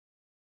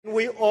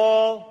We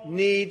all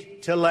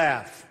need to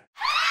laugh.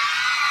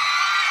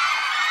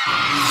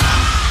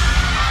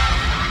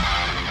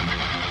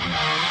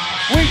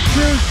 We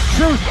choose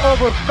truth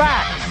over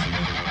facts.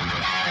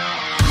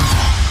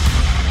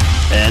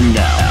 And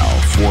now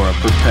for a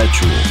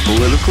perpetual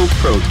political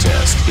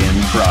protest in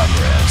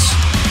progress.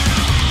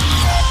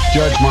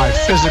 Judge my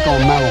physical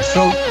and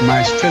mental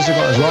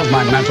physical as well as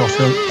my mental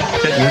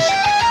fitness.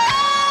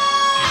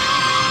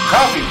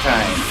 Coffee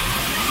time.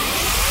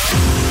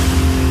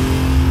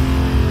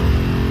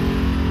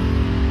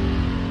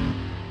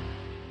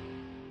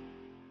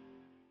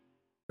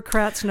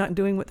 Bureaucrats not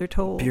doing what they're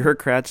told.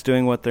 Bureaucrats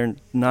doing what they're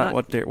not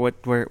what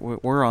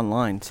we're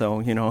online,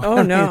 so you know.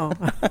 Oh no.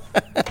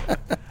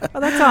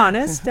 Well, that's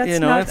honest. That's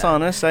it's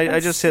honest. I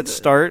just hit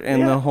start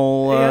and the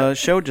whole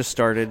show just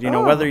started. You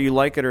know, whether you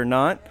like it or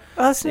not.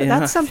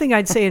 That's something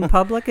I'd say in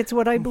public. It's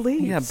what I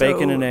believe. Yeah,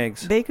 bacon and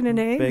eggs. Bacon and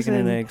eggs. Bacon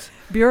and eggs.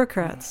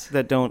 Bureaucrats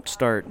that don't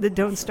start. They're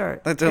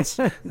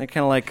kind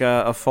of like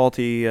a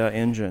faulty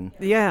engine.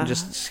 Yeah.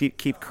 Just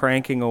keep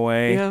cranking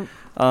away. Yeah.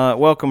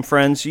 Welcome,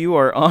 friends. You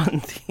are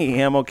on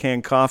the Ammo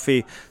Can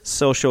Coffee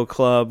Social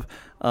Club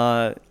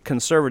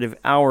Conservative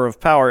Hour of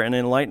Power and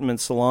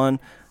Enlightenment Salon.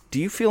 Do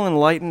you feel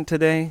enlightened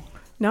today?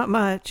 Not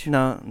much.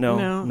 No.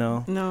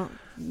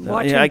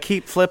 I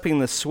keep flipping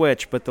the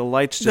switch, but the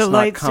light's just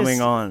not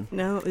coming on.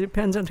 No, it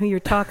depends on who you're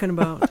talking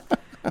about.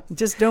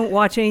 Just don't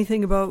watch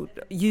anything about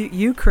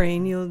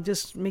Ukraine. You'll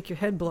just make your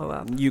head blow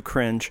up. You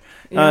cringe.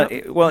 Yeah.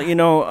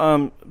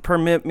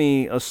 Permit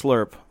me a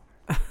slurp.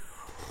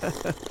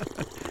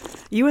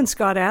 You and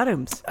Scott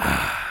Adams.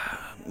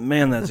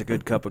 Man, that's a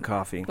good cup of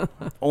coffee.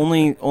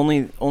 Only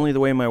the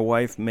way my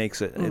wife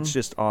makes it. It's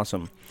just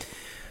awesome.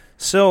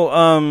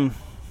 So,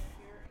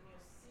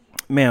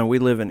 man, we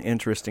live in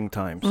interesting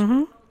times.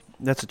 Mm-hmm.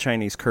 That's a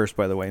Chinese curse,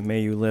 by the way. May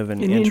you live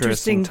in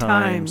interesting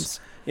times.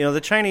 You know,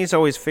 the Chinese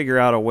always figure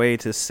out a way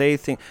to say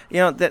things. You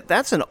know,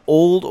 that's an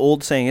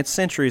old saying. It's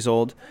centuries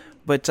old.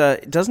 But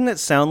doesn't it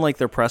sound like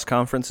their press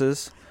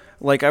conferences?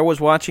 Like I was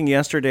watching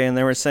yesterday, and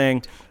they were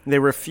saying they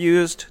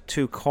refused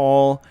to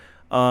call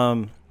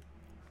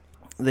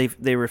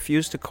they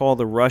refused to call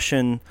the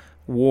Russian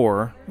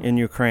war in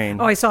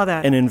Ukraine. Oh, I saw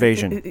that. An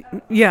invasion.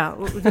 Yeah,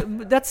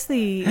 that's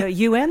the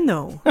UN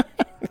though.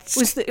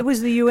 It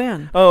was the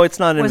UN. Oh, it's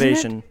not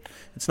invasion.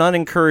 It's not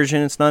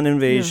incursion. It's not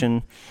invasion.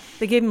 Yeah.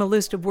 They gave him a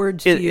list of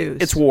words to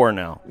use. It's war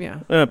now. Yeah.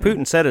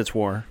 Putin said it's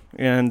war.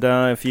 And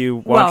if you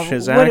watch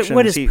his actions...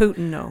 What does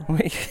Putin know?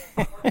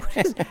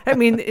 I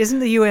mean, isn't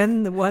the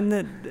UN the one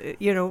that,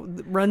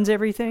 runs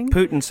everything?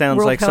 Putin sounds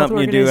World like Health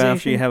something you do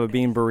after you have a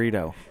bean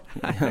burrito.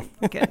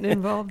 Getting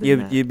involved in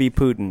that. You'd be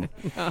Putin.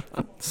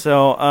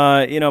 So,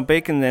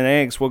 bacon and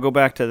eggs, we'll go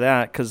back to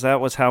that because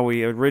that was how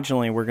we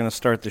originally were going to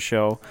start the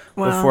show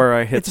before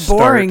I hit start. It's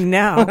boring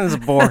now. It's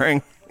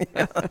boring.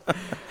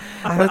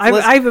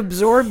 I've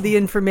absorbed the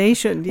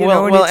information,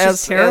 and it's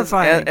just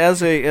terrifying.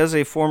 As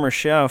a former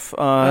chef,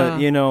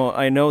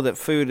 I know that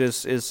food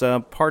is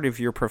part of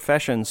your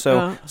profession.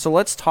 So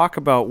let's talk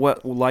about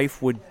what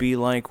life would be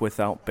like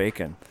without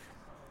bacon.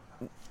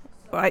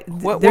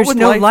 There's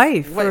no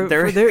life.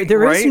 There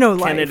is no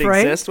life. Can it right?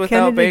 exist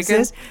without bacon?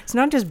 Exist? It's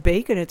not just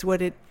bacon. It's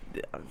what it.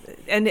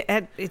 And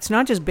it's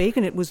not just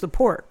bacon, it was the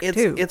pork,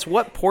 too. It's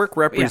what pork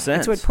represents. Yeah,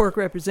 it's what pork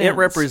represents. It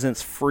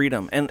represents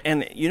freedom. And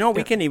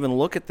we can even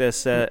look at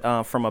this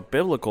from a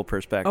biblical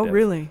perspective. Oh,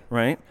 really?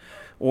 Right?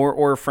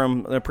 Or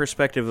from the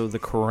perspective of the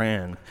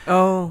Quran.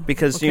 Oh,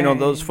 because,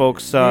 those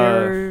folks,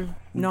 they're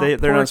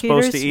not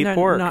supposed to eat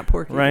pork. Not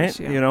pork eaters, right?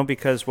 Yeah.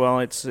 Because,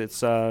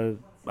 it's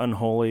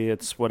unholy,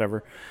 it's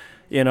whatever.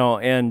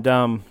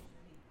 And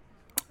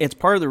it's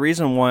part of the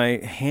reason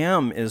why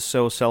ham is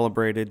so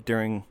celebrated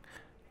during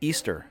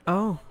Easter.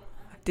 Oh,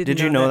 did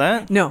you know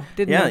that? No,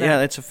 didn't know that.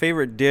 Yeah, it's a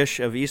favorite dish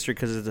of Easter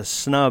because it's a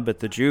snub at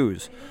the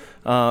Jews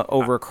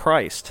over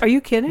Christ. Are you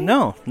kidding?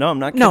 No, I'm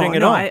not kidding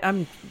at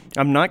all.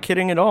 I'm not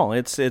kidding at all.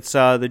 It's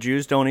the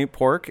Jews don't eat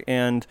pork,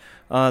 and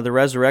the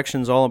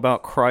resurrection's all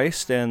about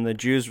Christ and the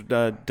Jews'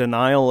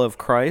 denial of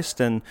Christ,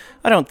 and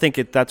I don't think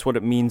that's what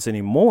it means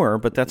anymore.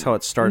 But that's how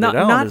it started out.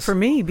 Not for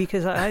me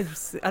because I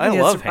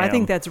love ham. I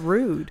think that's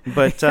rude.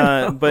 But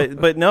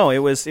but no, it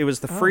was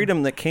the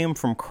freedom that came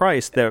from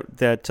Christ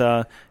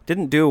that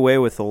didn't do away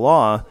with the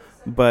law,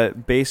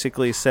 but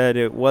basically said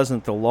it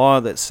wasn't the law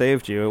that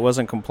saved you. It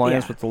wasn't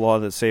compliance with the law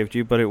that saved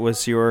you, but it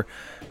was your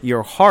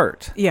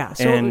heart. Yeah.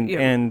 So,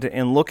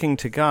 and looking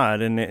to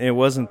God, and it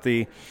wasn't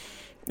the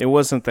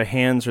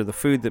hands or the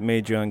food that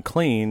made you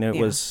unclean. It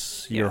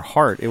was your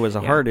heart. It was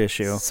a heart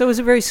issue. So it was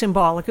very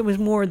symbolic. It was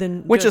more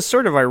than... Which is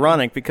sort of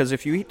ironic because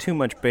if you eat too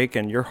much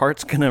bacon, your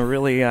heart's going to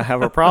really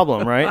have a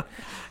problem, right?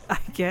 I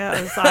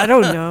guess. I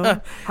don't know.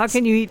 How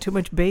can you eat too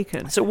much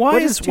bacon? So why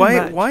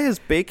is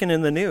bacon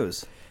in the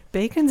news?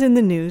 Bacon's in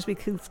the news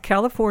because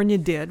California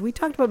did. We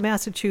talked about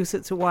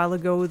Massachusetts a while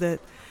ago that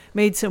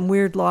made some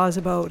weird laws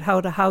about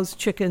how to house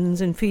chickens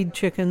and feed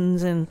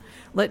chickens and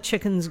let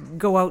chickens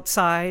go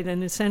outside,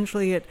 and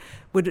essentially it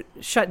would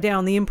shut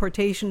down the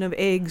importation of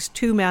eggs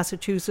to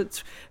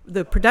Massachusetts,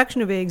 the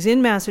production of eggs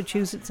in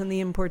Massachusetts, and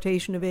the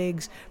importation of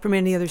eggs from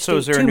any other state to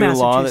Massachusetts. So is there a new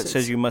law that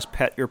says you must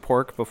pet your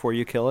pork before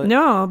you kill it?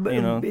 No, but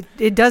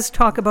it does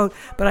talk about,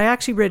 but I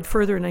actually read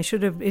further, and I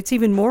should have, it's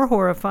even more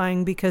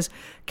horrifying because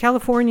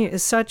California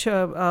is such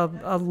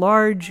a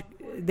large,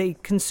 they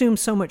consume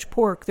so much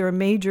pork, they're a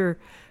major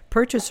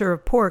purchaser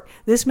of pork.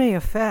 This may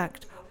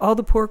affect all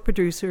the pork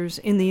producers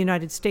in the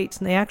United States,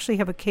 and they actually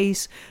have a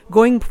case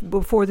going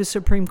before the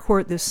Supreme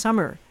Court this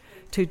summer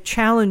to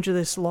challenge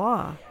this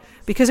law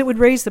because it would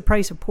raise the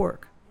price of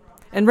pork.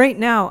 And right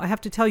now, I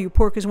have to tell you,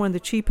 pork is one of the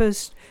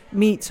cheapest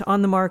meats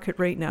on the market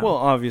right now. Well,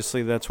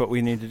 obviously, that's what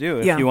we need to do.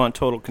 If you want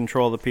total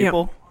control of the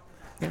people,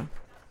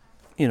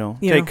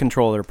 take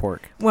control of their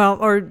pork. Well,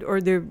 or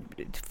their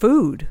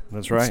food.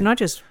 That's right. It's not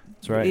just...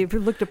 That's right. If you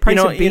look at the price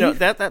of beef,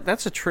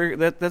 that's a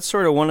trigger. That's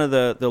sort of one of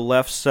the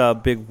left's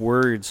big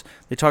words.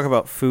 They talk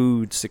about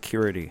food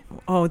security.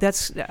 Oh,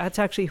 that's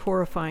actually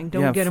horrifying.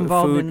 Don't get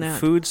involved in that.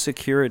 Food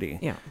security.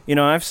 Yeah.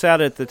 I've sat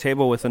at the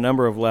table with a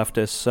number of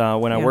leftists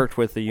when I worked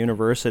with the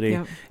university,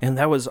 and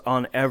that was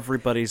on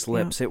everybody's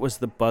lips. It was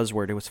the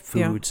buzzword. It was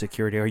food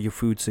security. Are you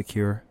food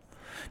secure?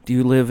 Do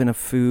you live in a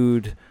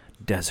food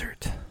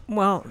desert?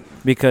 Well,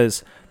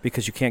 because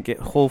you can't get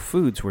Whole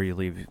Foods where you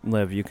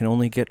live. You can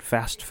only get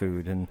fast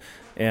food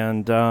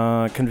and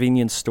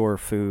convenience store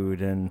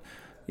food, and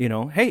you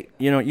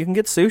can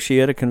get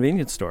sushi at a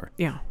convenience store.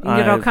 Yeah, you can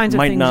get all kinds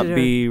of things. Might not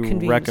be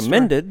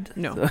recommended.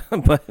 Store.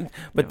 No,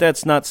 but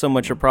that's not so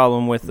much a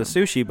problem with the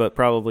sushi, but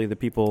probably the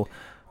people.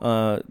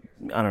 I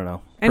don't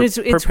know. And it's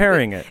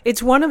preparing it.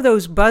 It's one of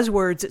those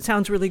buzzwords. It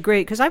sounds really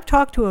great because I've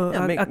talked to a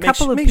couple of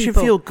people. Makes you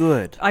feel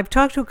good. I've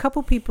talked to a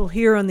couple people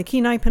here on the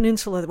Kenai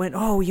Peninsula that went,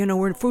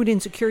 we're food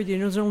insecure.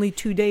 There's only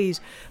 2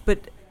 days.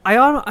 But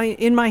I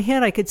in my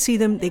head, I could see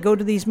them. They go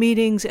to these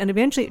meetings, and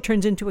eventually it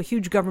turns into a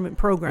huge government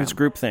program. It's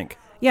groupthink.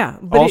 Yeah.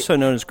 Also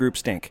known as group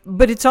stink.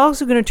 But it's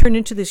also going to turn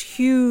into this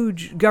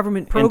huge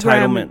government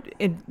program.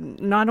 Entitlement.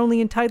 Not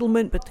only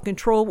entitlement, but the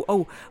control.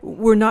 Oh,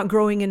 we're not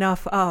growing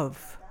enough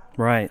of.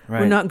 Right.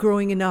 We're not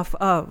growing enough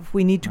of.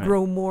 We need to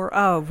grow more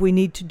of. We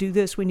need to do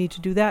this. We need to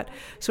do that.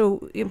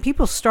 So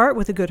people start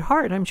with a good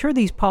heart. I'm sure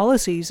these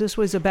policies, this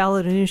was a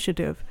ballot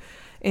initiative,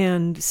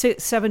 and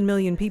 7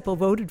 million people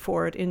voted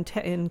for it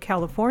in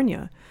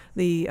California,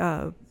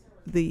 the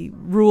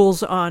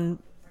rules on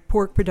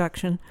pork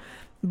production.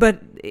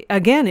 But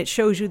again, it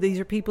shows you these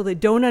are people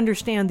that don't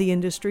understand the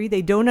industry.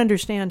 They don't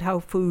understand how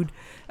food,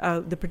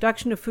 the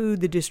production of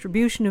food, the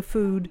distribution of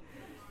food,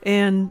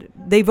 and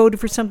they voted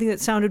for something that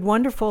sounded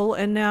wonderful,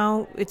 and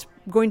now it's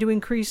going to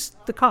increase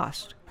the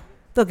cost.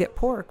 They'll get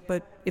pork,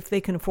 but if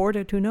they can afford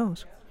it, who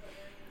knows?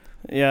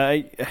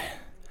 Yeah,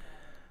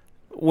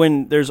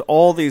 when there's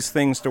all these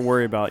things to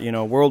worry about,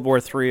 World War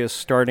III is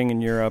starting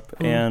in Europe,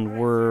 and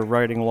we're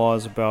writing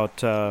laws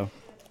about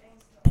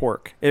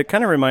pork. It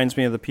kind of reminds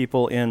me of the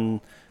people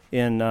in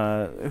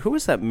who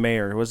was that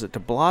mayor? Was it de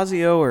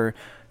Blasio, or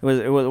it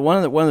was one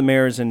of the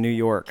mayors in New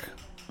York?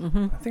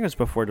 Mm-hmm. I think it was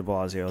before de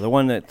Blasio, the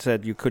one that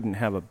said you couldn't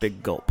have a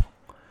big gulp.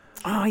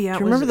 Oh, yeah. Do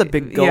you remember the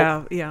big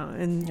gulp? Yeah.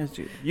 And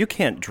you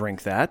can't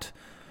drink that.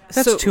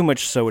 That's too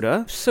much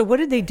soda. So what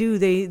did they do?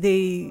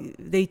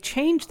 They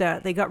changed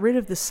that. They got rid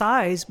of the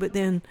size, but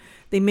then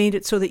they made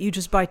it so that you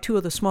just buy 2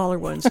 of the smaller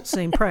ones at the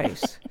same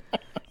price.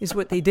 Is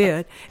what they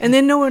did. And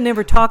then no one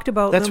ever talked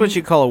about That's them. what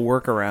you call a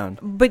workaround.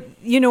 But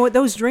you know what?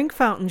 Those drink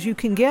fountains, you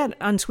can get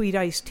unsweet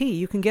iced tea.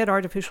 You can get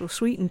artificial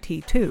sweetened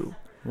tea, too.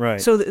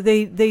 Right. So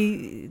they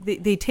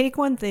take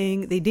one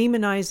thing, they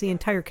demonize the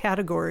entire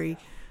category,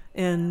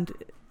 and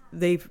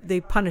they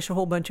punish a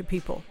whole bunch of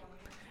people.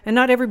 And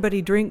not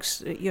everybody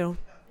drinks,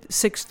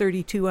 6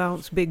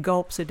 32-ounce big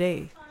gulps a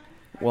day.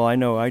 Well, I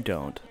know I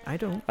don't. I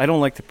don't. I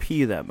don't like to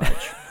pee that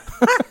much.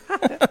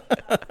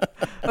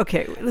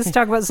 Okay, let's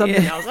talk about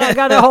something else. I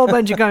got a whole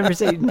bunch of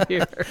conversation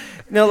here.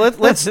 No,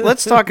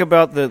 let's talk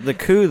about the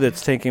coup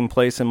that's taking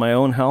place in my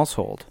own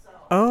household.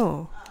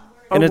 Oh.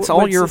 And it's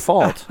all your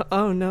fault.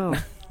 Oh no.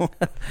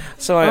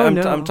 So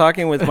I'm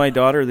talking with my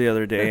daughter the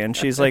other day, and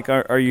she's like,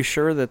 "Are you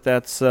sure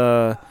that's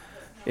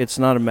it's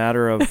not a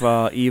matter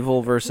of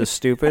evil versus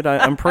stupid?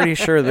 I'm pretty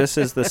sure this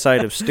is the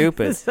side of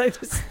stupid." The side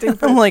of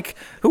stupid. I'm like,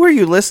 "Who are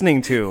you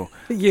listening to?"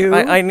 You.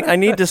 I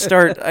need to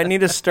start.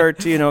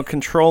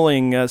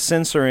 Controlling,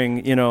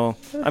 censoring.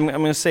 I'm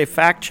going to say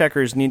fact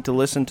checkers need to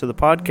listen to the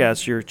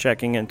podcast you're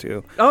checking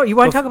into. Oh, you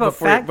want to talk about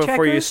fact checkers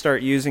before you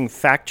start using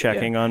fact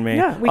checking on me?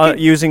 Yeah,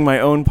 using my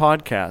own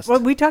podcast.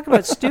 Well, we talk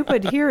about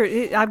stupid here.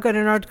 I've got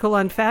an article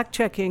on fact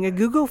checking. A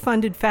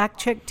Google-funded fact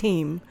check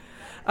team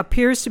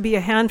appears to be a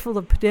handful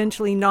of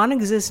potentially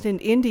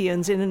non-existent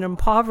Indians in an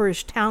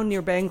impoverished town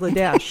near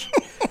Bangladesh.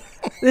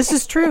 This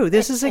is true.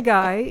 This is a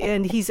guy,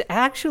 and he's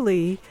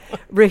actually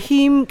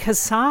Rahim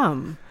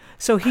Kassam.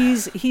 So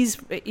he's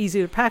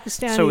either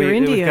Pakistani or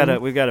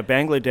Indian. We've got a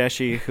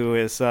Bangladeshi who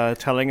is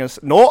telling us,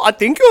 "No, I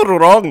think you're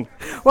wrong."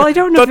 Well, I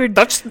don't know if you're...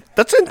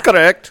 That's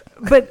incorrect.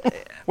 But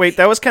Wait,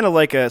 that was kind of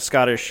like a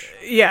Scottish.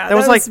 Yeah, that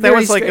was like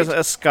strange.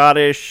 a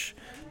Scottish,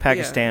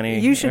 Pakistani, Yeah.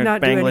 You should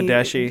not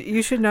Bangladeshi.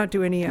 You should not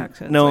do any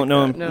accents. No, like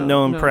no, that.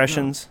 no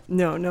impressions.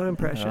 No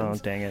impressions.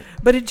 Oh, dang it!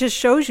 But it just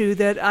shows you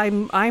that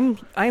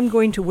I'm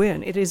going to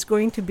win. It is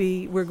going to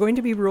be. We're going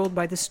to be ruled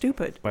by the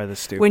stupid. By the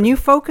stupid. When you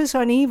focus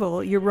on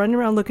evil, you're running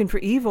around looking for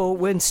evil.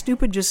 When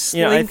stupid just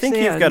slinks I think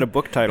in. you've got a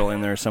book title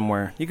in there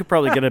somewhere. You could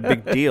probably get a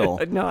big deal.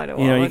 No, I don't.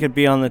 You know, you could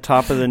be on the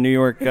top of the New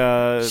York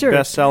Sure.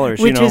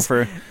 bestsellers. Which is,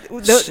 for.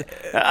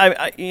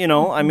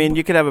 I mean,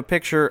 you could have a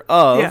picture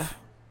of. Yeah.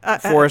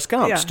 Forrest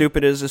Gump. Yeah.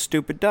 Stupid as a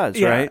stupid does,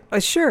 right?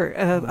 Sure.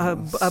 A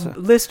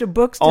list of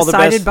books all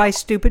decided by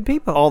stupid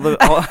people.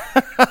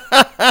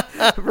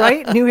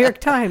 Right? New York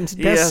Times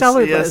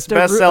bestseller list.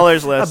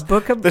 Bestsellers list. A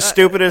book of the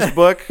stupidest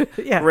book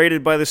Yeah.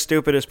 rated by the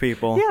stupidest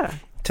people. Yeah.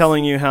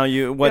 Telling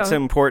you what's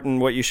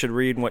important, what you should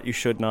read, and what you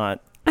should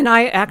not. And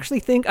I actually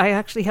think I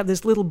have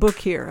this little book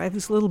here. I have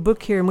this little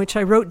book here in which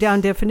I wrote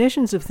down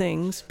definitions of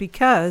things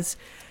because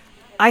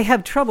I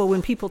have trouble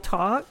when people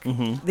talk.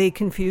 Mm-hmm. They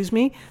confuse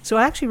me. So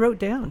I actually wrote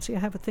down. See, I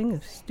have a thing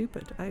of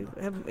stupid. I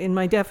have in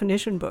my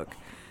definition book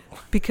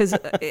because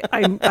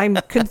I'm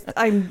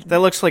That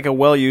looks like a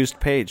well-used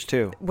page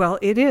too. Well,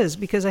 it is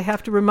because I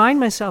have to remind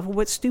myself of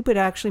what stupid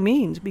actually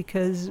means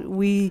because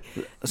we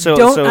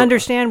don't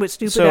understand what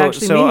stupid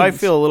actually means. So I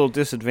feel a little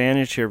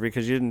disadvantaged here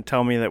because you didn't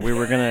tell me that we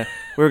were gonna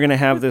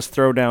have this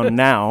throwdown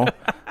now.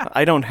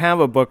 I don't have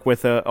a book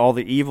with all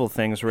the evil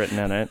things written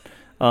in it.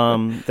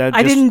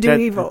 I didn't do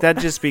evil. That'd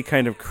just be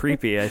kind of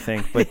creepy, I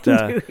think. But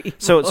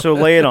so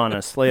lay it on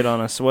us. Lay it on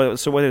us.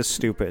 So what is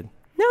stupid?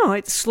 No,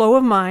 it's slow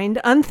of mind,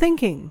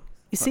 unthinking.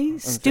 You see,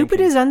 stupid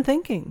is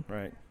unthinking.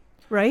 Right.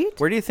 Right?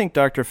 Where do you think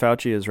Dr.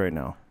 Fauci is right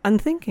now?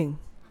 Unthinking.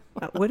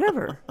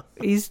 Whatever.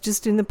 He's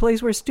just in the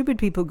place where stupid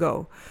people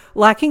go.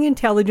 Lacking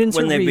intelligence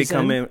when or they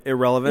reason. become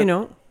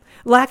irrelevant?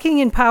 Lacking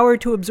in power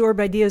to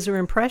absorb ideas or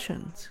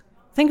impressions.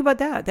 Think about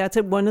that. That's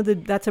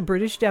a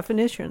British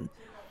definition.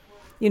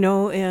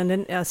 And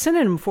a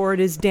synonym for it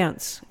is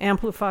dense,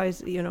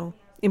 amplifies,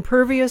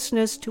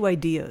 imperviousness to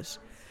ideas.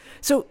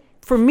 So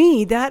for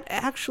me, that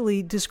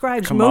actually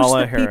describes most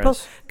of the people.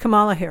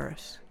 Kamala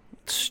Harris.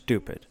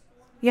 Stupid.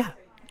 Yeah.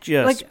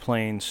 Just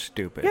plain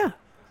stupid. Yeah.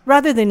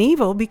 Rather than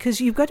evil,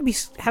 because you've got to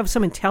have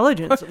some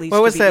intelligence at least.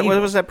 What was that? Evil.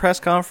 What was that press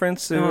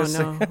conference? It was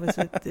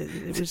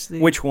the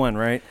Which one?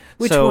 Right?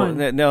 Which one?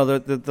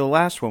 The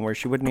last one where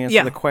she wouldn't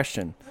answer the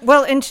question.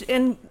 Well,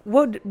 and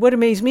what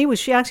amazed me was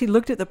she actually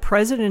looked at the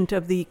president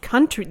of the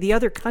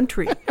other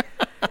country,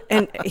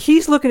 and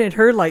he's looking at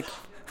her like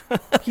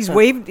he's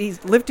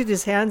lifted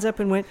his hands up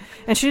and went,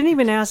 and she didn't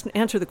even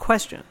answer the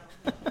question.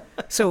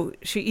 So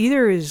she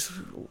either is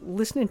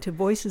listening to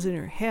voices in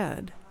her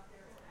head,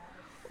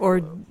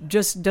 or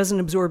just doesn't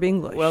absorb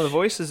English. Well, the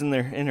voices in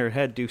her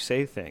head do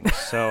say things.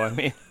 So I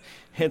mean,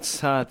 it's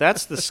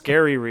that's the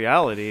scary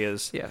reality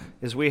is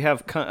we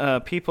have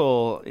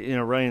people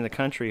running the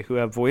country who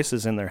have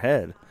voices in their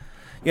head.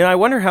 I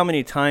wonder how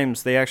many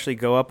times they actually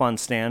go up on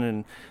stand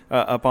and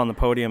up on the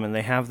podium and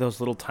they have those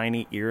little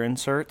tiny ear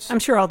inserts. I'm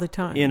sure all the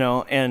time.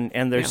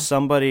 And there's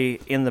somebody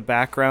in the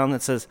background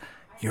that says,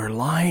 "Your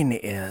line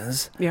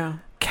is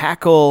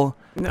cackle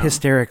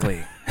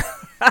hysterically."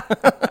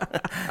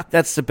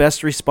 That's the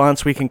best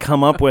response we can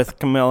come up with,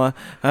 Camilla.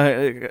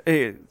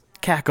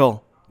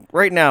 Cackle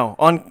right now.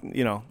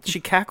 She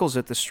cackles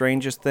at the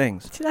strangest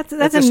things. That's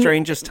at the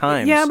strangest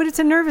times. Yeah, but it's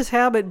a nervous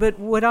habit. But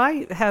what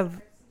I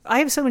have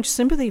so much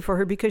sympathy for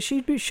her because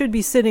she should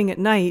be sitting at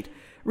night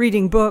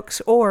reading books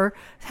or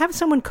have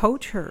someone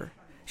coach her.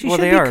 She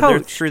should be coached. They're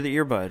through the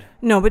earbud.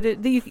 No, but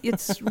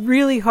it's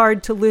really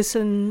hard to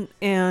listen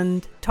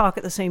and talk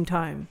at the same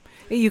time.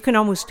 You can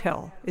almost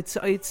tell. That's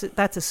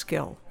a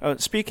skill.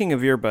 Speaking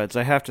of earbuds,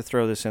 I have to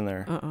throw this in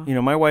there.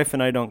 My wife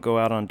and I don't go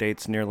out on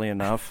dates nearly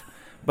enough,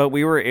 but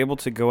we were able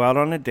to go out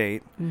on a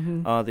date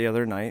the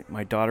other night.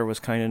 My daughter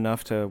was kind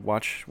enough to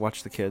watch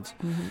the kids,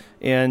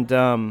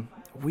 and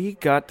we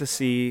got to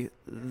see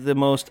the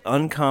most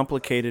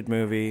uncomplicated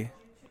movie,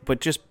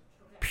 but just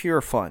pure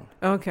fun.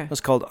 Okay. It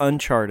was called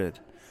Uncharted.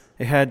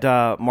 It had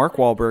Mark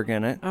Wahlberg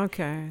in it.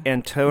 Okay.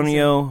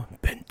 Antonio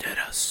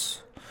Banderas.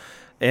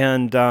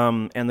 And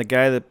the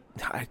guy that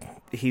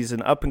he's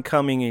an up and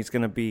coming. He's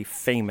going to be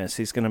famous.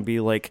 He's going to be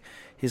like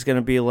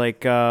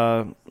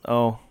I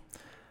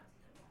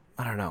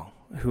don't know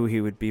who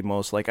he would be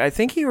most like. I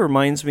think he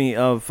reminds me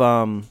of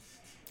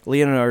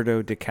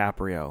Leonardo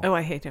DiCaprio. Oh,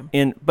 I hate him.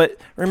 But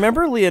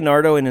remember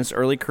Leonardo in his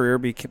early career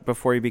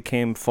before he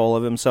became full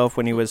of himself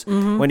when he was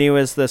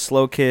the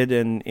slow kid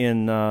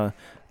in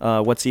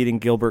What's Eating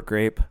Gilbert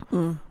Grape.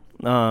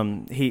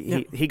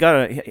 He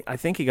got I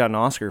think he got an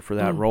Oscar for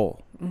that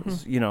role.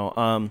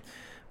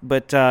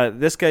 But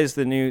this guy's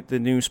the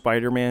new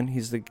Spider-Man.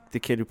 He's the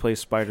kid who plays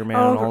Spider-Man.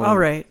 All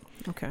right.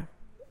 Okay.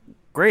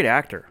 Great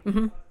actor.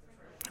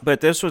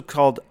 But this was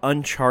called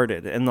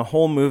Uncharted, and the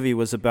whole movie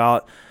was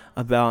about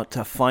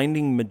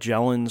finding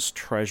Magellan's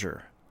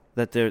treasure.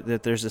 that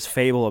there's this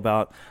fable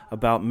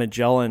about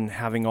Magellan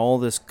having all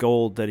this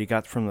gold that he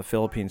got from the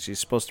Philippines. He's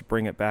supposed to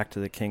bring it back to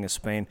the King of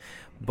Spain,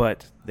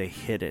 but they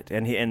hid it,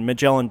 and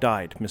Magellan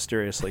died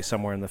mysteriously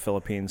somewhere in the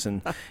Philippines,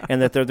 and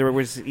that there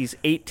was these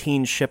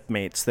 18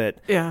 shipmates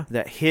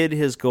that hid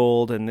his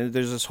gold, and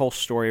there's this whole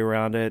story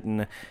around it,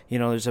 and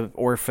there's an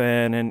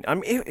orphan, and I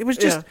mean it was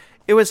just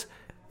it was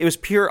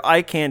pure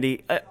eye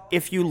candy.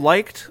 If you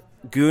liked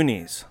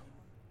Goonies,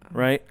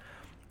 right?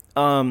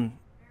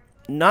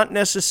 Not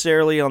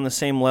necessarily on the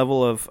same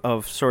level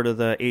of sort of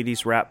the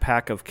 80s Rat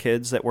Pack of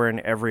kids that were in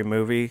every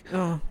movie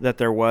that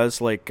there was.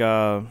 Like,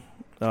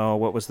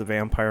 what was the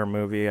vampire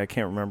movie? I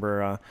can't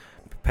remember.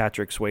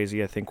 Patrick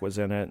Swayze, I think, was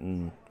in it.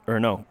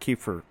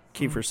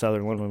 Kiefer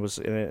Sutherland was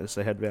in it as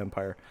the head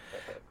vampire.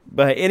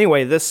 But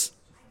anyway, this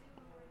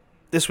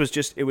was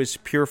just, it was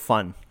pure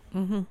fun.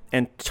 Mm-hmm.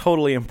 And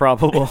totally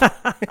improbable. The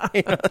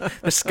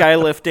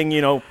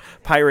skylifting,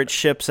 pirate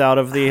ships out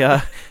of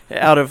the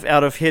out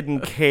of hidden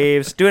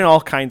caves, doing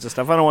all kinds of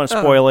stuff. I don't want to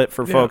spoil it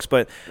for folks,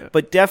 but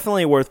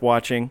definitely worth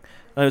watching.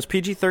 It was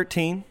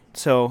PG-13,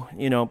 so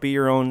be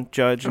your own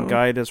judge and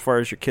guide as far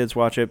as your kids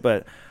watch it.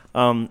 But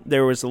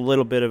there was a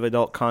little bit of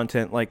adult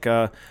content, like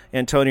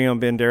Antonio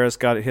Banderas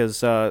got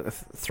his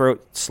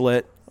throat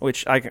slit.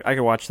 Which I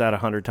could watch that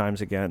 100 times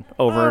again,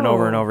 over and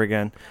over and over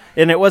again.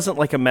 And it wasn't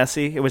like a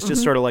messy. It was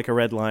just sort of like a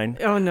red line.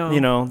 Oh,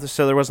 no.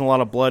 So there wasn't a lot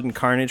of blood and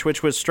carnage,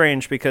 which was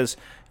strange because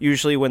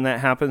usually when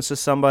that happens to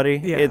somebody,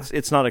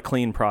 it's not a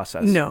clean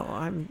process. No,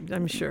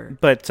 I'm sure.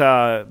 But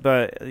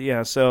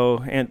yeah,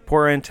 so and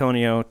poor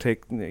Antonio,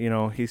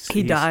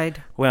 he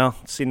died. Well,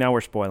 see, now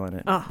we're spoiling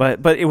it.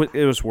 But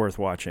it was worth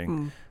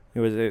watching. It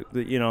was,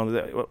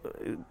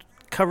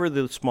 cover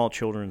the small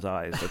children's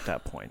eyes at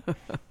that point.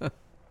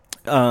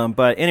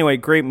 But anyway,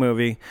 great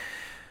movie.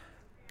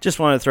 Just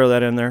wanted to throw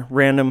that in there.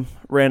 Random.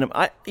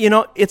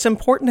 It's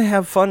important to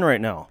have fun right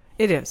now.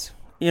 It is.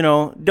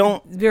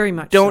 Don't very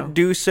much. Don't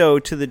do so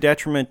to the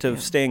detriment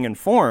of staying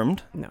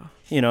informed. No.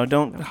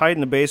 Don't hide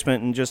in the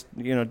basement and just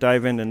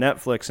dive into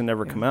Netflix and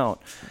never come out.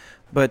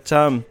 But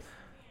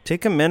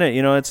take a minute.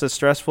 It's a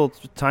stressful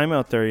time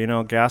out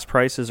there. Gas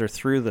prices are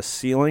through the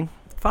ceiling.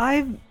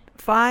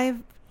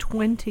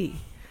 $5.20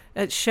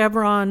 at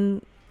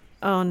Chevron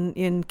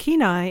in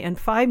Kenai, and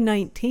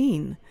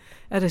 $5.19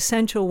 at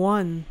Essential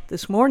One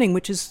this morning,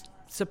 which is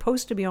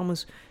supposed to be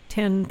almost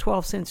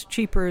 12 cents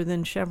cheaper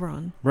than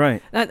Chevron.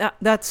 Right.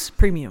 That's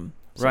premium.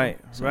 Right.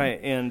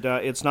 And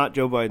it's not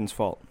Joe Biden's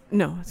fault.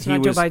 No, it's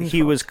not Joe Biden's fault.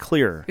 He was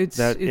clear it's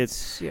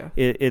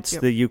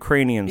the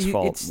Ukrainians'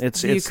 fault.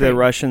 It's the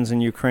Russians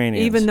and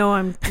Ukrainians. Even though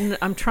I'm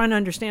trying to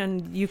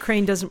understand,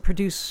 Ukraine doesn't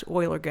produce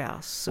oil or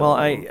gas. So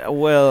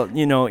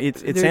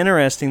it's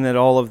interesting that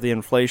all of the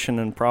inflation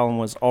and problem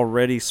was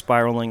already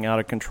spiraling out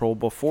of control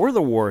before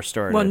the war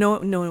started. Well,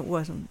 no, it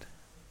wasn't.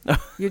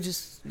 You're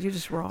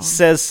just wrong.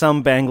 Says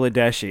some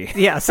Bangladeshi.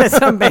 Yeah, says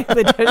some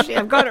Bangladeshi.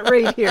 I've got it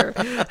right here.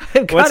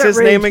 What's his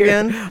name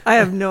again? I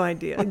have no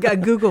idea. A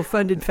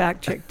Google-funded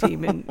fact-check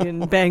team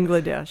in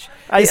Bangladesh.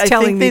 I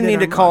think they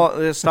need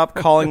to stop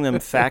calling them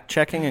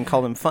fact-checking and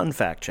call them fun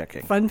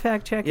fact-checking. Fun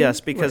fact-checking?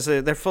 Yes, because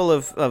they're full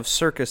of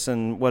circus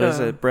and bread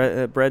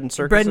and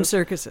circuses? Bread and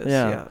circuses,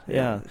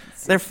 yeah.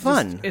 They're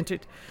fun.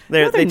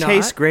 They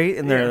taste great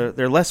and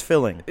they're less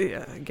filling.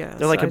 Yeah, I guess.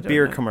 They're like a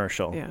beer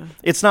commercial. Yeah.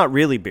 It's not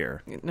really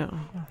beer. No.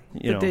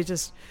 They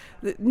just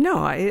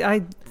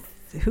I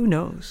who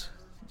knows?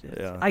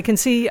 Yeah. I can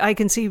see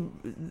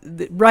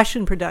the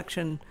Russian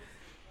production,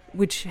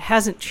 which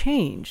hasn't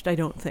changed. I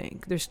don't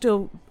think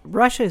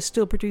Russia is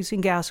still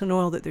producing gas and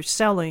oil that they're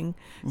selling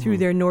through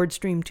their Nord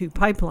Stream 2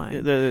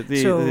 pipeline.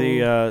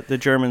 The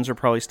Germans are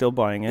probably still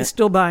buying it.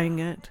 Still buying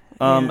it.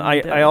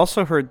 I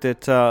also heard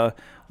that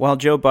while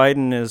Joe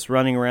Biden is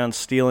running around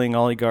stealing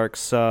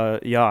oligarchs'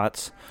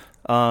 yachts,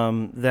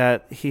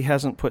 that he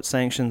hasn't put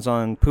sanctions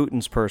on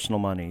Putin's personal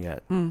money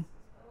yet.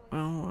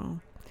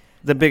 Well.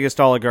 The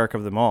biggest oligarch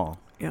of them all.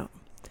 Yeah.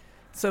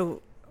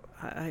 So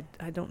I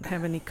don't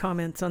have any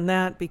comments on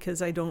that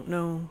because I don't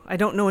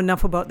know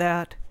enough about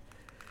that.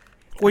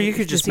 Well, you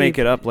could just make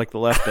it up like the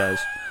left does.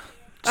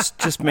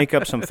 just make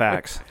up some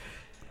facts.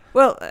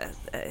 Well,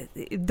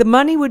 the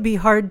money would be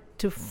hard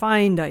to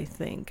find, I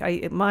think.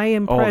 My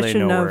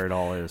impression they know where it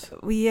all is.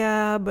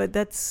 Yeah, but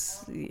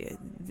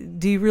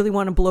do you really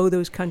want to blow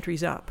those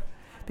countries up?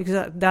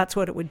 Because that's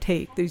what it would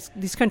take.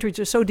 These countries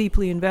are so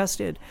deeply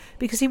invested.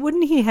 Because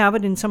wouldn't he have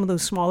it in some of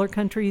those smaller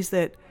countries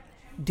that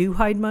do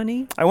hide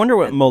money? I wonder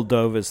what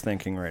Moldova's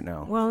thinking right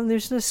now. Well, and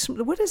there's this.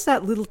 What is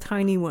that little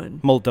tiny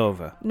one?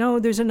 Moldova. No,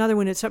 there's another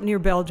one. It's up near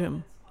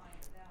Belgium.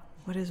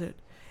 What is it?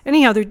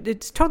 Anyhow,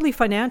 it's totally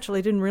financial.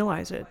 I didn't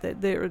realize it.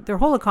 That their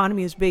whole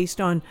economy is based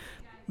on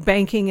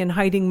banking and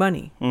hiding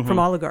money from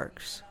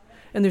oligarchs.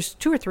 And there's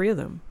 2 or 3 of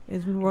them.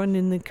 There's one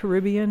in the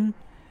Caribbean.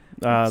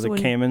 The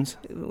Caymans.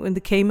 In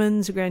the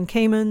Caymans, the Grand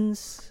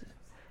Caymans.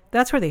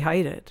 That's where they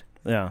hide it.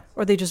 Yeah.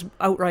 Or they just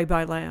outright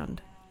buy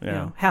land.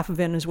 Yeah. Half of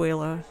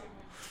Venezuela.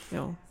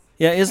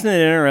 Yeah, isn't it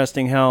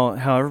interesting how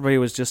everybody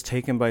was just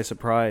taken by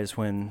surprise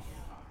when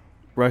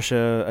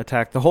Russia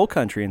attacked the whole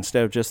country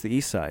instead of just the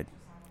east side?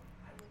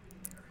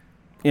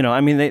 You know,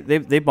 I mean,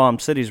 they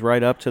bombed cities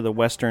right up to the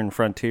western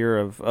frontier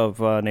of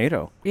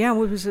NATO. Yeah,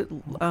 what was it?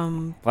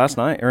 Last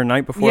night or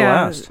night before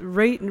last.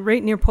 Right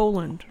near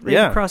Poland. Right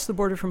across the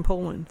border from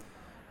Poland.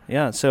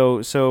 Yeah,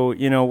 so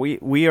you know,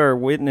 we are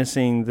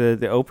witnessing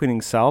the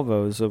opening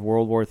salvos of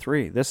World War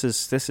III. This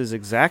is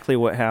exactly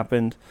what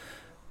happened,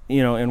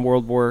 you know, in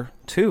World War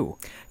II.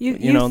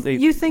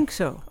 You think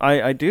so?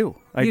 I do.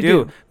 I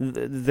do.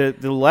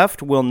 The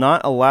left will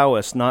not allow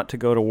us not to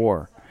go to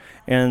war.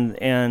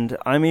 And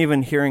I'm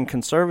even hearing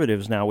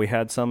conservatives now. We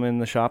had some in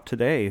the shop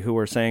today who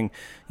were saying,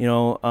 you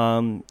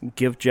know,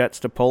 give jets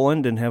to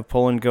Poland and have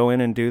Poland go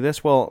in and do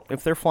this. Well,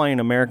 if they're flying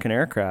American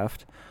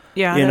aircraft,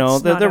 you know,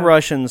 the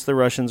Russians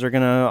are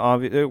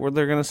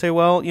they're gonna say,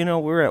 well, you know,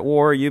 we're at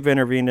war. You've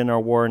intervened in our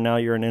war, and now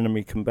you're an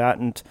enemy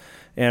combatant,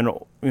 and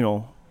you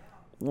know,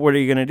 what are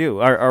you gonna do?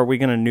 Are we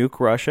gonna nuke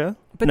Russia?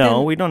 But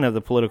no, we don't have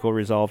the political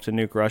resolve to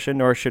nuke Russia,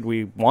 nor should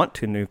we want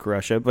to nuke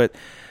Russia. But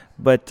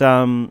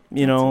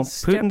you know,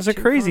 Putin's a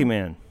crazy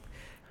man.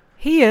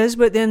 He is,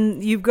 but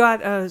then you've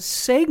got a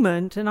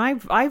segment, and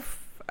I've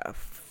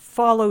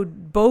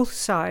followed both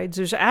sides.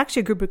 There's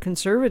actually a group of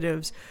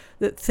conservatives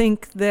that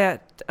think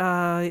that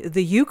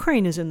the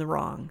Ukraine is in the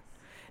wrong,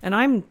 and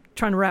I'm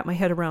trying to wrap my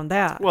head around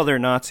that. Well, they're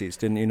Nazis,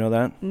 didn't you know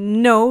that?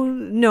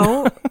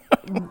 No,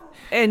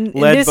 and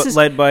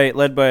led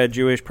by a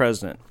Jewish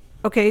president.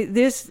 Okay,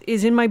 this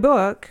is in my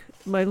book.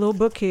 My little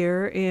book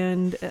here,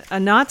 and a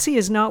Nazi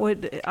is not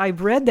what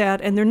I've read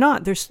that, and they're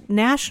not. They're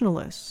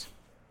nationalists.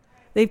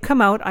 They've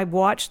come out. I've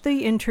watched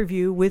the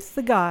interview with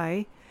the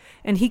guy,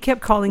 and he kept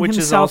calling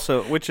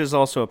himself. Which is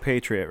also a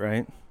patriot,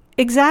 right?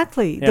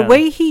 Exactly. Yeah. The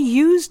way he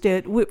used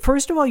it.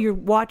 First of all, you're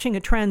watching a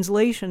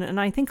translation, and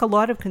I think a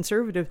lot of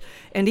conservative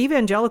and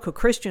evangelical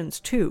Christians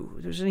too.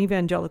 There's an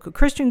evangelical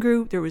Christian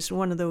group. There was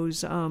one of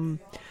those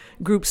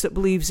groups that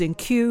believes in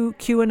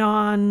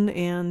QAnon,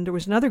 and there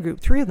was another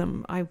group, 3 of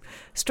them. I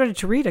started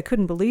to read, I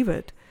couldn't believe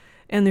it.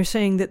 And they're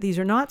saying that these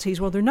are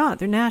Nazis. Well, they're not.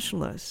 They're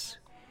nationalists.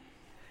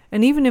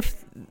 And even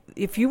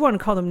if you want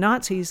to call them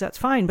Nazis, that's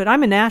fine. But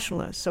I'm a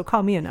nationalist, so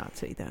call me a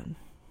Nazi then.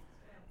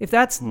 If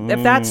that's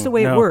the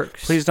way it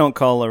works. Please don't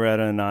call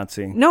Loretta a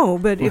Nazi. No,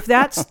 but if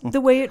that's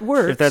the way it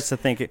works. If that's the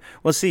thinking.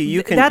 Well, see,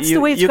 you can. That's the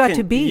way it's got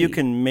to be. You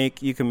can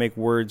make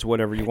words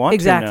whatever you want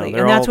exactly. to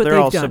now. And that's what they've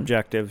done. They're all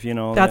subjective, you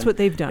know. That's what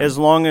they've done. As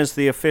long as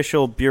the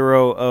official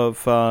Bureau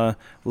of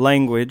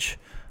Language,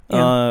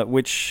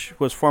 which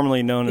was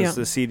formerly known as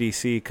the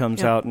CDC,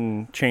 comes out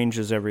and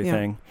changes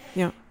everything.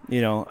 Yeah.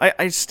 You know,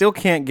 I still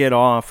can't get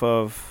off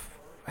of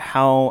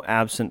how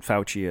absent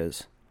Fauci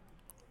is.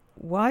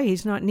 Why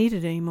he's not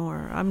needed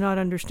anymore? I'm not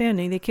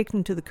understanding. They kicked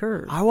him to the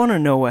curb. I want to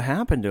know what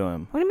happened to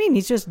him. What do you mean?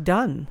 He's just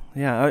done.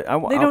 Yeah,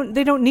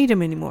 they don't need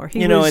him anymore.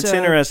 It's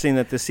interesting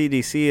that the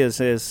CDC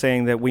is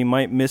saying that we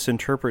might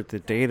misinterpret the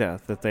data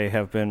that they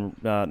have been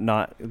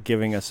not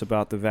giving us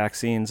about the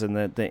vaccines and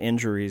the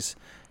injuries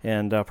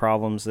and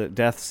problems,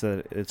 deaths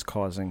that it's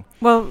causing.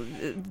 Well,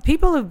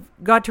 people have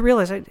got to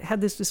realize. I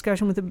had this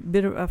discussion with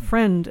a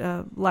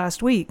friend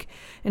last week,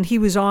 and he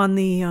was on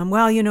the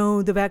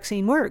the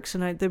vaccine works,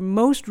 and the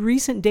most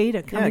recent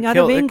data coming out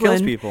of England, it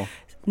kills people.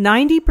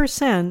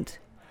 90%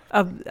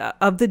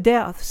 of the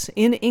deaths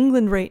in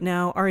England right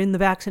now are in the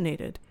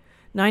vaccinated.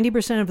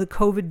 90% of the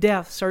COVID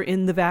deaths are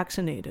in the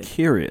vaccinated.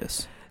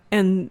 Curious.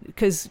 And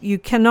because you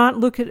cannot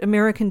look at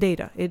American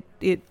data,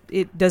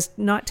 it does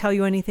not tell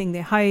you anything.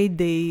 They hide,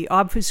 they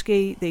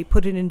obfuscate, they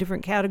put it in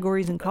different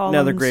categories and columns.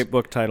 Another great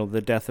book titled,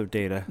 The Death of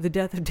Data. The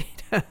Death of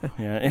Data.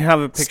 Yeah, and have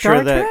a picture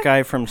of that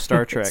guy from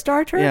Star Trek.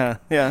 Star Trek?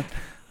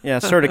 Yeah,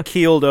 sort of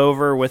keeled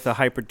over with a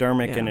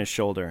hypodermic in his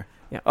shoulder.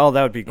 Yeah. Oh,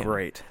 that would be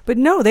great. But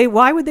no,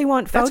 why would they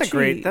want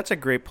Fauci? That's a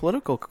great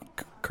political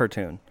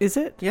cartoon. Is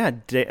it? Yeah,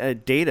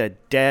 Data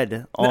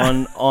dead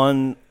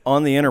on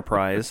the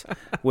Enterprise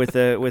with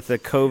a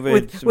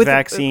COVID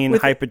vaccine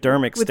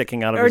hypodermic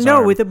sticking out of his arm.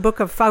 Or no, with a book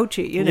of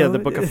Fauci. Yeah, the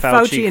book of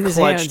Fauci in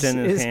clutched in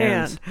his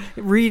hand,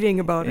 reading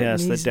about it.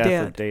 Yes, and he's the death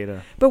dead. of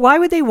Data. But why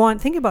would they want?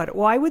 Think about it.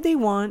 Why would they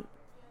want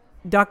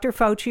Dr.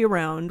 Fauci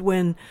around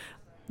when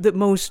the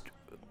most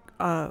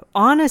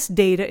honest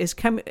data is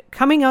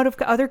coming out of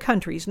other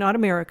countries, not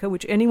America,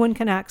 which anyone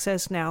can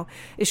access now,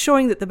 is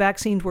showing that the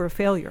vaccines were a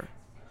failure.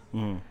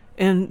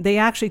 And they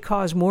actually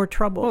cause more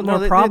trouble,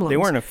 more problems. They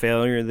weren't a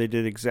failure. They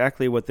did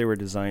exactly what they were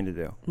designed to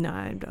do. No,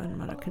 I'm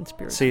not a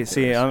conspiracy theorist.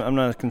 See, I'm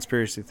not a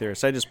conspiracy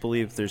theorist. I just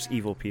believe there's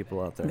evil people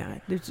out there.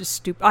 No, they're just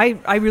stupid.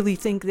 I really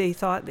think they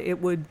thought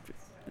it would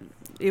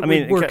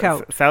work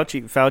out.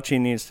 Fauci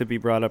needs to be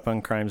brought up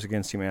on crimes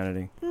against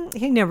humanity.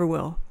 He never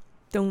will.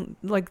 Don't,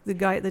 like the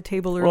guy at the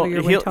table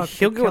earlier when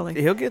talking about killing.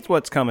 He'll get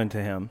what's coming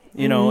to him.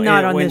 You know,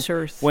 not on this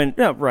earth.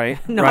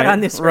 Right. Not on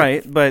this earth.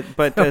 Right.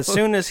 But as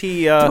soon as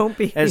he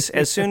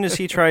as soon as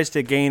he tries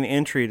to gain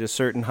entry to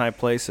certain high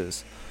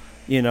places,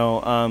 you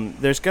know,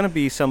 there's going to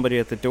be somebody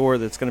at the door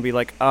that's going to be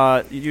like,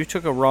 you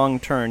took a wrong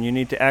turn. You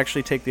need to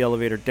actually take the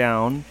elevator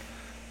down,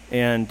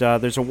 and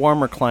there's a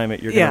warmer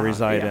climate you're going to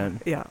reside in.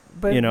 Yeah,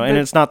 but and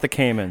it's not the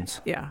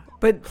Caymans. Yeah,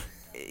 but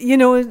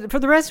for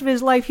the rest of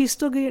his life, he's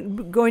still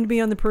going to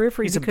be on the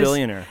periphery. He's a because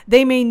billionaire.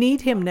 They may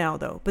need him now,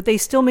 though, but they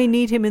still may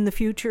need him in the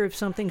future if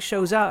something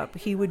shows up.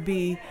 He would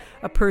be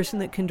a person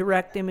that can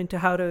direct them into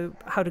how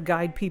to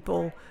guide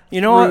people.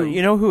 You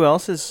know who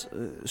else is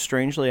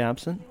strangely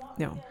absent?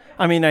 No.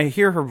 I mean, I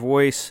hear her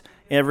voice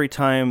every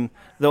time.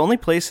 The only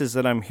places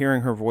that I'm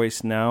hearing her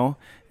voice now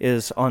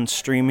is on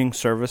streaming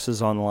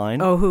services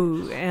online. Oh,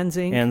 who? And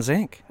Zink? And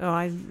Zink.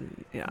 Oh,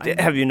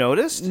 have you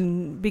noticed?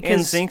 Because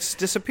and Zink's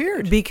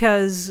disappeared.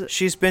 Because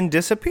she's been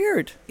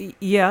disappeared.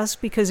 Yes,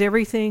 because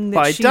everything that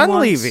by she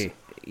Dunleavy. Wants,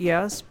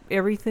 yes,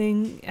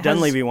 everything.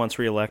 Dunleavy wants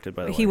reelected,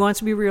 by the way. He wants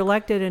to be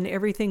reelected, and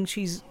everything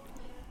she's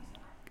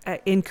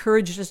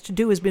encouraged us to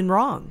do has been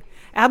wrong.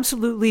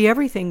 Absolutely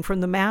everything,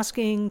 from the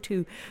masking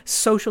to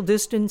social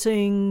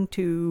distancing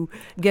to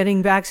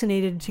getting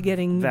vaccinated to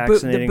getting the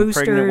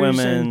boosters, pregnant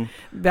women,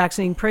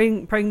 vaccinating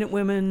pregnant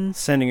women,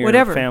 sending your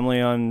whatever. family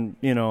on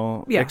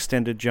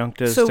extended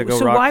junctas to go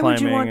rock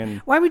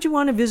climbing. Why would you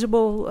want a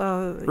visible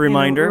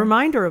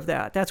reminder of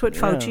that? That's what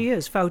Fauci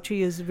is.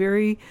 Fauci is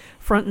very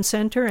front and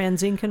center, and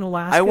Zink in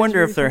Alaska. I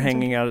wonder if they're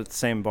hanging out at the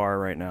same bar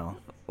right now.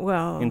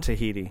 Well, in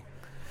Tahiti.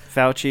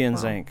 Fauci and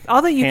Zink,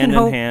 all that you hand can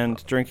in hope,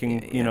 hand,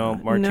 drinking,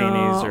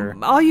 martinis or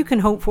all you can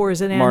hope for is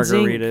that Ann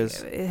margaritas.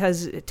 Zink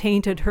has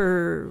tainted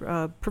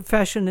her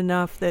profession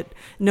enough that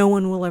no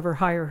one will ever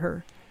hire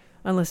her,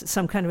 unless it's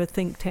some kind of a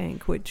think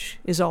tank, which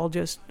is all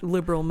just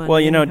liberal money.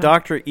 Well,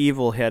 Dr.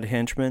 Evil had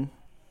henchmen.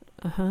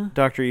 Uh-huh.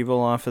 Dr. Evil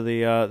off of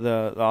the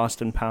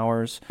Austin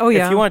Powers. Oh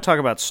yeah. If you want to talk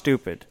about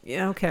stupid,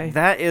 yeah, okay.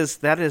 That is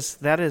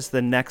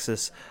the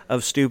nexus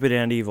of stupid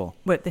and evil.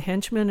 What, the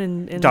henchman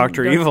and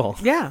Dr. Evil?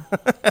 Yeah.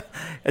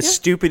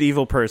 Stupid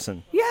evil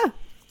person. Yeah.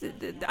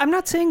 I'm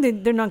not saying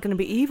that they're not going to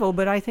be evil,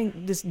 but I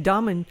think this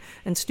dumb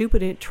and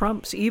stupid, it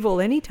trumps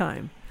evil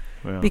anytime.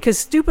 Yeah. Because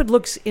stupid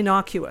looks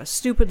innocuous.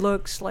 Stupid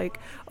looks like,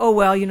 they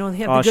have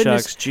the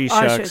goodness. Shucks, gee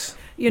shucks.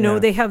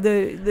 They have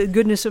the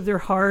goodness of their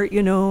heart,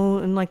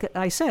 and like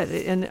I said,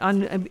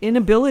 an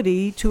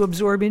inability to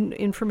absorb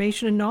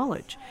information and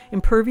knowledge,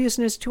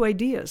 imperviousness to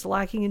ideas,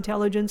 lacking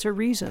intelligence or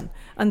reason,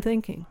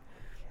 unthinking.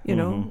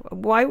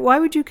 Why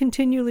would you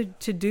continue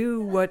to do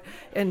what?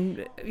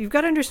 And you've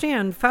got to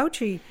understand,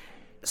 Fauci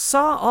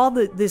saw all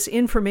this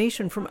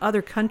information from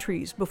other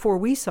countries before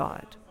we saw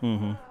it.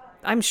 Mm-hmm.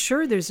 I'm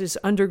sure there's this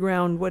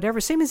underground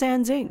whatever, same as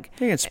Ann Zink.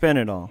 They can spin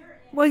it all.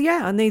 Well,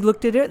 yeah, and they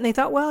looked at it and they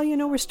thought, well,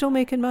 we're still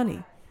making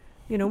money.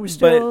 We're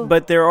still...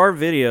 But there are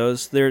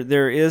videos,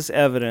 there is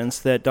evidence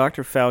that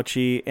Dr.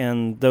 Fauci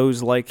and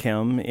those like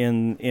him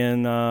in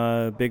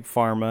Big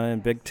Pharma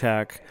and Big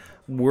Tech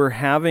were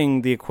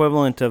having the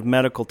equivalent of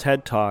medical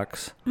TED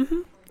Talks,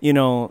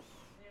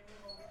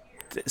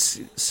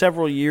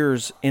 several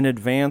years in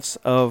advance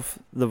of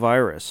the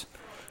virus,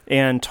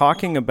 and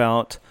talking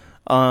about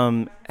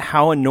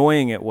how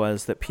annoying it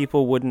was that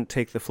people wouldn't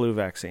take the flu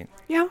vaccine.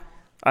 Yeah.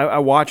 I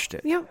watched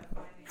it. Yeah.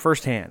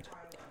 Firsthand.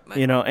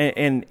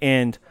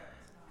 And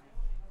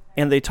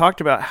they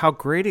talked about how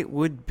great it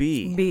would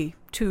be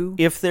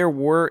if there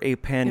were a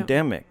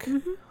pandemic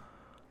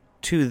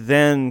to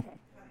then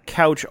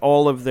couch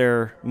all of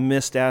their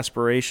missed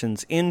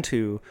aspirations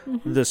into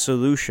the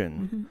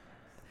solution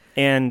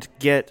and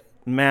get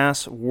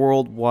mass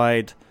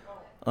worldwide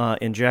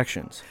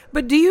injections.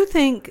 But do you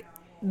think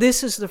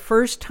this is the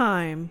first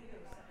time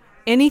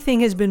anything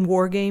has been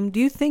war gamed? Do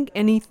you think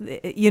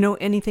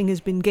anything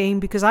has been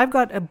gamed? Because I've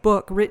got a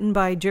book written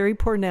by Jerry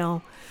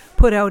Pournelle,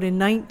 put out in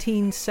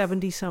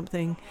 1970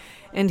 something,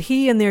 and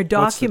he and their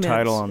documents. What's the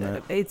title on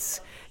that?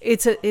 It's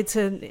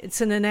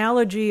an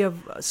analogy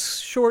of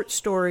short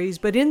stories,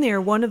 but in there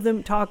one of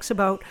them talks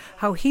about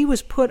how he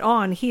was put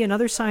on, he and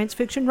other science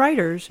fiction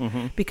writers,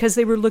 because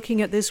they were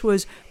looking at, this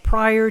was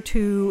prior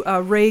to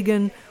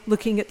Reagan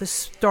looking at the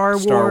Star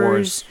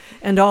Wars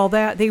and all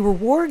that. They were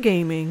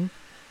wargaming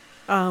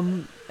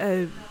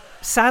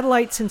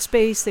satellites in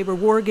space. They were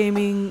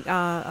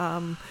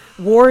wargaming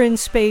war in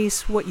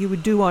space, what you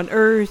would do on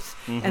Earth,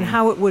 and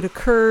how it would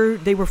occur.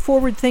 They were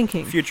forward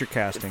thinking. Future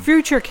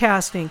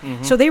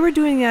casting. So they were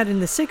doing that in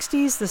the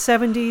 60s, the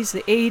 70s,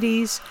 the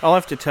 80s. I'll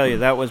have to tell you,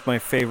 that was my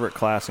favorite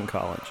class in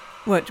college.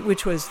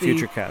 Which was the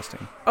future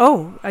casting?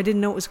 Oh, I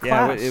didn't know it was a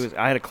class. Yeah, it was.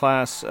 I had a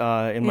class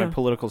in my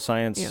political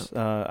science.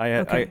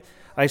 Yeah.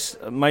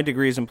 My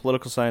degree is in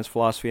political science,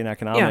 philosophy, and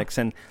economics,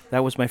 and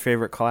that was my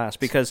favorite class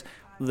because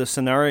the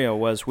scenario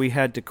was we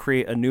had to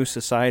create a new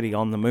society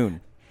on the moon.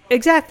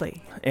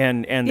 Exactly.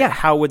 And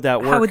how would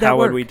that work? How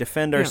would we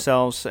defend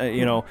ourselves?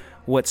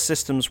 What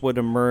systems would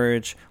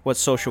emerge? What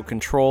social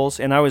controls?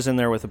 And I was in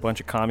there with a bunch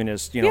of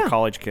communist,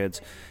 college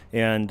kids,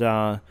 and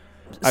I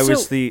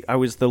was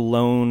the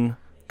lone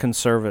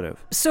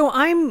conservative. So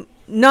I'm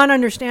not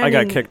understanding. I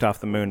got kicked off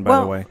the moon, by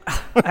the way.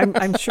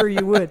 I'm sure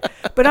you would,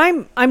 but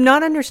I'm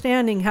not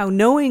understanding how,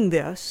 knowing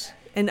this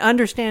and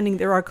understanding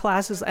there are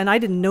classes, and I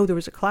didn't know there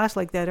was a class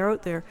like that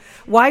out there,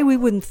 why we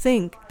wouldn't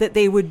think that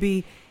they would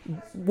be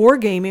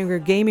wargaming or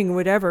gaming or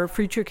whatever,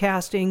 future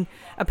casting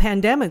a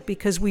pandemic,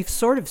 because we've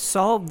sort of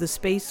solved the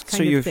space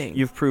kind of thing.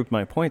 You've proved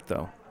my point,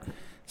 though.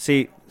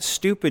 See,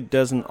 stupid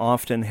doesn't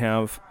often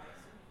have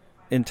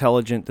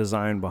intelligent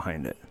design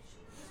behind it.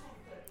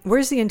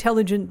 Where's the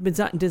intelligent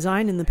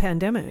design in the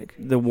pandemic?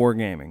 The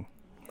wargaming.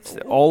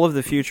 All of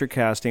the future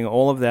casting,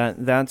 all of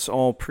that's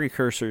all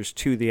precursors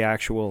to the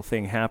actual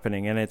thing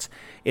happening. And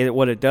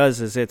what it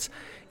does is it's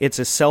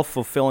a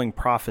self-fulfilling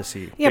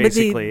prophecy,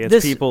 basically.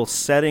 It's people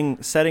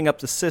setting up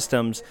the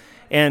systems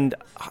and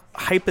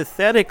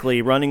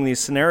hypothetically running these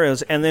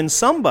scenarios. And then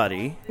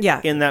somebody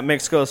in that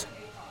mix goes,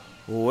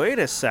 wait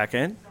a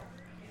second,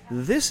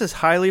 this is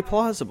highly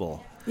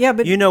plausible. Yeah,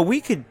 but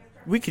we could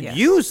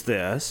use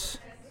this.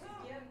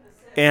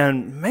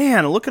 And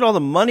man, look at all the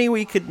money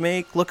we could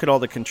make. Look at all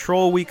the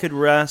control we could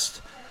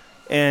wrest.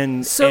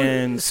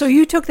 So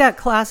you took that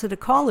class at a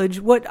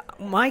college. What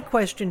my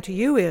question to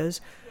you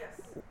is,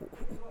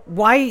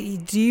 why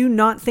do you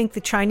not think the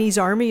Chinese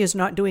army is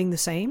not doing the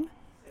same?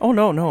 Oh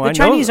no! The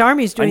Chinese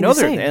army is doing the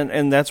same,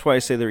 and that's why I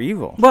say they're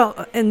evil.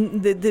 Well,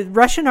 and the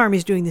Russian army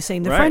is doing the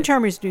same. The French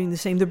army is doing the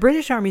same. The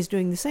British army is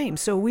doing the same.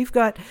 So we've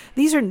got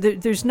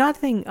there's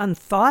nothing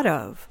unthought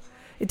of.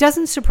 It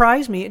doesn't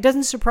surprise me. It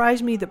doesn't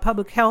surprise me that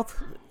public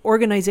health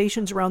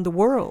organizations around the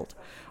world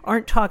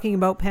aren't talking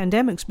about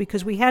pandemics,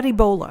 because we had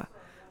Ebola,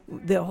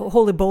 the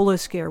whole Ebola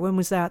scare. When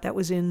was that? That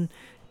was in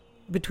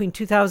between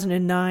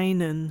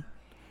 2009 and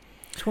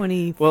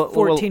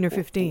 2014 or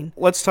 15.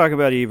 Let's talk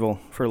about evil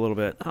for a little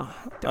bit.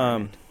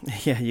 Oh,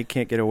 yeah, you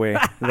can't get away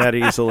that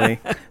easily.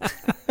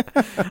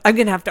 I'm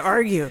going to have to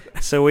argue.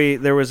 So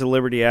there was a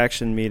Liberty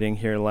Action meeting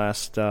here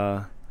last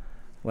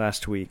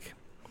week,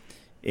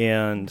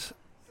 and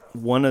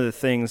one of the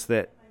things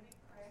that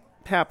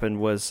happened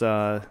was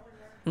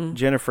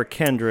Jennifer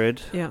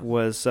Kindred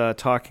was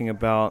talking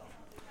about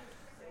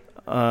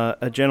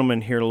a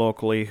gentleman here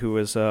locally who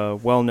is a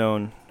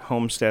well-known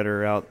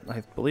homesteader out,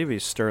 I believe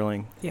he's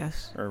Sterling.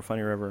 Yes. Or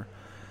Funny River.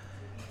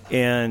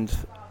 And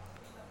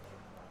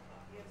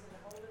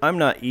I'm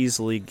not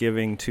easily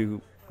given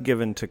to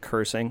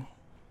cursing,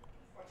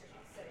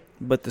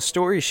 but the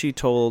story she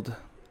told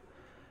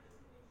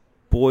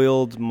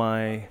boiled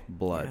my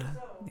blood.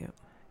 Yeah.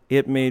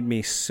 It made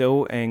me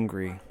so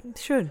angry. It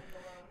should.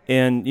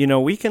 And,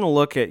 we can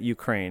look at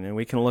Ukraine, and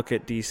we can look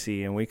at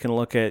D.C., and we can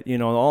look at,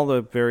 all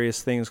the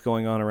various things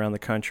going on around the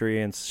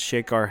country and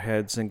shake our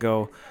heads and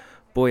go,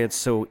 boy, it's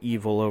so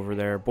evil over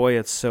there. Boy,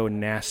 it's so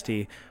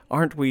nasty.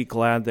 Aren't we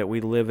glad that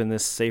we live in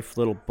this safe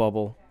little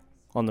bubble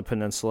on the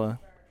peninsula?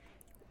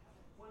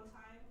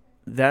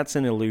 That's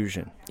an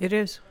illusion. It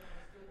is.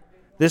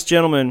 This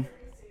gentleman,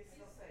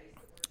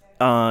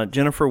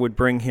 Jennifer would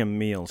bring him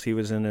meals. He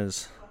was in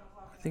his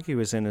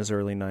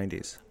early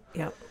 90s.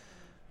 Yeah.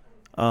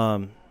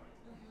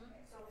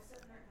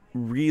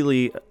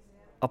 Really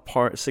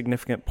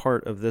significant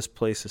part of this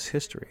place's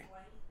history.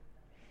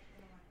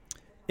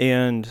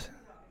 And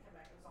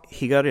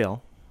he got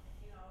ill.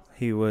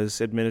 He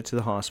was admitted to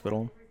the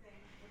hospital.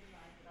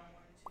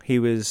 He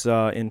was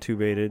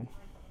intubated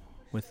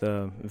with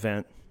a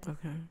vent.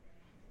 Okay.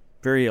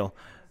 Very ill.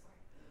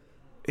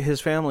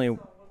 His family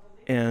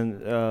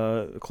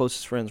and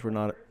closest friends were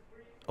not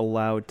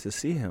allowed to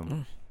see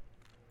him.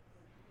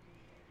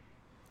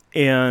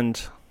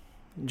 And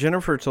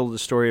Jennifer told the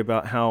story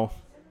about how,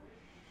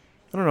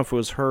 I don't know if it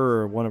was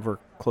her or one of her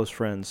close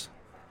friends.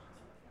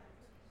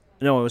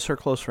 No, it was her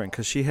close friend,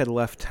 because she had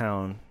left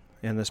town,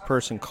 and this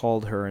person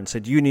called her and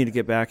said, you need to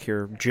get back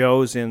here.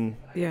 Joe's in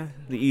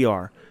the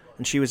ER.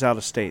 And she was out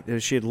of state.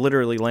 She had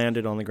literally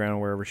landed on the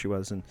ground wherever she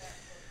was. And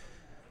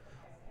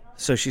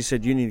so she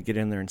said, you need to get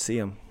in there and see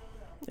him.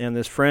 And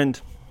this friend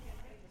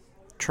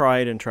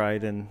tried,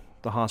 and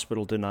the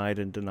hospital denied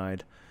and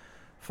denied.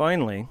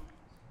 Finally,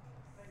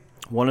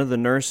 one of the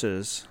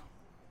nurses,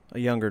 a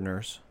younger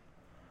nurse,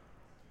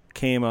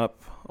 came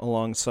up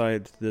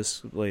alongside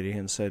this lady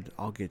and said,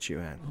 I'll get you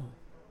in.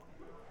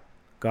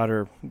 Got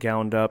her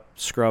gowned up,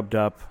 scrubbed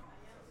up,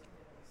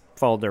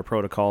 followed their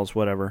protocols,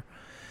 whatever,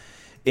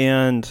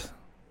 and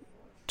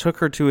took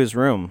her to his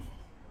room.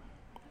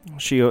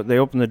 They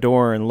opened the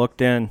door and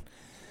looked in,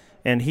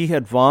 and he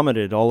had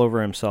vomited all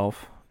over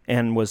himself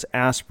and was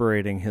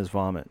aspirating his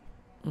vomit.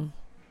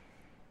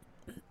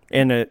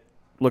 And it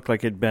looked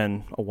like it'd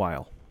been a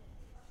while.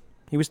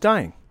 He was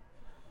dying.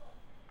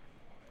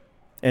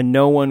 And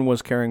no one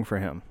was caring for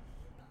him.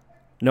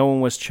 No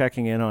one was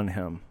checking in on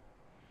him.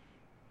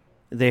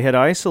 They had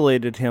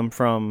isolated him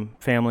from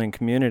family and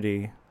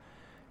community,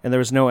 and there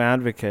was no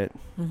advocate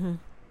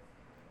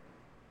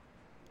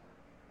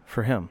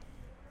for him.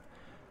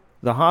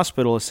 The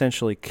hospital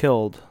essentially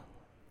killed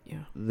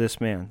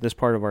this man, this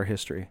part of our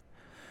history.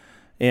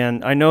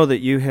 And I know that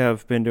you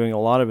have been doing a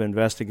lot of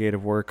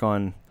investigative work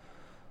on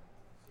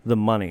the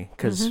money,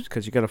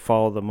 because you got to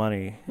follow the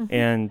money.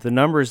 And the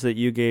numbers that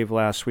you gave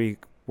last week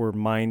were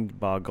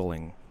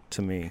mind-boggling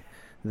to me.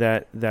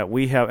 That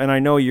we have, and I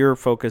know your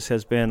focus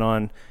has been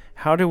on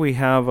how do we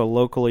have a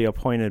locally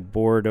appointed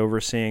board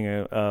overseeing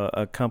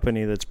a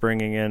company that's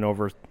bringing in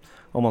over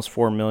almost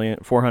 $400 million.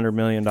 $400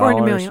 million,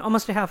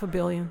 almost $500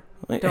 million.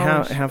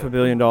 $500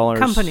 million.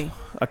 Company.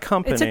 A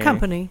company. It's a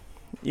company.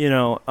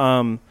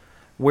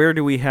 Where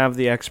do we have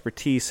the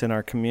expertise in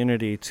our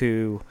community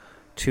to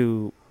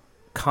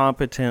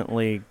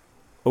competently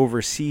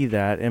oversee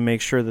that and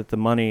make sure that the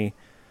money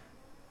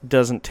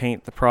doesn't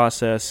taint the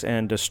process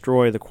and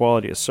destroy the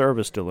quality of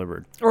service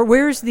delivered? Or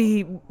where's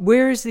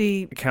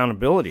the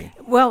accountability?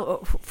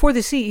 Well, for the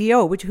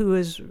CEO, who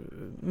is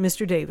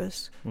Mr.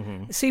 Davis.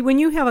 Mm-hmm. See, when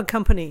you have a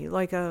company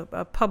like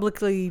a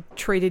publicly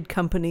traded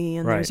company,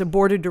 and there's a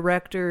board of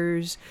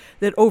directors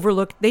that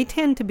overlook, they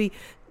tend to be,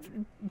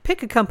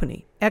 pick a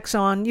company,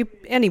 Exxon,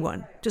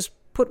 anyone, just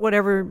put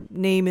whatever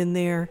name in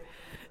there,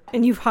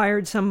 and you've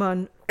hired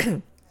someone,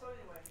 a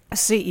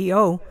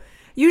CEO.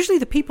 Usually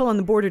the people on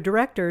the board of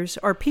directors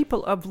are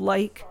people of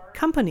like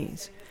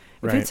companies.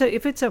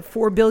 If it's a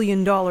 $4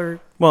 billion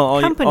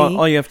company...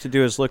 all you have to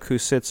do is look who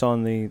sits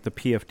on the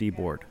PFD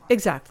board.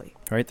 Exactly.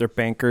 Right? They're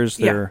bankers.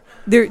 They're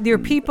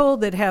people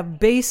that have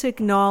basic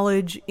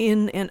knowledge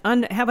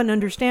have an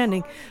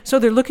understanding. So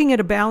they're looking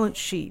at a balance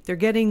sheet. They're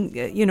getting,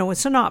 a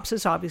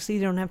synopsis, obviously.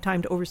 They don't have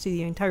time to oversee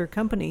the entire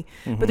company.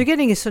 Mm-hmm. But they're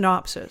getting a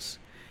synopsis.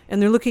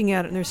 And they're looking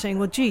at it and they're saying,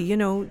 well, gee,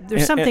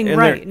 there's something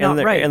right.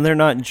 And they're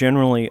not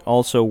generally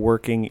also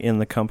working in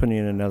the company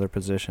in another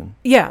position.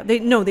 Yeah,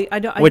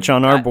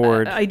 on our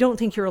board, I don't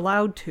think you're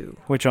allowed to.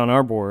 Which on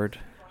our board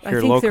here I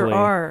think locally,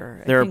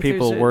 there are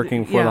people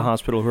working for the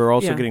hospital who are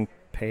also getting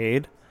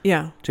paid.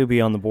 To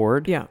be on the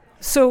board. Yeah.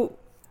 So,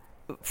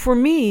 for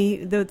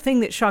me, the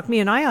thing that shocked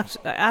me, and I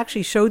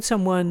actually showed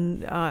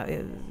someone.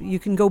 You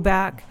can go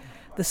back.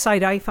 The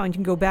site I found, you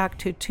can go back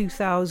to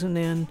 2000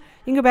 and.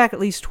 You can go back at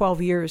least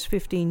 12 years,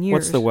 15 years.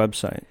 What's the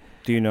website?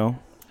 Do you know?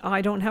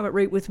 I don't have it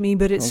right with me,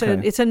 but it's a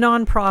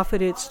nonprofit.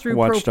 It's through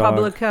Watchdog.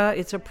 ProPublica.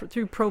 It's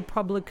through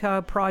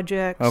ProPublica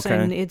projects,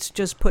 and it's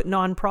just put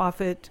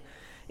nonprofit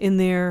in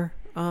there,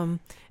 and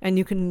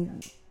you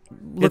can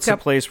look it's a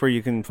place where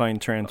you can find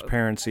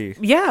transparency.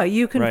 Yeah,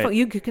 you can.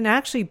 You can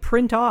actually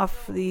print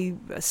off the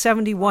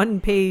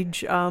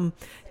 71-page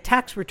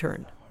tax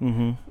return.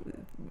 Mm-hmm.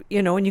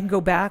 And you can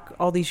go back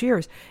all these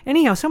years.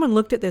 Anyhow, someone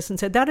looked at this and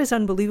said, that is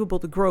unbelievable,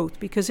 the growth,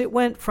 because it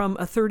went from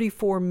a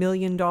 $34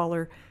 million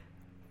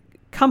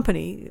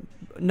company,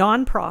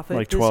 nonprofit.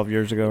 Like 12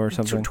 years ago or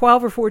something?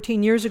 12 or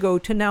 14 years ago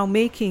to now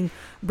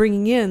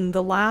bringing in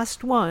the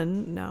last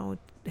one. Now,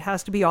 it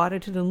has to be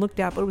audited and looked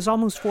at, but it was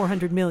almost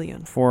 $400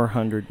 million.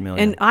 $400 million.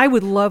 And I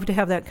would love to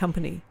have that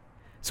company.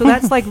 So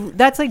that's like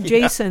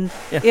Jason.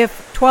 Yeah.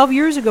 If 12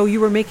 years ago you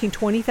were making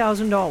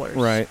 $20,000,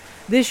 right?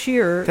 This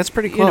year, that's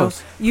pretty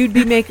close. You'd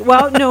be making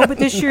but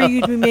this year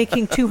you'd be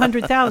making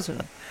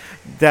 $200,000.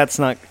 That's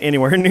not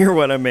anywhere near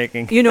what I'm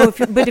making.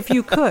 If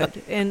you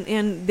could,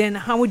 and then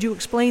how would you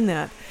explain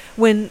that?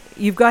 When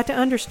you've got to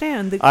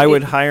understand that I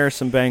would hire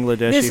some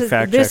Bangladeshi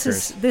fact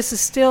checkers. This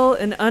is still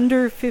an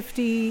under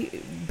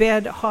 50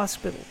 bed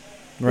hospital.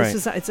 Right.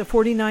 It's a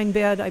 49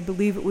 bed. I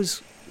believe it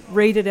was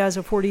rated as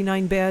a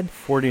 49 bed.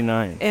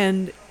 49.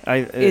 And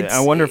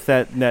I wonder if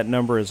that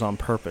number is on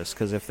purpose,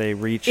 because if they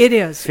reach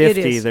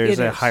 50, there's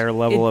a higher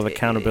level of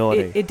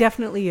accountability. It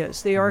definitely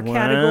is. They are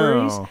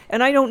categories,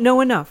 and I don't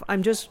know enough.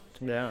 I'm just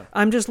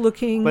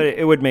looking. But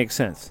it would make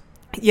sense.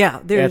 Yeah,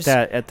 there's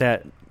at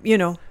that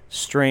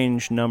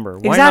strange number.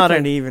 Why not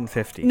an even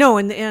 50? No,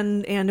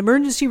 and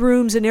emergency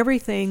rooms and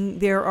everything.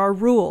 There are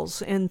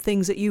rules and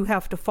things that you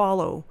have to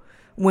follow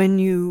when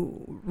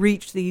you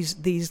reach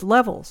these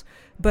levels.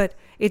 But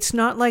it's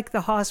not like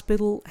the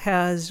hospital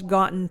has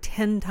gotten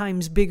 10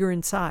 times bigger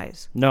in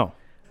size. No.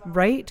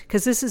 Right?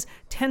 Because this is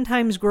 10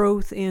 times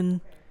growth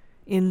in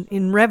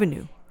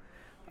revenue.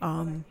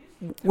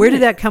 Where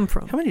did that come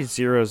from? How many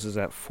zeros is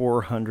that?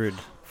 400.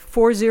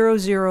 400,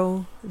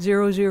 000,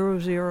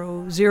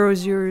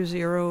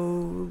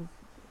 000,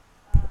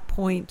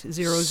 point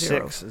 00.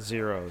 6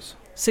 zeros.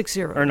 6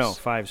 zeros. Or no,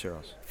 5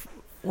 zeros.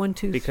 1,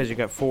 2, because you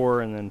got 4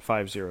 and then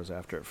 5 zeros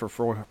after it for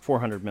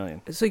 400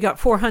 million. So you got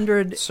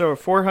 400. So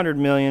 400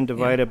 million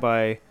divided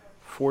by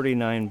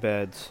 49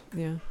 beds.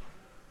 Yeah.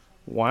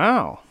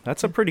 Wow,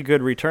 that's a pretty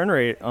good return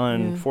rate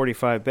on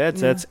 45 beds.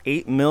 That's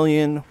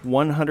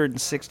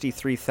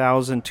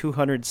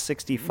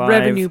 $8,163,265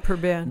 revenue per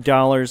bed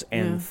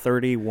and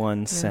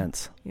 31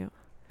 cents. Yeah.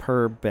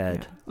 Per bed.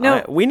 Yeah.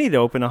 No, we need to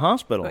open a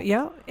hospital.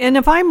 Yeah, and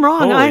if I'm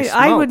wrong,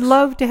 I would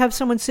love to have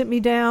someone sit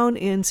down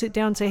and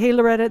say, "Hey,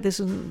 Loretta,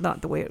 this is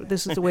not the way.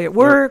 This is the way it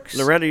works."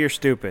 Loretta, you're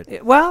stupid.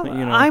 Well,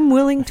 I'm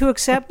willing to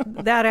accept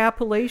that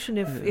appellation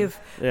if.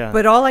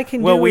 But all I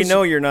can do. Well, we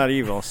know you're not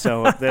evil,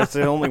 so that's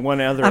the only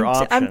one other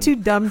option. I'm too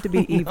dumb to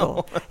be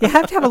evil. You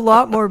have to have a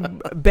lot more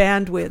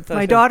bandwidth.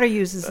 My daughter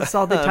uses this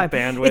all the time.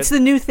 Bandwidth. It's the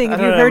new thing. I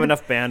don't have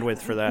enough bandwidth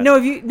for that.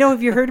 No,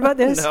 have you heard about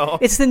this? No.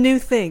 It's the new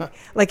thing.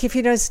 Like if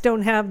you just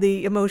don't have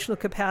the emotional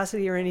capacity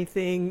or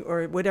anything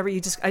or whatever, I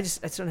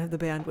just don't have the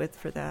bandwidth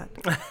for that.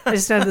 I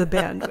just don't have the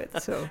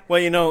bandwidth. So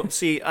well,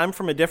 see, I'm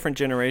from a different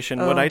generation.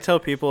 What I tell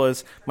people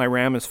is my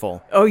RAM is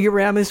full. Oh, your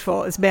RAM is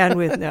full. It's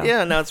bandwidth now.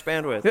 Yeah, now it's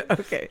bandwidth.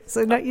 Okay,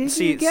 so now you're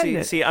getting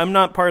it. See, I'm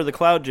not part of the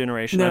cloud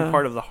generation. No. I'm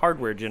part of the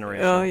hardware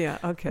generation. Oh yeah,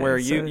 okay. Where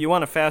you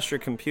want a faster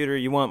computer,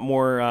 you want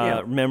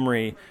more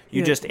memory.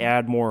 You just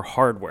add more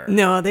hardware.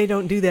 No, they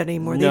don't do that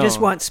anymore. They just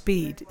want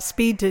speed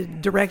to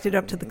direct it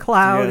up to the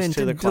cloud and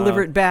to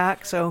deliver it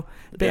back. So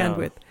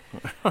bandwidth.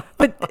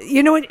 But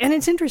and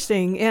it's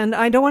interesting, and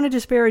I don't want to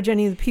disparage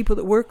any of the people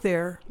that work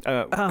there.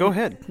 Go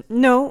ahead.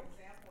 No,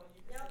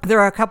 there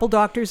are a couple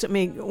doctors that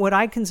make what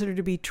I consider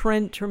to be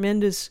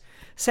tremendous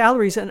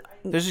salaries, and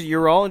there's a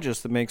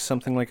urologist that makes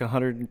something like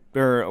 100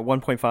 or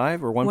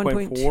 1.5 or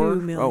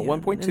 1.4 million. Oh,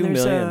 1.2 and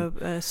there's million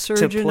a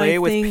surgeon, to play I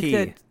with think, pee.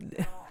 That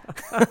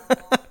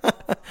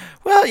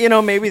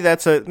Well, maybe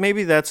that's a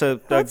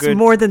that's good,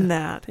 more than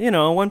that.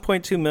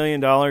 $1.2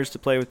 million to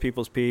play with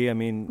people's pee. I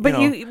mean, But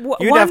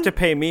you'd have to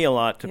pay me a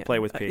lot to play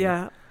with pee.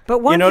 Yeah. But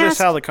one you notice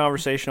how the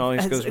conversation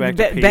always goes back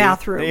to pee?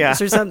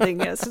 Bathrooms or something.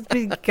 Yes,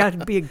 it's got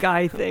to be a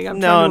guy thing.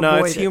 No,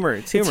 avoid it's humor.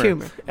 It's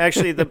humor.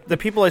 Actually, the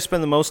people I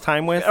spend the most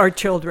time with are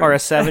children. Are a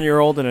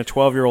 7-year-old and a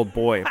 12-year-old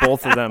boy,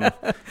 both of them,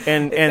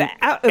 and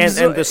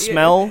the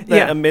smell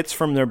that emits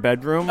from their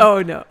bedroom.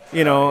 Oh no!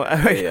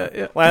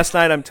 Last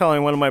night I'm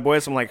telling one of my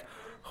boys, I'm like,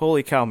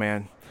 "Holy cow,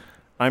 man!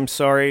 I'm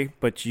sorry,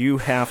 but you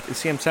have to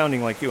see. I'm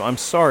sounding like you. I'm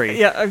sorry.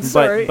 Yeah, I'm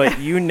sorry.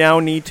 But you now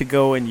need to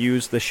go and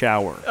use the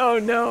shower. Oh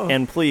no!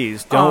 And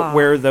please don't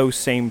wear those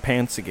same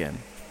pants again."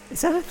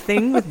 Is that a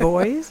thing with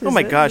boys? Oh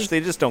my gosh,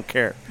 they just don't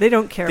care. They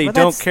don't care. They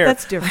don't care.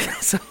 That's different.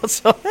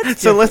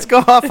 So let's go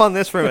off on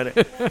this for a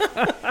minute.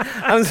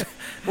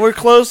 We're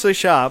closed the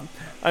shop.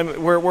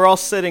 We're all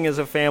sitting as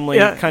a family,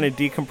 kind of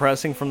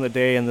decompressing from the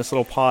day in this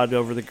little pod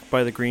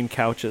by the green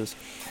couches.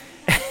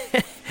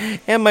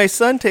 And my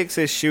son takes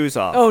his shoes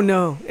off. Oh,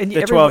 no. And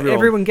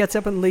everyone gets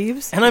up and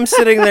leaves? And I'm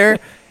sitting there,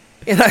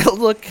 and I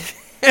look at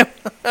him,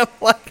 and I'm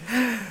like,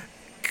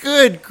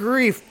 good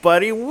grief,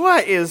 buddy,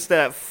 what is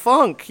that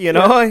funk,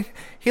 Yeah.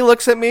 He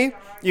looks at me.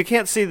 You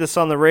can't see this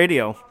on the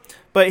radio,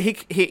 but he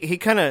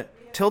kind of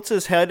tilts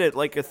his head at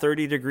like a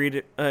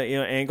 30-degree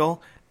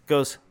angle,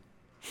 goes,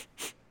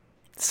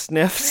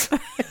 sniffs.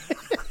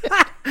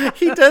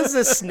 He does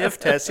this sniff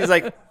test. He's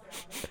like,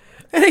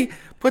 and he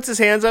puts his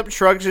hands up,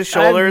 shrugs his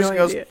shoulders, and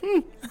goes,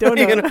 Don't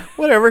know.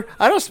 Whatever.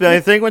 I don't smell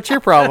anything. What's your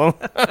problem?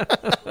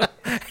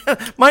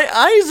 My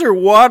eyes are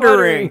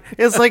watering.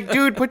 It's like,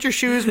 dude, put your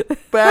shoes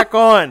back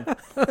on.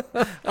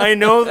 I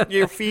know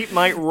your feet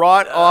might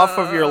rot off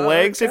of your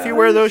legs if you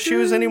wear those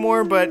shoes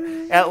anymore, but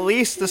at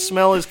least the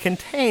smell is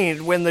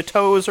contained when the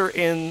toes are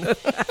in.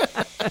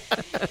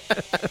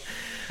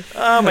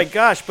 Oh my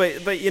gosh,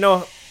 but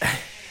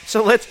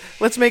so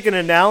let's make an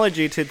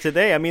analogy to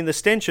today. I mean, the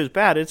stench is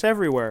bad. It's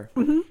everywhere.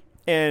 Mm-hmm.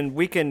 And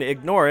we can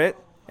ignore it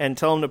and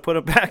tell them to put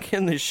it back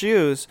in the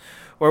shoes,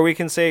 or we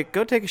can say,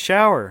 go take a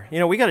shower.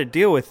 We got to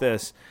deal with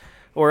this,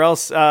 or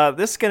else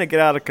this is going to get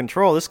out of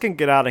control. This can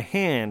get out of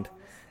hand.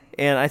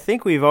 And I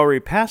think we've already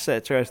passed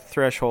that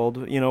threshold,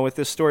 with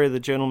this story of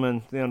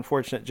the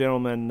unfortunate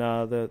gentleman,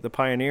 the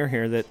pioneer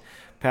here that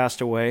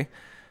passed away.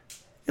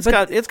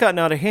 It's gotten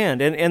out of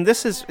hand. And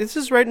this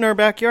is right in our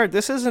backyard.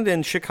 This isn't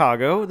in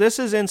Chicago. This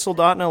is in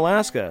Soldotna,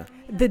 Alaska.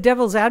 The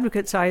devil's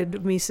advocate side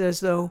of me says,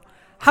 though,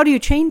 how do you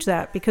change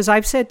that? Because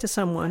I've said to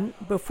someone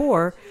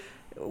before,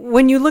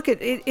 when you look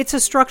at it, it's a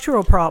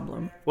structural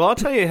problem. Well, I'll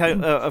tell you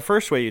a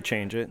first way you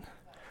change it.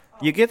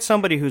 You get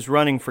somebody who's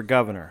running for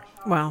governor.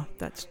 Wow,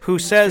 that's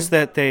says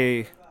that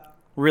they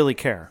really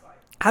care.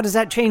 How does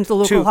that change the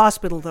local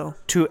hospital, though?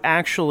 To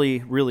actually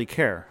really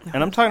care.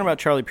 And I'm talking about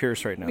Charlie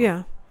Pierce right now.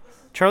 Yeah.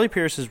 Charlie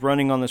Pierce is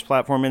running on this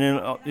platform,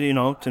 and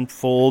in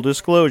full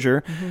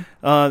disclosure,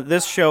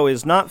 this show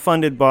is not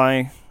funded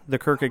by the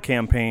Kirka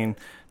campaign.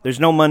 There's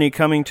no money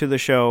coming to the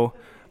show.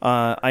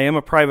 I am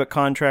a private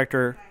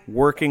contractor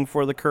working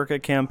for the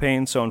Kirka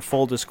campaign, so in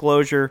full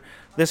disclosure,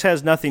 this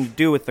has nothing to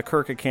do with the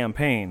Kirka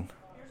campaign.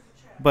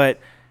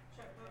 But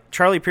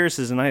Charlie Pierce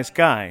is a nice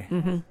guy.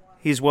 Mm-hmm.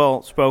 He's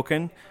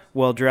well-spoken,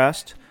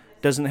 well-dressed,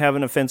 doesn't have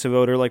an offensive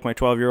odor like my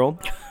 12-year-old.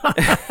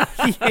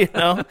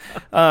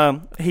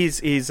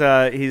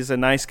 He's a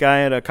nice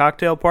guy at a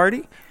cocktail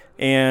party,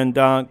 and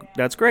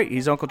that's great.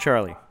 He's Uncle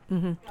Charlie.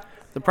 Mm-hmm.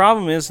 The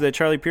problem is that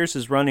Charlie Pierce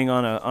is running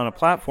on a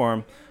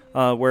platform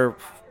where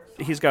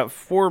he's got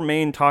 4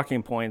 main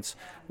talking points,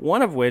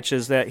 one of which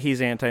is that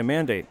he's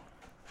anti-mandate.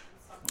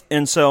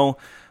 And so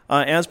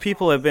as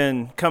people have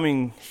been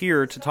coming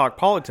here to talk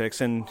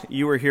politics, and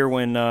you were here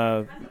when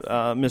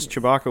Ms.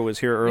 Chewbacca was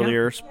here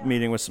earlier,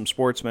 meeting with some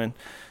sportsmen,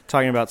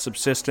 talking about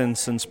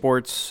subsistence and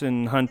sports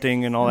and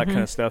hunting and all that kind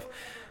of stuff.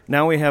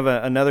 Now we have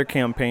another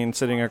campaign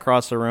sitting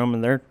across the room,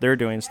 and they're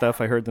doing stuff.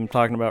 I heard them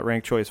talking about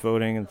ranked choice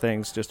voting and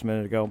things just a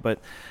minute ago. But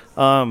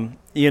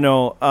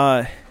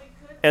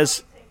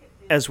as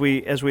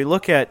we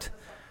look at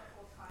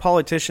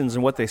politicians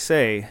and what they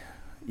say,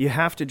 you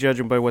have to judge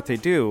them by what they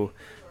do,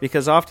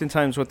 because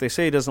oftentimes what they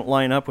say doesn't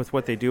line up with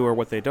what they do or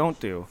what they don't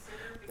do.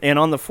 And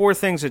on the 4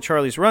 things that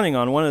Charlie's running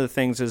on, one of the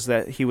things is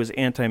that he was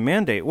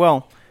anti-mandate.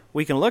 Well,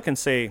 we can look and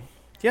say,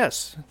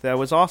 yes, that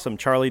was awesome.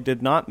 Charlie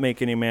did not make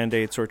any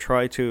mandates or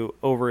try to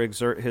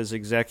overexert his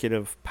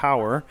executive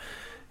power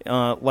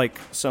like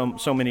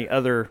so many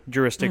other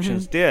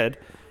jurisdictions did.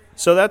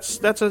 So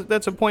that's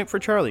a point for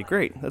Charlie.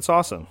 Great. That's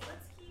awesome.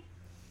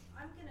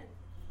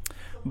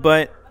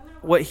 But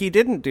what he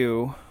didn't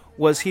do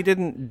was he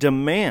didn't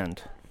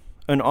demand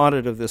an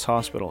audit of this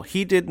hospital.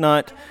 He did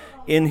not,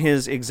 in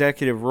his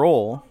executive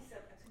role,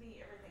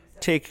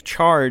 take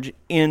charge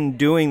in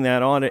doing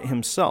that audit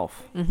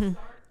himself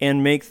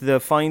and make the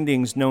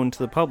findings known to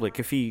the public.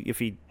 If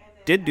he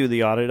did do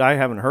the audit, I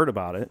haven't heard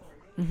about it.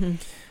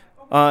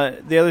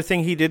 The other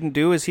thing he didn't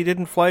do is he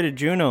didn't fly to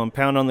Juneau and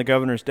pound on the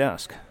governor's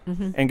desk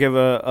and give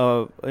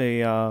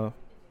a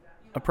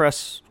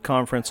press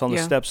conference on the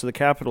steps of the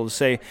Capitol to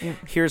say,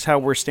 here's how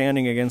we're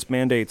standing against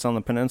mandates on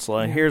the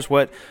peninsula, and here's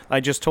what I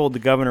just told the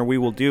governor we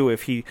will do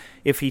if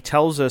he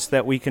tells us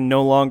that we can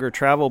no longer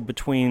travel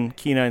between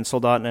Kenai and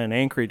Soldotna and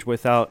Anchorage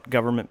without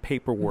government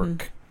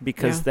paperwork,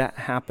 because that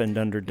happened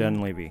under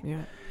Dunleavy.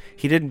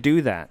 He didn't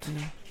do that.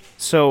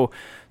 So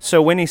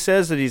when he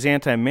says that he's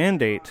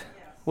anti-mandate,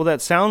 well,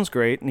 that sounds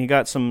great, and he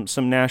got some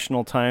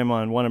national time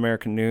on One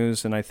American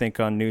News, and I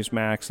think on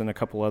Newsmax and a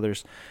couple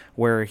others,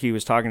 where he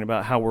was talking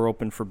about how we're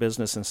open for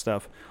business and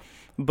stuff.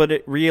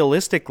 But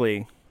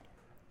realistically,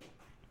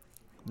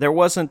 there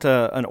wasn't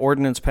an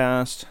ordinance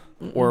passed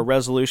or a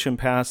resolution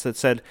passed that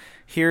said,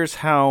 here's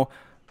how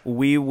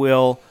we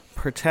will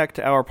protect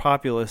our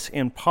populace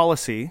in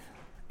policy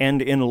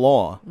and in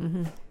law,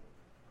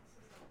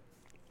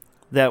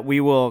 that we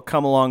will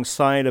come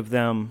alongside of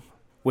them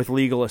with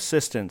legal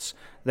assistance,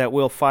 that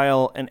we'll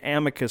file an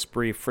amicus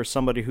brief for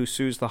somebody who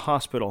sues the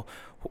hospital.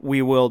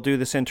 We will do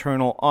this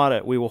internal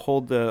audit. We will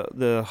hold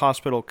the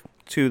hospital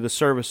to the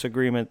service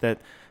agreement that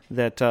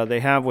they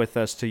have with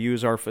us to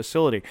use our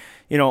facility.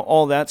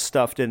 All that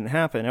stuff didn't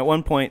happen. At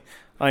one point,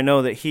 I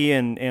know that he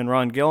and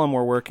Ron Gillum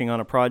were working on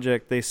a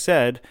project, they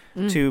said,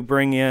 to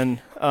bring in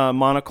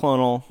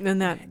monoclonal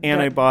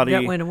antibody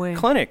that went away.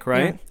 Clinic,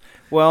 right? Yeah.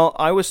 Well,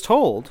 I was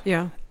told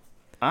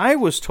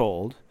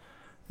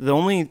the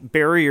only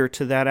barrier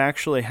to that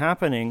actually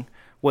happening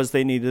was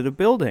they needed a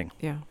building.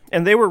 Yeah.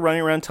 And they were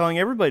running around telling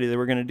everybody they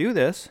were going to do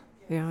this.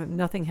 Yeah,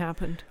 nothing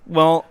happened.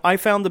 Well, I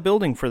found the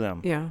building for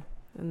them. Yeah,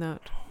 and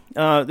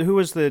that. Who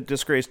was the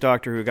disgraced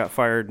doctor who got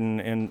fired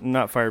and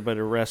not fired but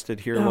arrested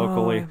here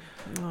locally?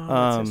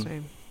 That's his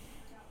name.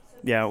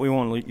 Yeah, we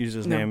won't use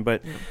his name,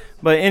 but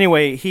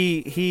anyway,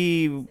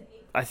 he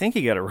I think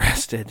he got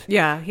arrested.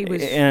 Yeah, he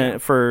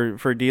was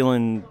for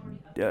dealing,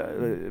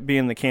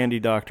 being the candy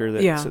doctor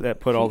that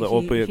put all the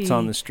opiates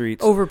on the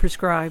streets,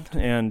 overprescribed,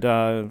 and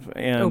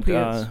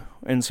opiates.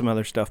 And some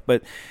other stuff.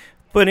 But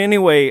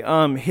anyway,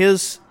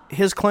 his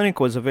clinic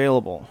was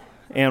available,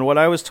 and what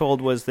I was told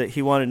was that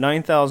he wanted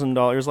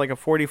 $9,000, like a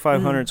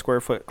 4,500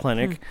 square foot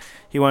clinic.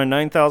 He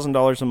wanted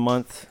 $9,000 a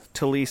month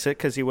to lease it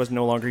because he was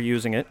no longer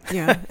using it.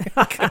 Yeah.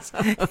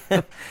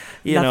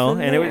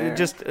 And it was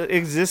just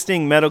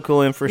existing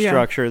medical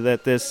infrastructure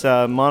that this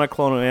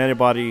monoclonal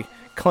antibody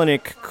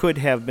clinic could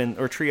have been,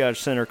 or triage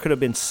center could have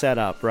been set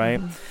up,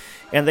 right?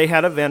 And they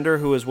had a vendor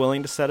who was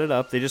willing to set it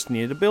up. They just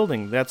needed a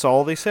building. That's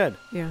all they said.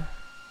 Yeah.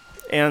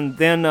 And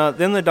then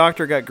the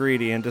doctor got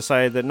greedy and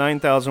decided that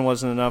 9,000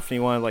 wasn't enough, and he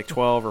wanted like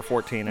 12 or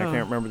 14. I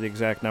can't remember the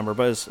exact number,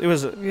 but it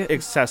was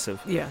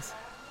excessive. Yes.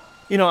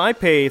 I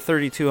pay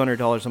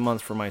 $3,200 a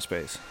month for my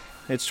space.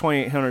 It's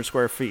 2,800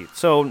 square feet.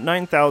 So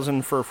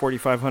 9,000 for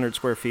 4,500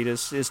 square feet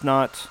is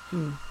not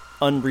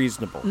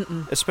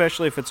unreasonable,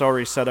 especially if it's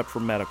already set up for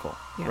medical,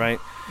 right?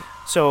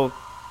 So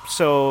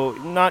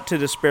not to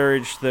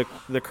disparage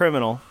the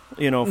criminal,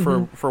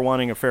 for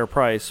wanting a fair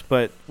price,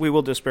 but we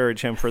will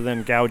disparage him for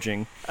then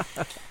gouging.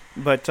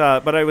 But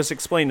it was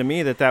explained to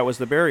me that was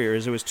the barrier,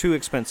 is it was too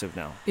expensive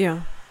now.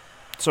 Yeah.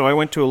 So I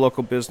went to a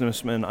local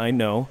businessman I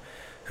know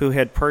who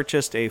had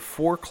purchased a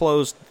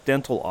foreclosed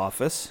dental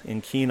office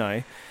in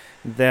Kenai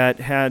that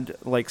had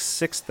like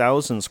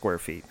 6,000 square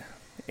feet.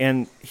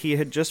 And he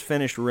had just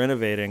finished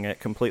renovating it,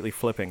 completely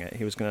flipping it.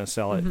 He was going to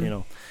sell it,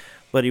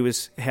 but he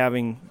was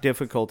having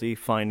difficulty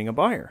finding a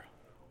buyer.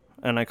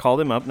 And I called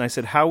him up and I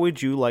said, how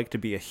would you like to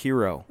be a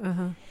hero?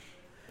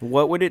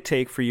 What would it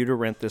take for you to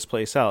rent this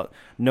place out?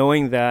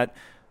 Knowing that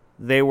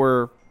they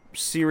were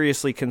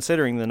seriously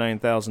considering the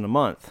 $9,000 a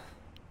month.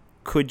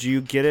 Could you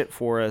get it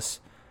for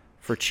us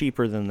for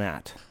cheaper than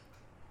that?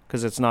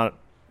 Because it's not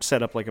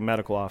set up like a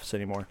medical office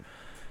anymore.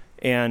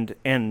 And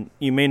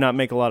you may not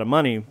make a lot of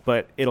money,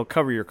 but it'll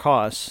cover your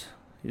costs,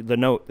 the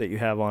note that you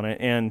have on it,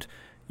 and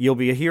you'll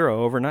be a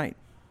hero overnight.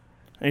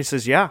 And he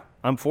says, yeah,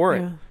 I'm for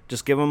it.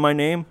 Just give him my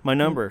name, my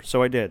number.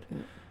 So I did.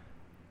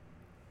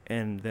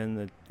 And then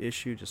the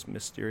issue just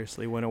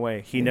mysteriously went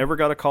away. He never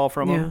got a call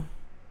from him.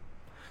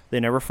 They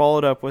never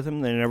followed up with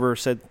him. They never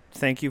said,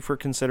 thank you for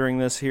considering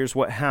this. Here's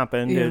what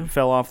happened. It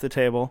fell off the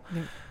table.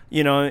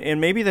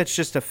 And maybe that's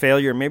just a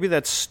failure. Maybe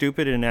that's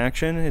stupid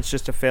inaction. It's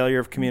just a failure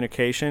of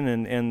communication,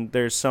 and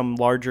there's some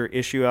larger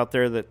issue out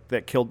there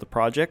that killed the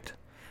project.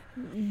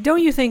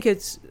 Don't you think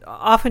it's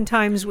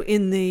oftentimes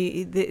in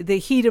the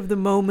heat of the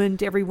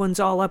moment, everyone's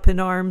all up in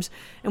arms,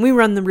 and we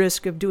run the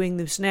risk of doing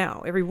this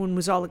now. Everyone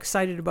was all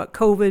excited about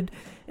COVID,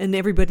 and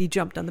everybody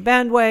jumped on the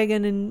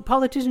bandwagon, and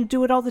politicians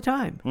do it all the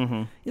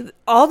time.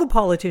 All the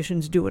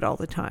politicians do it all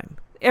the time.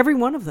 Every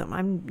one of them.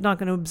 I'm not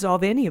going to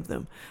absolve any of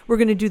them. We're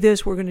going to do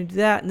this, we're going to do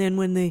that, and then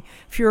when the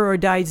furor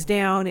dies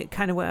down, it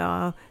kind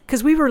of,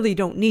 because we really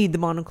don't need the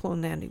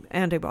monoclonal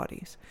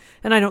antibodies.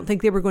 And I don't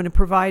think they were going to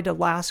provide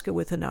Alaska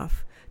with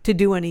enough to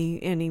do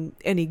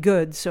any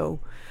good. So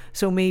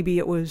maybe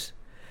it was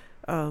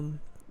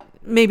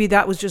maybe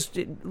that was just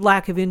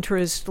lack of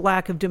interest,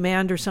 lack of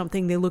demand or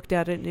something. They looked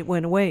at it and it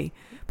went away.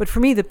 But for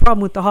me, the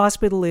problem with the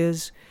hospital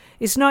is,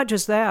 it's not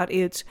just that.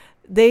 It's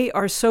they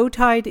are so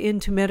tied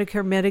into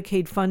Medicare,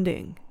 Medicaid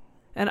funding.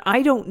 And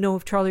I don't know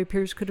if Charlie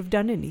Pierce could have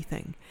done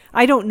anything.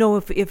 I don't know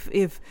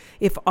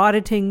if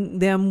auditing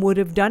them would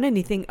have done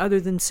anything other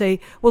than say,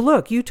 well,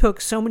 look, you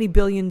took so many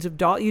billions of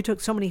dollars, you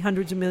took so many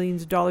hundreds of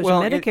millions of dollars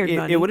of Medicare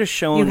money. It would have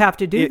shown you have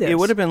to do this. It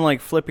would have been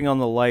like flipping on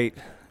the light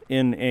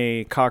in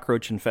a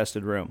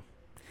cockroach-infested room.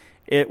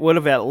 It would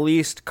have at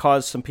least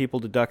caused some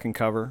people to duck and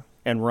cover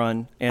and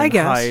run and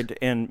hide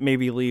and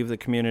maybe leave the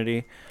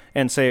community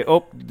and say,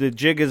 "Oh, the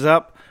jig is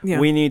up. Yeah.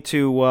 We need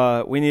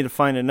to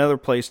find another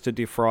place to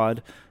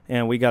defraud,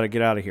 and we got to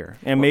get out of here."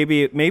 And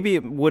maybe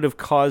it would have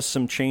caused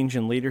some change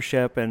in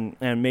leadership and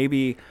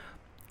maybe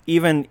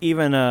even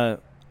a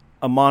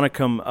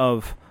monicum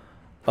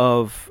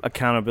of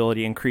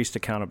accountability, increased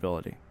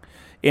accountability.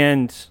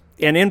 And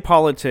in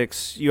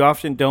politics, you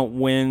often don't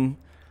win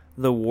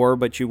the war,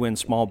 but you win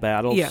small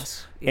battles.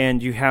 Yes.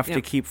 And you have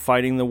to keep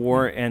fighting the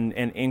war and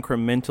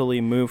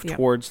incrementally move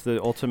towards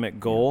the ultimate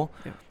goal,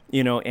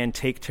 and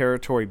take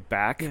territory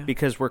back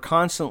because we're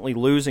constantly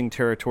losing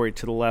territory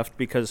to the left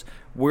because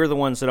we're the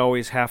ones that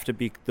always have to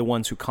be the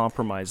ones who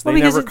compromise. They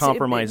never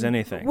compromise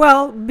anything.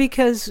 Well,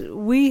 because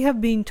we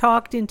have been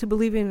talked into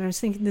believing, and I was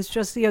thinking this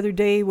just the other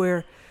day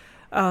where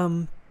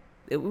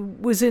it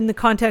was in the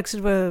context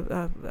of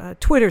a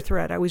Twitter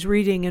thread I was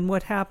reading, and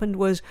what happened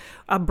was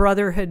a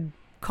brother had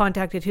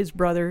contacted his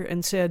brother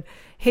and said,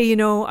 "Hey,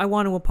 I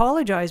want to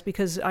apologize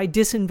because I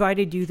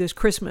disinvited you this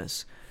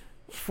Christmas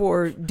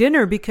for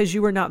dinner because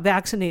you were not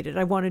vaccinated.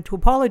 I wanted to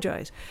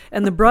apologize."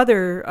 And the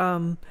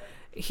brother,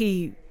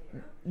 he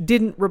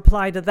didn't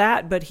reply to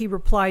that, but he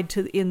replied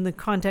to in the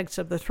context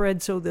of the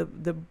thread, so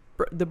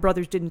the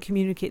brothers didn't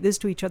communicate this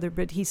to each other,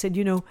 but he said,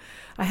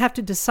 I have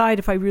to decide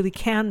if I really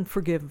can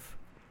forgive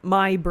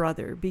my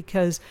brother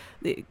because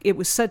it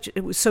was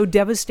so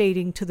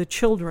devastating to the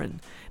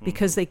children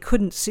because they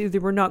couldn't see, they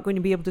were not going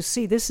to be able to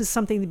see. This is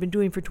something they've been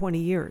doing for 20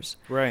 years.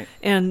 Right.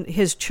 And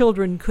his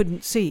children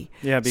couldn't see.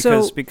 Yeah,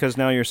 because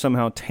now you're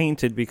somehow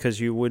tainted because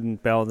you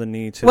wouldn't bow the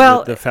knee to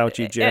the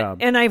Fauci jab.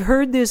 And I've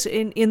heard this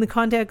in the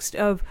context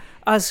of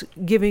us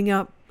giving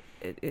up,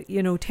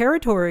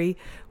 territory.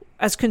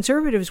 As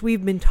conservatives,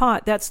 we've been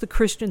taught that's the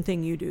Christian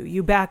thing you do.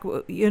 You back,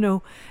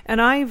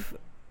 and I've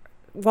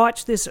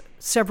watched this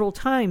several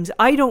times.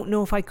 I don't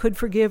know if I could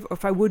forgive or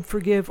if I would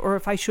forgive or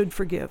if I should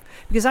forgive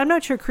because I'm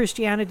not sure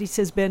Christianity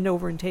says bend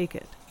over and take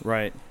it.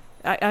 Right.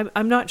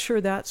 I'm not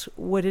sure that's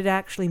what it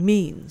actually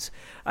means.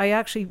 I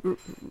actually,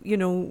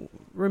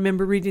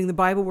 remember reading the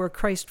Bible where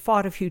Christ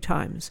fought a few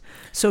times.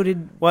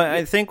 Well,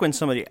 I think when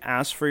somebody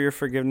asks for your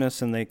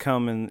forgiveness and they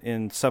come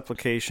in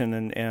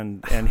supplication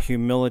and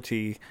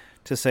humility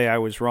to say I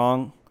was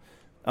wrong,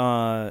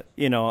 as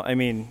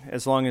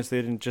long as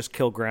they didn't just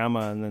kill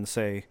grandma and then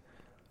say,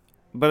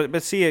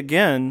 but see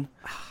again,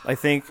 I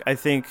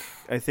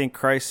think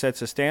Christ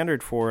sets a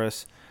standard for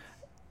us.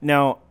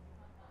 Now,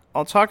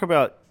 I'll talk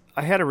about.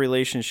 I had a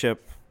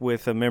relationship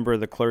with a member of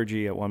the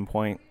clergy at one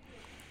point,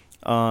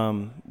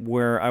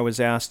 where I was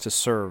asked to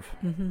serve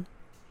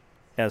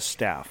as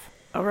staff.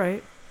 All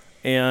right.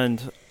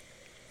 And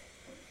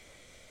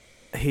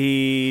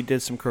he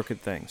did some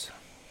crooked things,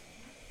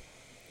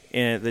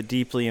 and that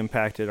deeply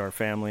impacted our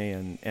family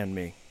and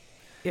me.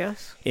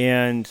 Yes.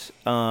 And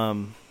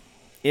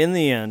in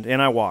the end,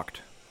 and I walked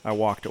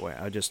away.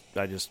 I just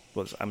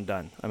was. I'm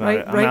done. I'm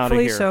out of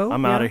here. So,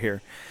 I'm out of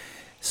here.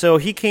 So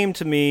he came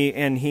to me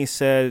and he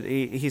said,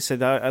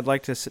 I'd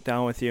like to sit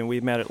down with you. And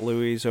we met at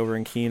Louis over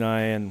in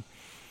Kenai, and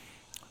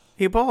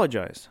he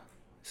apologized.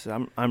 He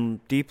said, I'm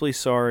deeply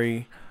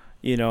sorry.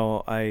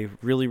 I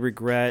really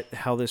regret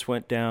how this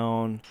went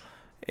down,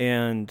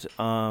 and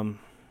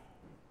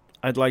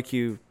I'd like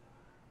to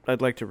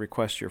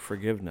request your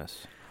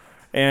forgiveness.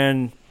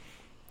 And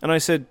I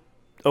said,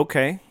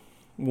 okay.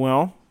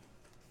 Well,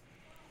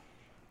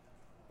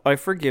 I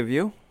forgive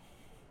you.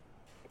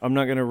 I'm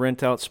not going to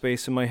rent out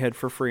space in my head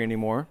for free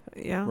anymore.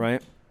 Yeah.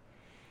 Right?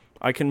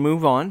 I can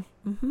move on.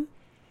 Mm-hmm. And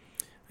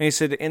he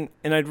said, and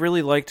I'd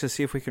really like to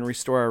see if we can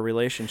restore our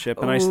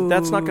relationship. And I said,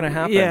 that's not going to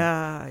happen.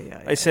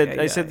 Yeah. I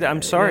said,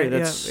 I'm sorry.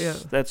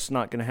 That's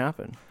not going to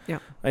happen. Yeah.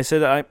 I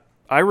said,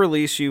 I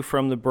release you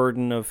from the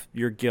burden of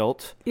your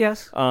guilt.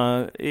 Yes.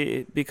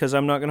 Because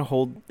I'm not going to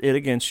hold it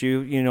against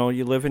you.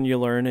 You live and you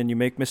learn and you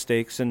make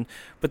mistakes,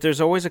 but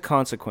there's always a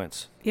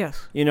consequence.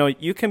 Yes.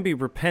 You can be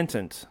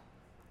repentant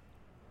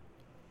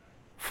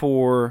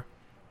for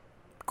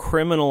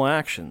criminal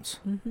actions,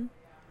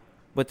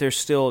 but there's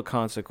still a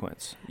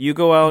consequence. You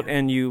go out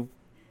and you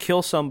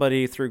kill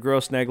somebody through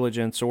gross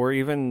negligence or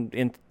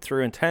even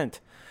through intent,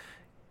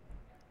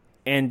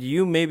 and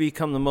you may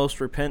become the most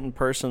repentant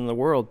person in the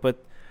world,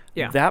 but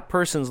that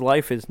person's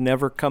life is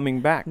never coming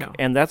back. No.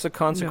 And that's a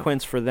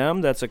consequence for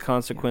them. That's a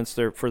consequence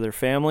for their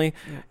family.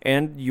 Yeah.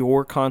 And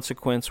your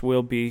consequence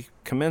will be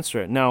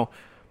commensurate. Now,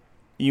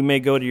 you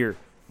may go to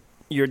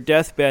your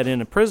deathbed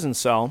in a prison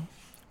cell,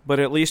 but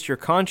at least your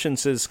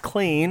conscience is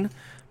clean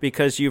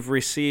because you've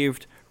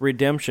received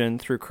redemption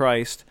through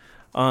Christ,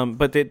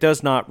 but it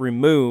does not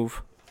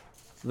remove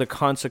the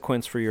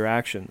consequence for your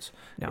actions.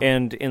 No.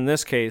 And in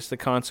this case, the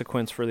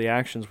consequence for the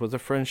actions was the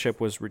friendship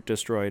was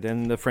destroyed,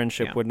 and the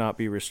friendship would not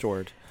be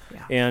restored.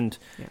 Yeah. And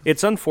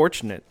it's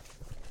unfortunate.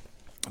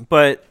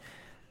 But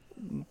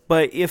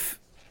if,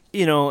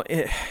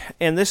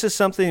 and this is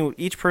something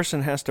each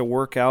person has to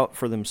work out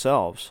for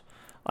themselves.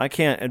 I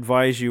can't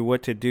advise you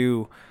what to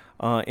do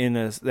in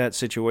that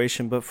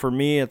situation. But for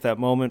me at that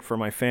moment, for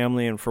my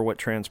family, and for what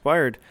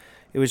transpired,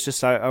 it was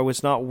just I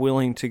was not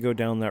willing to go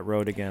down that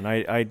road again.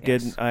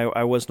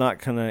 I was not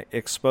going to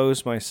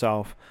expose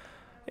myself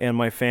and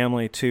my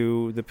family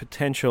to the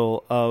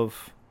potential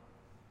of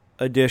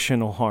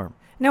additional harm.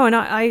 No, and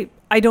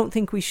I don't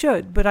think we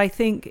should, but I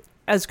think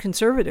as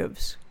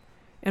conservatives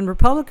and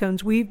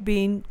Republicans, we've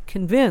been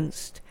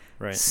convinced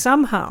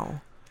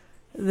somehow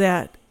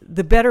that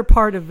the better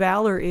part of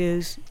valor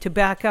is to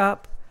back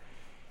up,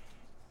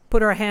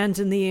 put our hands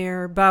in the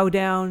air, bow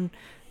down,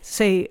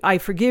 say, I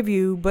forgive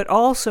you, but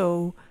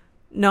also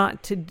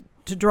not to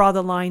draw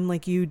the line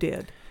like you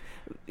did.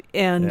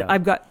 And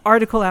I've got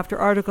article after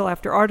article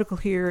after article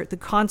here, the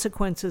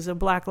consequences of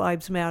Black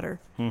Lives Matter.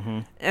 Mm-hmm.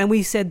 And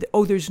we said,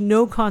 there's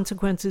no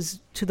consequences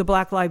to the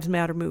Black Lives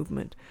Matter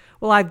movement.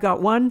 Well, I've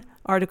got one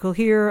article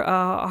here.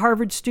 A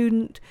Harvard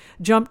student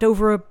jumped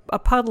over a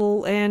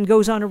puddle and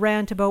goes on a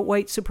rant about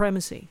white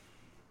supremacy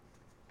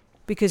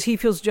because he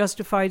feels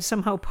justified.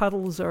 Somehow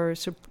puddles are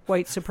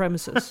white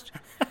supremacist.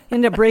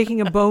 Ended up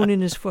breaking a bone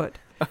in his foot.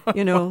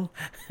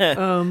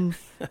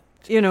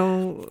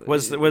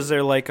 Was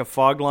there like a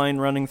fog line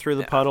running through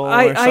the puddle?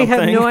 I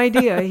have no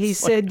idea. He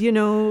said,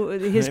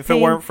 his if pain,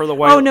 it weren't for the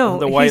white,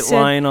 the white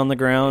line on the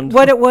ground.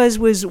 What it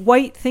was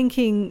white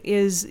thinking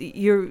is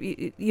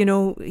he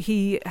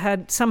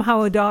had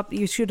somehow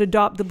you should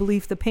adopt the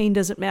belief the pain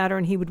doesn't matter,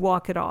 and he would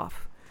walk it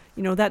off.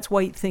 That's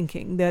white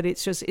thinking, that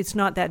it's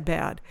not that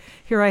bad.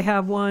 Here I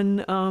have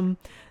one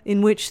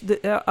in which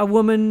a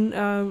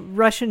woman,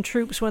 Russian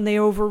troops, when they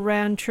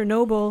overran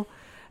Chernobyl,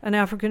 an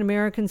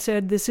African-American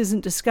said, this isn't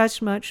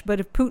discussed much,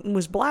 but if Putin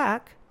was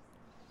black,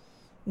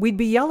 we'd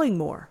be yelling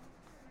more.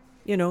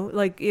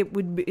 Like it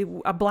would be,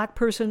 a black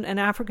person, an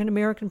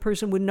African-American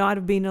person would not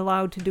have been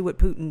allowed to do what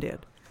Putin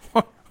did.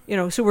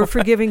 So we're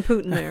forgiving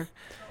Putin there.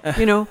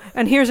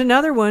 And here's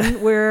another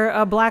one where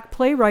a black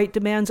playwright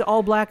demands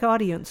all black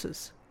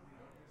audiences.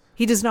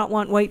 He does not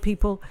want white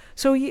people.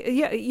 So,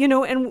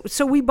 and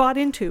so we bought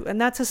into,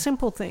 and that's a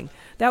simple thing.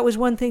 That was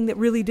one thing that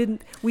really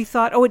we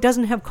thought, it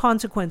doesn't have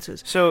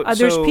consequences.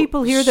 There's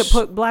people here that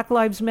put Black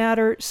Lives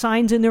Matter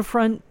signs in their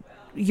front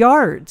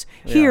yards,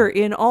 here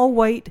in all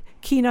white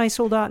Kenai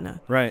Soldotna.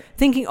 Right.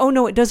 Thinking,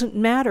 no, it doesn't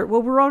matter.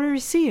 Well, we're already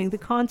seeing the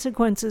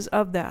consequences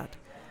of that.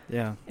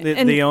 Yeah,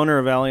 the owner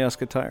of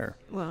Alyeska Tire.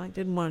 Well, I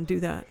didn't want to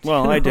do that.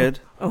 Well, I did.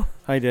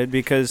 I did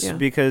because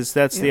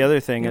that's the other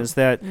thing is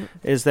that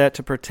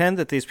to pretend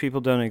that these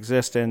people don't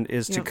exist and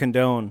is to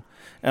condone,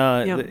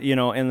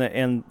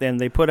 and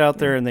they put out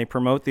there and they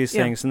promote these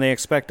things and they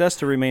expect us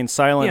to remain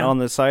silent on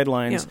the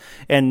sidelines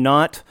and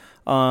not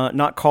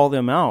call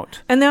them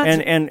out.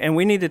 And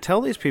we need to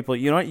tell these people,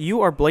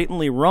 you are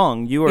blatantly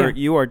wrong.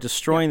 You are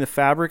destroying the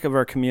fabric of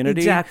our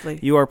community. Exactly.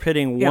 You are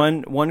pitting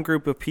one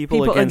group of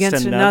people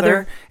against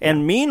another.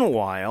 And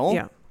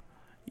meanwhile,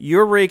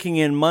 you're raking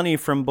in money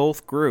from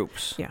both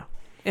groups. Yeah.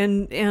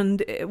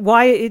 And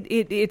why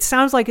it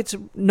sounds like it's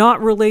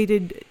not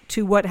related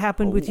to what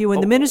happened with you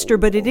and the minister,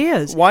 but it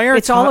is.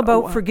 It's all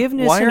about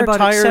forgiveness and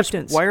about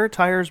acceptance. Why are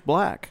tires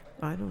black?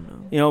 I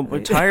don't know.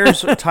 But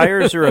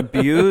tires are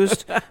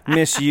abused,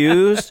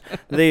 misused.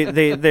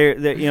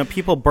 They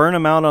people burn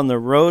them out on the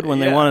road when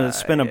they wanted to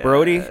spin a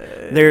Brody.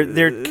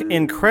 They're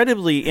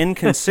incredibly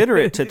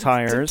inconsiderate to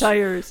tires.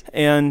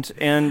 And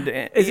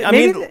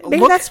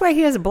maybe that's why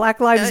he has Black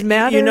Lives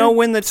Matter.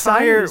 When the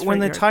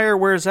tire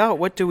wears out,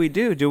 what do we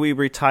do? Do we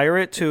retire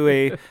it to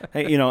a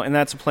and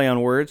that's a play on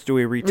words. Do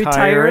we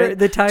retire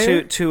the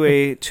tire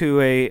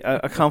to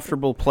a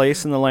comfortable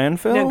place in the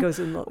landfill? That goes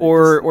in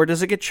or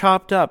does it get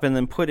chopped up and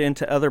then put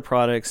into other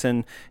products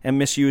and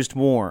misused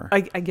more?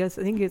 I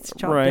think it's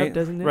chopped up,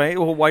 doesn't it? Right.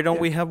 Well, why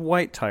don't we have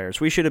white tires?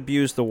 We should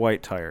abuse the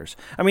white tires.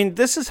 I mean,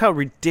 this is how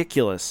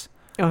ridiculous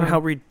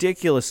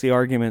the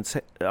arguments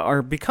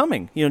are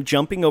becoming.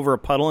 Jumping over a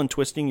puddle and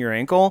twisting your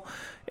ankle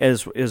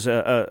is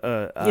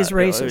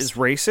racist. Is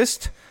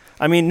racist.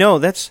 I mean,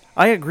 no,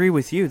 I agree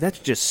with you. That's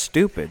just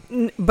stupid.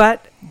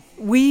 But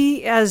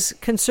we as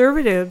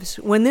conservatives,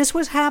 when this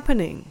was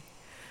happening,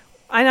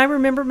 and I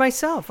remember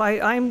myself,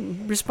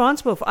 I'm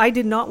responsible. I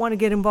did not want to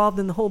get involved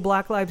in the whole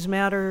Black Lives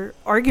Matter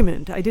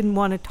argument. I didn't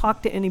want to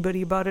talk to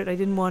anybody about it. I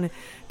didn't want to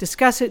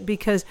discuss it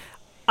because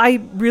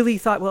I really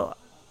thought,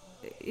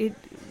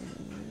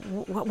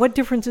 what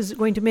difference is it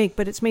going to make?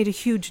 But it's made a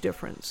huge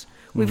difference.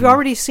 We've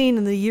already seen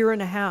in the year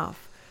and a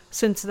half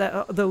since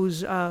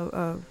those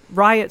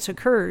riots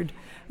occurred,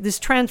 this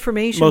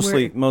transformation.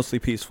 Mostly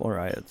peaceful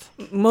riots.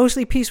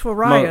 Mostly peaceful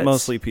riots.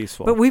 Mostly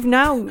peaceful. But we've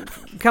now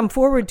come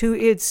forward to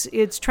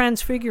it's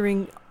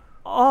transfiguring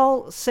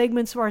all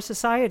segments of our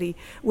society,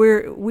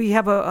 where we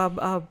have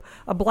a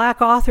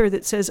black author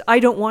that says, I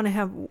don't want to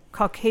have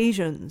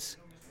Caucasians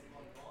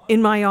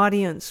in my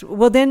audience.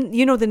 Well, then,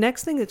 the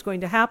next thing that's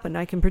going to happen,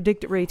 I can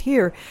predict it right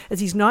here, is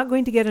he's not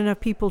going to get enough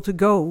people to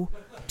go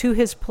to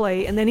his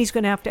play, and then he's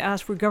going to have to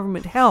ask for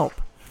government help.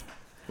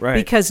 Right.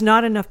 Because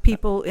not enough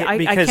people, I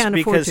can't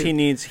afford to.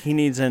 Because he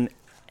needs an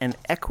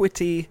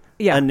equity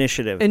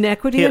initiative. An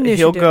equity initiative.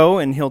 He'll go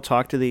and he'll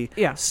talk to the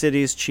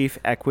city's chief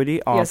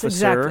equity officer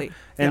exactly.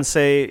 and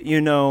say,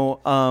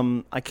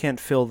 I can't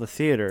fill the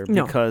theater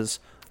because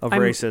of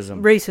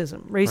racism.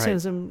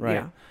 Racism,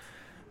 right.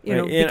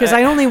 Because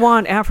I only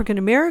want African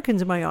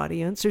Americans in my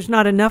audience. There's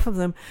not enough of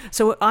them.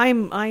 So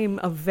I'm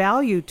of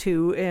value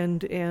to,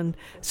 and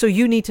so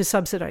you need to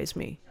subsidize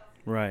me.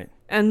 Right.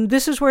 And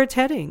this is where it's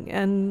heading.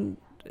 And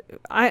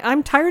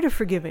I'm tired of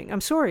forgiving. I'm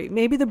sorry.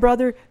 Maybe the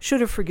brother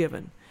should have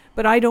forgiven,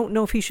 but I don't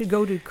know if he should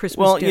go to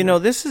Christmas dinner. Well,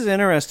 this is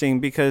interesting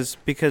because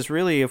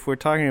really, if we're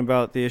talking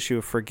about the issue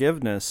of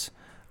forgiveness,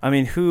 I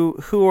mean, who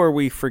are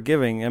we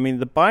forgiving? I mean,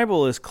 the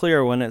Bible is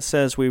clear when it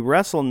says we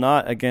wrestle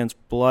not against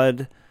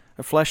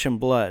flesh and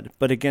blood,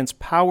 but against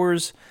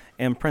powers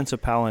and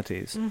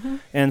principalities. Mm-hmm.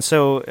 And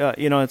so,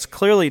 it's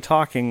clearly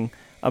talking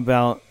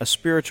about a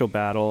spiritual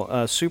battle,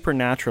 a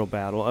supernatural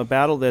battle, a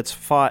battle that's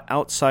fought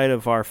outside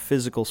of our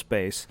physical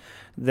space,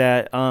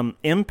 that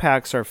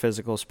impacts our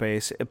physical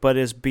space, but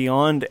is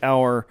beyond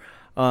our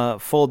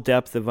full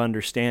depth of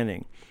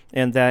understanding.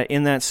 And that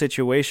in that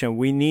situation,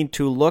 we need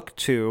to look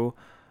to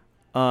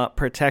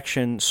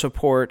protection,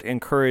 support,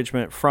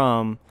 encouragement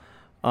from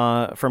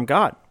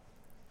God.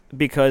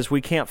 Because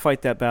we can't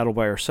fight that battle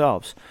by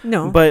ourselves.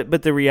 No.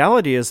 But the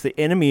reality is the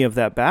enemy of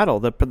that battle,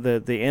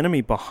 the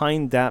enemy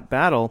behind that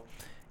battle,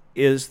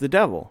 is the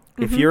devil.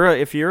 Mm-hmm.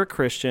 If you're a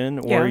Christian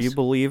or you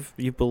believe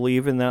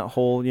in that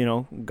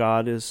whole,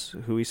 God is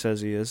who He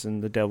says He is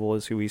and the devil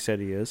is who He said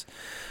He is,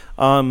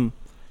 then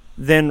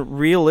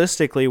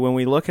realistically, when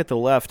we look at the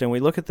left and we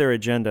look at their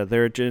agenda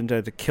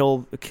to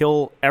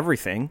kill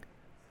everything,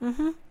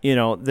 mm-hmm.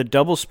 The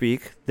double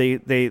speak,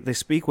 they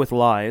speak with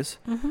lies.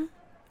 Mm-hmm.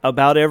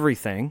 About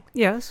everything.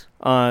 Yes.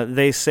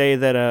 They say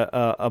that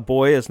a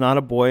boy is not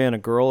a boy and a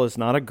girl is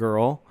not a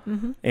girl,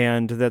 mm-hmm.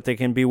 and that they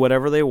can be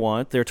whatever they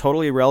want. They're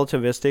totally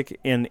relativistic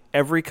in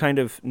every kind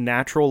of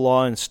natural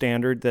law and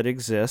standard that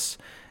exists,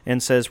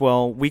 and says,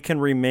 well, we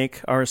can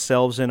remake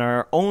ourselves in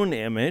our own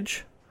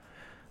image.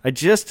 I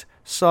just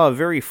saw a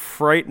very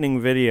frightening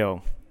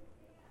video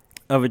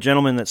of a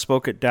gentleman that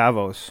spoke at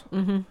Davos,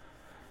 mm-hmm.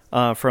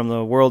 From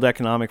the World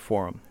Economic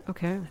Forum.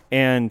 Okay.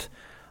 And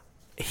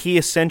he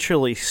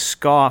essentially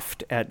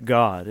scoffed at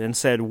God and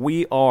said,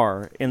 we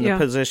are in the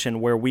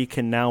position where we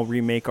can now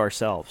remake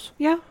ourselves.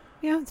 Yeah.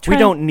 We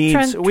don't need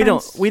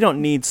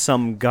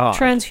some God.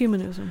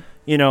 Transhumanism.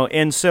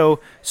 And so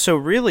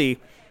really,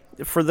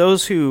 for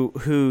those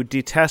who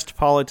detest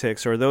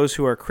politics, or those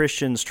who are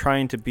Christians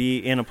trying to be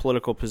in a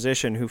political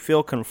position, who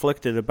feel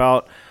conflicted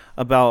about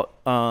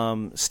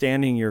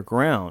standing your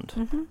ground,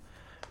 mm-hmm.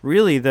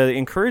 really, the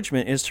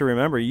encouragement is to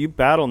remember you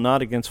battle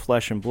not against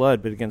flesh and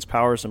blood, but against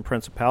powers and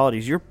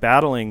principalities. You're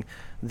battling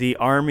the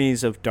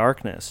armies of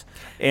darkness.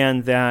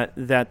 And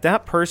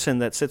that person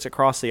that sits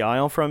across the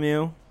aisle from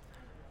you,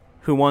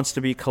 who wants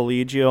to be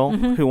collegial,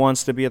 mm-hmm. who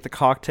wants to be at the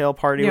cocktail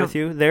party with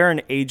you, they're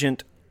an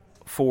agent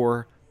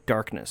for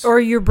darkness. Or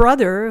your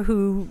brother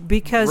who,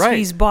 because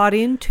he's bought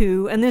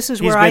into, and this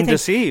is where I think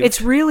deceived.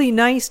 It's really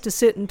nice to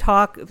sit and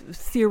talk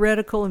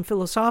theoretical and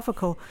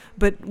philosophical,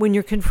 but when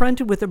you're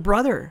confronted with a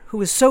brother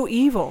who is so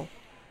evil,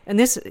 and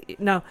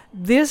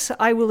this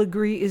I will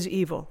agree is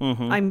evil.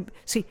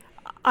 Mm-hmm.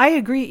 I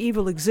agree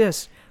evil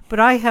exists, but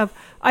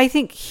I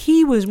think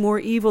he was more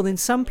evil than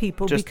some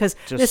people because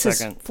this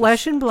is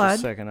flesh and blood.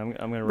 Just a second, I'm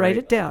going to write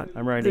it down.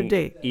 I'm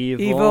writing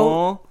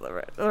evil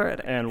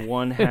and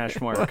one hash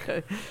mark.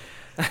 Okay.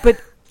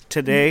 But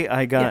today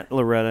I got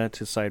Loretta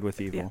to side with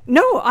evil. Yeah.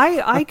 No,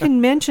 I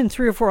can mention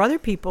 3 or 4 other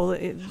people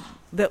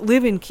that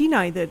live in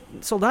Kenai,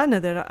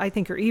 Soldana, that I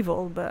think are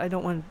evil, but I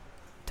don't want to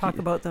talk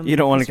about them. You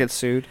don't want to get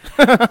sued?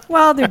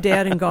 Well, they're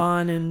dead and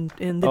gone, and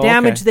the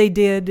damage they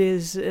did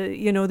is,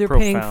 they're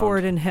paying for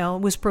it in hell.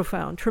 It was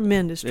profound,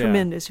 tremendous.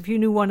 If you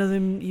knew one of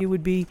them,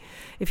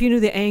 if you knew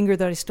the anger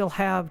that I still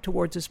have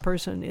towards this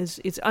person,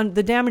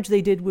 the damage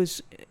they did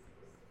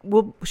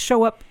will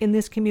show up in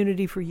this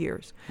community for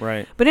years.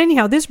 Right. But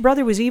anyhow, this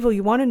brother was evil.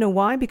 You want to know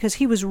why? Because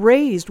he was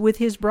raised with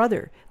his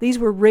brother. These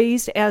were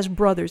raised as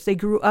brothers. They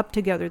grew up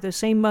together, the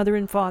same mother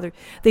and father.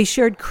 They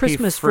shared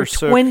Christmas for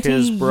 20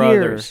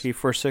 years. He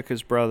forsook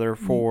his brother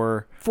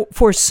for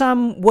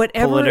some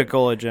whatever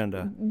political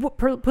agenda.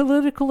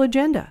 Political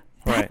agenda.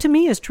 That to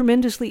me is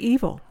tremendously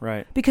evil.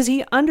 Right. Because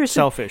he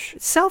understood.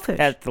 Selfish.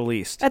 At the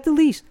least.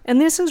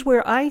 And this is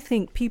where I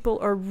think people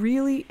are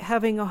really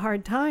having a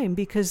hard time,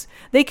 because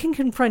they can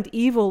confront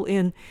evil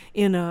in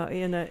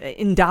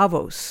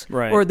Davos,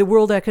 right. or the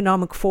World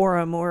Economic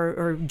Forum,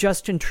 or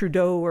Justin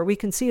Trudeau, or we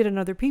can see it in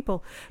other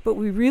people, but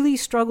we really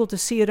struggle to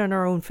see it in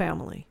our own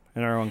family.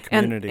 in our own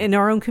community. And in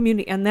our own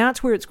community. And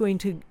that's where it's going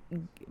to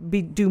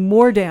do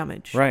more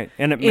damage. Right.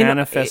 And it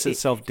manifests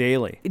itself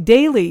daily.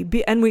 Daily.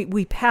 And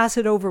we pass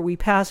it over. We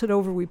pass it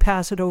over. We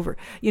pass it over.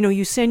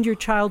 You send your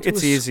child to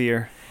It's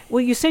easier.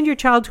 Well, you send your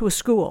child to a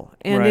school.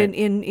 And Right.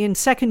 in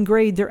second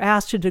grade, they're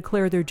asked to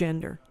declare their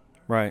gender.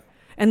 Right.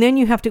 And then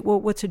you have to,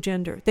 what's a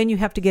gender? Then you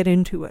have to get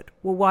into it.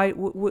 Well, why?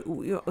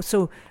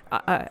 So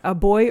a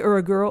boy or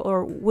a girl,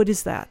 or what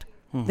is that?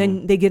 Mm-hmm.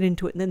 Then they get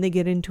into it, and then they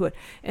get into it.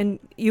 And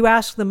you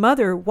ask the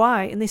mother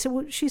why, and they say,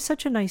 well, she's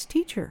such a nice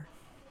teacher.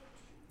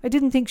 I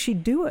didn't think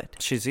she'd do it.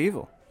 She's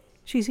evil.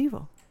 She's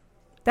evil.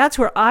 That's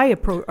where I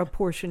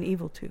apportion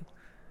evil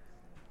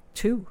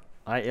to.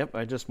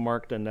 I just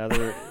marked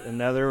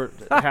another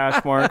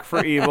hash mark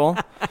for evil.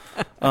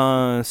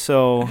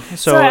 So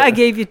I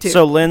gave you 2.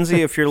 So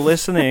Lindsay, if you're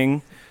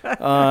listening,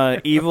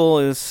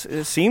 evil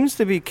seems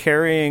to be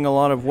carrying a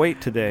lot of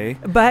weight today,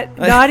 but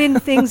not in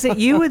things that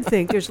you would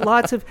think. There's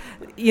lots of,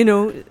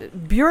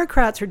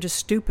 bureaucrats are just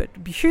stupid.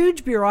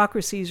 Huge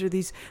bureaucracies are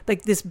these,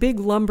 like this big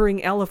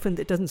lumbering elephant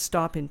that doesn't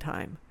stop in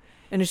time,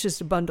 and it's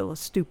just a bundle of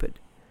stupid.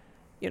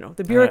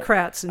 The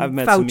bureaucrats and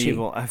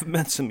Fauci. I've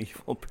met some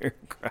evil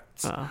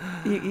bureaucrats.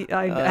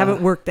 I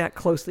haven't worked that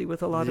closely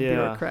with a lot of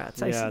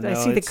bureaucrats. I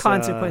see the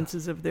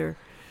consequences of their.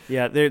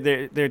 Yeah,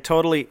 they're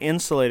totally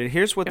insulated.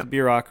 Here's what the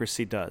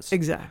bureaucracy does.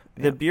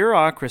 Exactly. The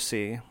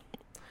bureaucracy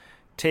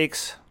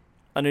takes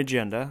an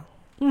agenda.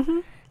 Mm-hmm.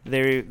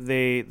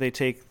 They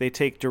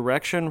take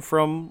direction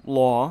from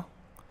law,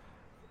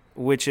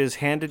 which is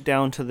handed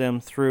down to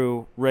them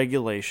through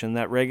regulation.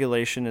 That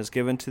regulation is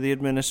given to the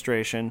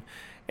administration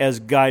as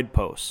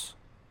guideposts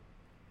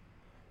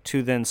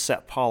to then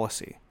set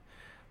policy.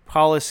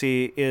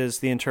 Policy is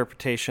the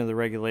interpretation of the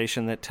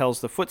regulation that tells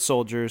the foot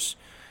soldiers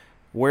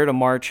where to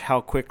march, how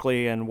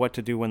quickly, and what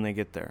to do when they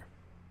get there.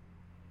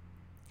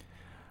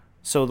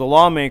 So the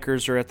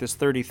lawmakers are at this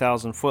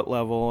 30,000 foot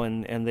level,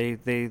 and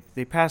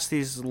they pass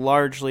these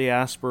largely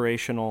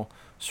aspirational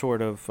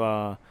sort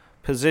of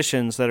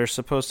positions that are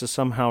supposed to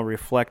somehow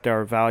reflect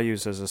our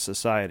values as a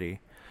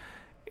society.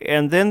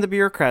 And then the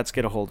bureaucrats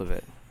get a hold of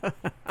it.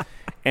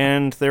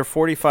 And their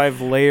 45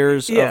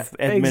 layers of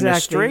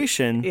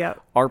administration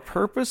are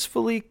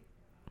purposefully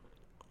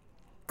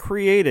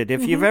created.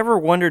 If you've ever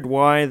wondered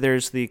why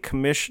there's the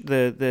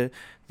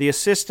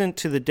assistant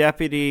to the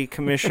deputy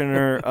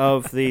commissioner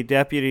of the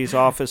deputy's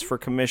office for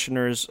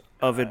commissioners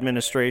of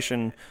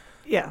administration,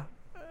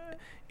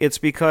 it's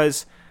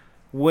because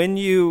when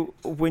you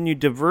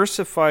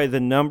diversify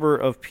the number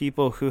of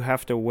people who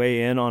have to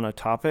weigh in on a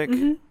topic,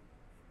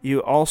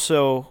 you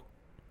also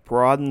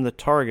broaden the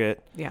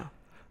target. Yeah.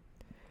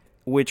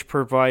 Which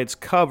provides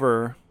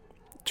cover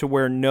to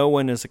where no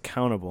one is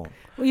accountable.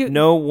 Well,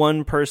 no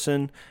one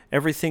person,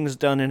 everything's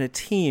done in a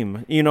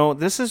team.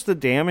 This is the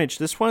damage.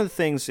 This is one of the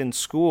things in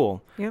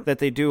school that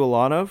they do a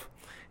lot of,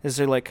 is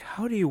they're like,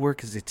 how do you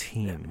work as a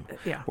team?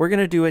 Yeah. We're going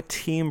to do a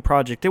team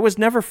project. It was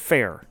never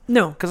fair.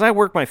 No. Because I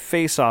worked my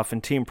face off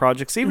in team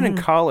projects, even in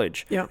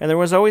college. Yeah. And there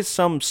was always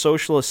some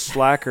socialist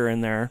slacker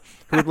in there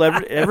who would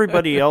let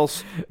everybody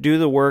else do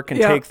the work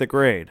and take the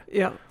grade.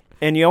 Yeah.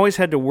 And you always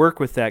had to work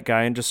with that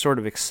guy and just sort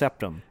of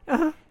accept him.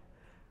 Uh-huh.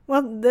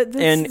 Well, that's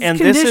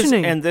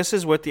conditioning. This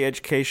is what the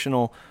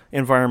educational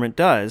environment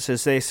does,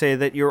 is they say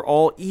that you're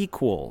all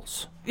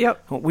equals.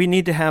 Yep. We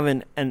need to have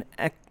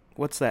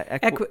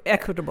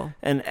equitable.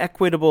 An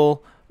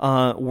equitable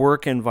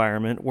work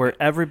environment where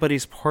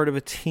everybody's part of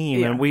a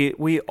team and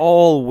we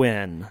all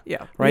win.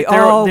 Yeah. Right? We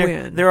all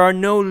win. There are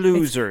no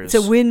losers.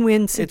 It's a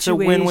win-win situation. It's a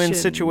win-win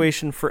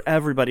situation for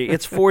everybody.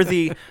 It's for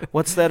the,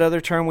 what's that other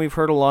term we've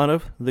heard a lot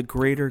of? The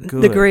greater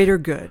good. The greater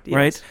good,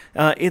 yes.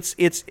 Right? It's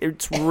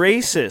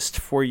racist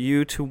for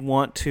you to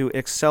want to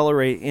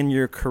accelerate in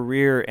your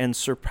career and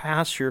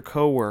surpass your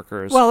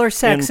coworkers. Well, or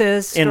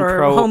sexist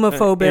or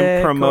homophobic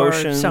in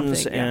promotions or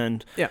something.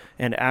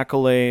 And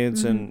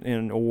accolades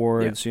and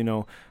awards,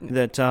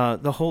 that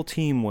the whole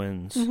team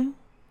wins. Mm-hmm.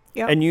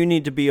 Yep. And you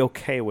need to be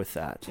okay with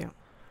that. Yeah.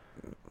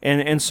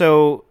 And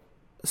so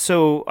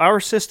our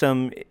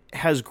system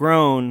has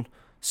grown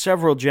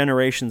several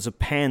generations of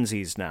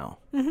pansies now.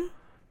 Mm-hmm.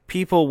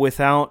 People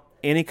without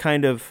any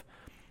kind of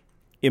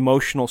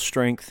emotional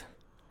strength,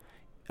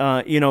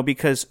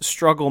 because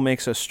struggle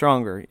makes us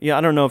stronger. Yeah,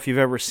 I don't know if you've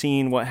ever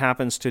seen what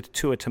happens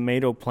to a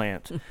tomato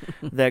plant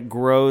that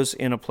grows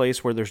in a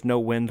place where there's no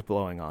wind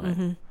blowing on it.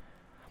 Mm-hmm.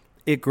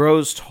 It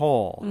grows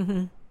tall.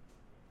 Mm-hmm.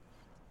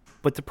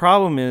 But the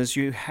problem is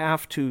you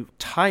have to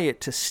tie it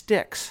to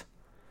sticks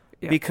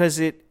because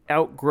it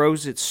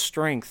outgrows its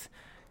strength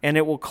and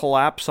it will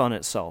collapse on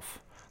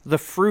itself. The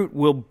fruit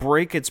will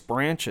break its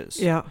branches.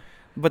 Yeah.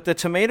 But the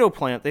tomato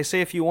plant, they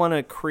say if you want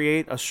to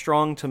create a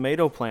strong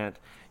tomato plant,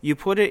 you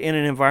put it in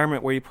an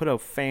environment where you put a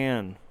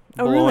fan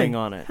blowing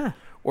on it. Huh.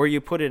 Or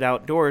you put it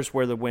outdoors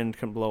where the wind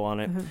can blow on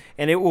it. Mm-hmm.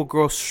 And it will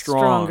grow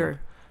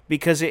stronger.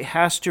 Because it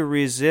has to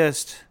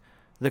resist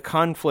the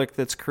conflict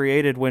that's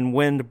created when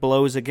wind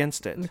blows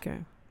against it. Okay.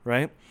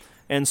 Right?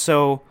 And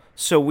so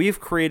we've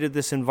created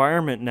this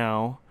environment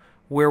now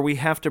where we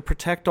have to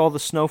protect all the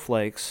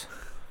snowflakes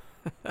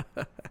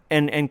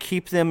and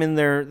keep them in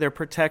their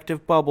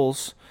protective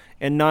bubbles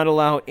and not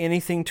allow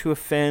anything to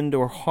offend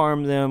or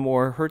harm them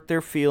or hurt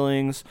their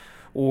feelings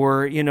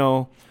or,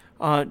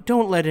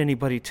 don't let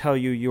anybody tell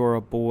you you're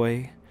a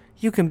boy.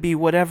 You can be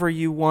whatever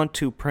you want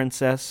to,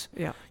 princess.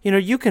 Yeah.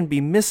 You can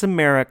be Miss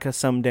America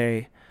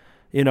someday.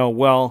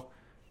 Well,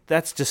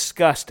 that's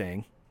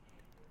disgusting.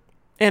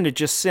 And it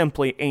just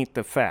simply ain't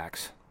the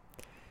facts.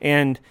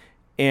 And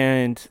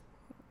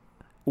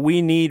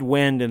we need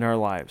wind in our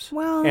lives.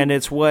 Well, and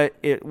it's what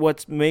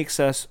makes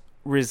us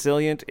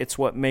resilient. It's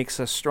what makes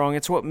us strong.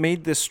 It's what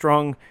made this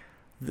strong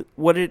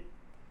what it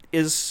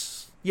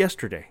is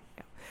yesterday.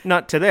 Yeah.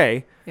 Not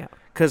today. Yeah.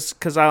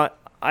 Because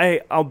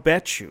I'll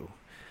bet you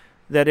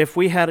that if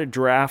we had a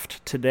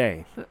draft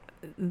today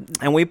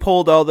and we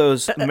pulled all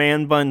those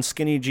man bun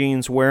skinny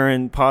jeans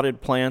wearing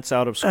potted plants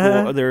out of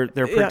school, they're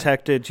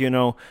protected,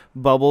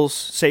 bubbles,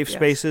 safe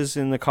spaces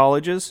in the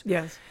colleges.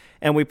 Yes.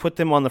 And we put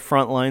them on the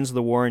front lines of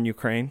the war in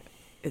Ukraine.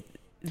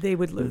 They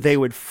would lose. They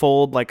would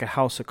fold like a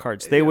house of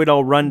cards. They would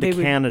all run to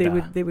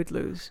Canada. They would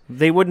lose.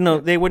 They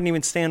wouldn't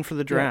even stand for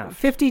the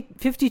draft.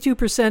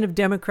 52% of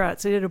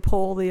Democrats. They did a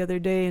poll the other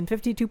day, and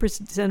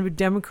 52% of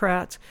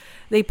Democrats.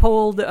 They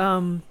polled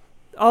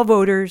all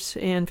voters,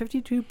 and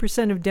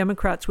 52% of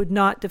Democrats would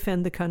not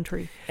defend the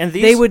country. And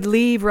they would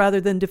leave rather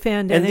than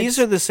defend. And these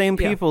are the same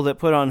people that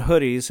put on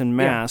hoodies and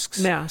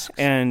masks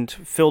and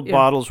filled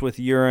bottles with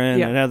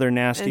urine and other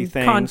nasty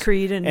things.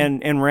 Concrete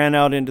and ran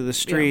out into the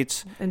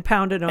streets. And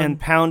pounded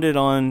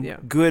on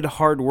good,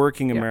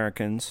 hard-working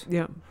Americans.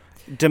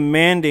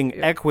 Demanding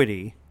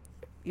equity.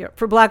 Yeah,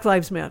 for Black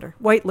Lives Matter.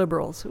 White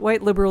liberals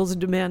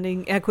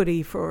demanding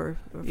equity for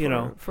Black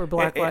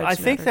Lives Matter. I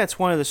think that's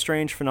one of the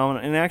strange phenomena.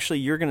 And actually,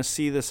 you're going to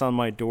see this on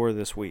my door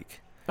this week.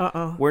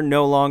 Uh-oh. We're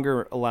no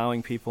longer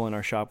allowing people in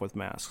our shop with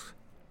masks.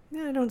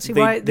 Yeah, I don't see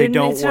why. They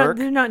don't work.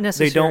 They're not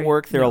necessary. They don't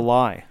work. They're a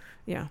lie.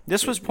 Yeah.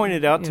 This was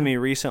pointed out to me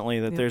recently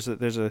that there's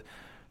a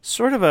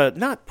sort of a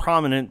not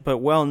prominent but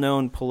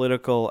well-known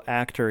political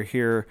actor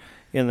here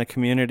in the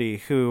community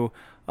who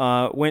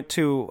went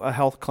to a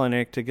health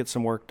clinic to get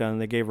some work done.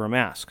 They gave her a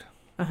mask.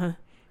 Uh-huh.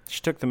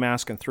 She took the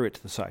mask and threw it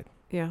to the side.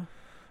 Yeah.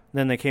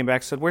 Then they came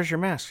back and said, "Where's your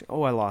mask?"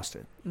 "Oh, I lost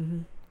it."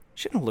 Mm-hmm.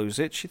 She didn't lose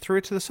it. She threw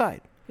it to the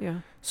side.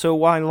 Yeah. So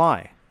why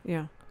lie?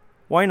 Yeah.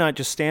 Why not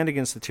just stand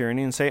against the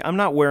tyranny and say, "I'm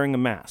not wearing a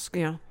mask."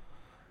 Yeah.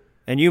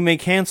 And you may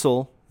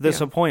cancel this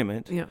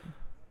appointment. Yeah.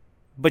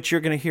 But you're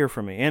going to hear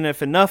from me. And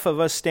if enough of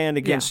us stand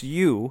against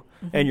you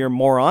and your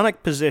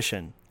moronic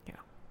position,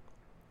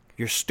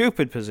 your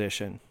stupid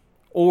position,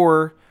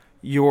 or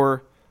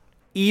your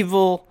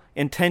evil,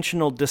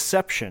 intentional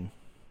deception,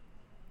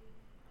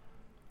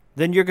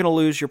 then you're going to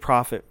lose your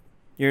profit,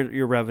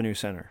 your revenue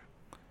center.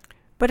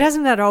 But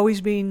hasn't that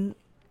always been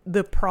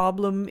the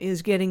problem,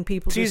 is getting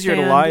people to stand? It's easier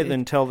to lie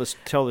than tell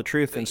the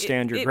truth and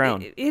stand your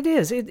ground. It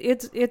is.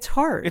 It's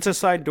hard. It's a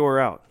side door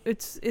out.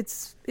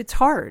 It's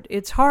hard.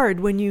 It's hard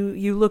when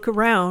you look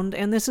around,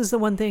 and this is the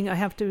one thing I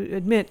have to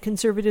admit,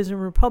 conservatives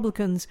and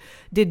Republicans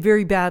did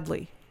very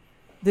badly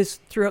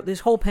throughout this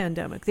whole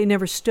pandemic. They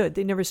never stood.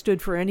 They never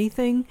stood for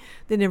anything.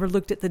 They never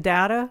looked at the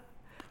data.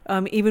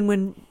 Even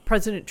when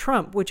President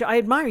Trump, which I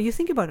admire, you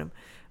think about him.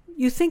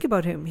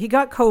 He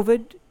got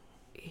COVID.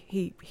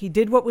 He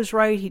did what was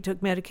right. He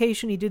took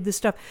medication. He did this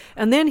stuff.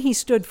 And then he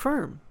stood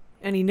firm.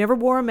 And he never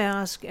wore a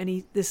mask. And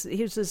he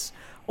was this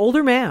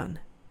older man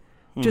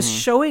just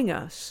showing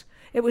us.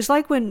 It was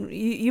like when,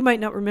 you might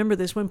not remember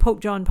this, when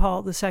Pope John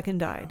Paul II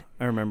died.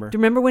 I remember. Do you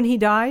remember when he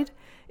died?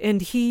 And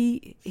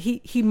he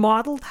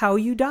modeled how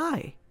you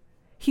die.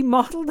 He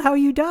modeled how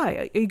you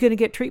die. Are you going to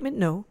get treatment?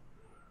 No.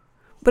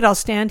 But I'll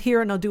stand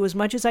here and I'll do as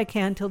much as I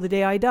can till the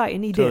day I die.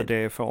 And he did. Till the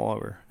day it fell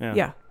over. Yeah.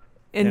 Yeah.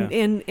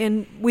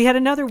 And we had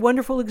another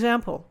wonderful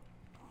example.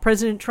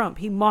 President Trump.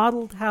 He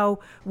modeled how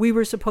we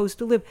were supposed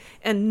to live.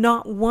 And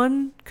not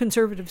one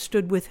conservative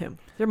stood with him.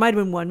 There might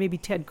have been one, maybe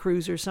Ted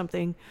Cruz or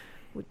something.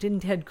 Didn't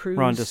Ted Cruz?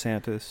 Ron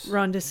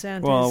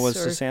DeSantis. Well, was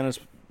DeSantis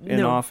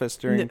in office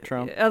during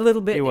Trump? A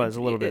little bit. He was,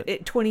 a little bit.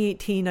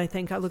 2018, I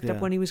think. I looked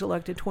up when he was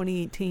elected,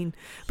 2018.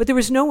 But there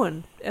was no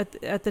one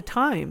at the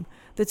time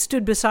that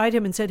stood beside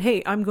him and said,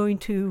 "Hey, I'm going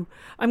to,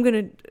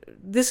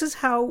 this is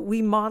how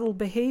we model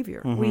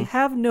behavior." Mm-hmm. We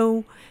have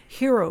no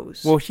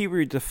heroes. Well, he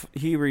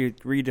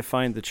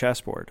redefined the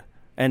chessboard.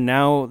 And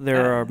now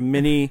there are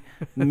many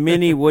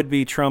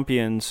would-be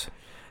Trumpians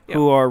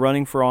who are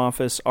running for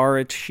office, are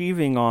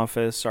achieving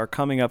office, are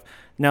coming up.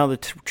 Now, the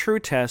true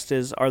test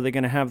is, are they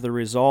going to have the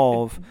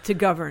resolve to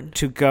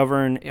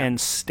govern and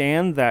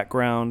stand that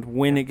ground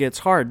when it gets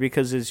hard?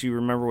 Because as you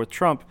remember with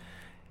Trump,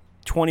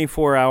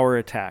 24-hour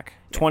attack,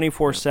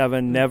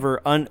 24/7, never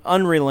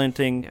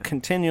unrelenting,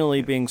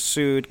 continually being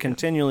sued,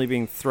 continually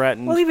being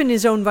threatened. Well, even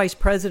his own vice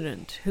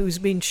president, who's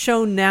been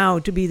shown now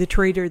to be the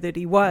traitor that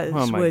he was.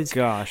 Oh my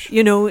gosh!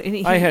 And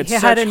he had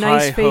had a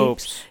nice high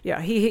hopes.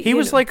 Yeah, he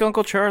was like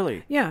Uncle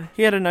Charlie. Yeah,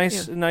 he had a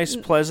nice,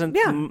 pleasant,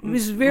 he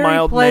was very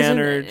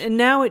mild-mannered. And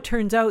now it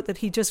turns out that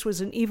he just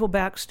was an evil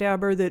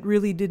backstabber that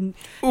really didn't.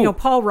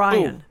 Paul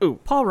Ryan.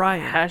 Paul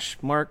Ryan.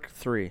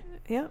 #3.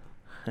 Yeah.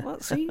 Well,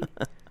 see.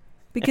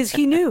 because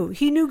he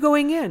knew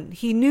going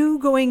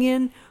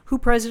in who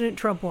President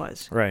Trump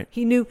was. Right.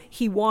 He knew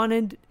he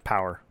wanted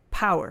Power.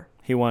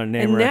 He wanted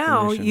name and recognition.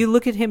 now you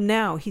look at him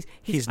now. He's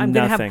I'm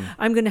nothing.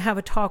 I'm going to have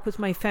a talk with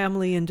my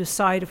family and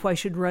decide if I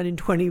should run in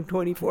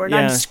 2024. And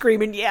Yeah. I'm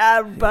screaming,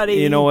 yeah, buddy.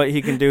 You know what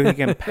he can do? He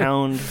can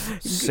pound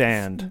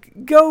sand.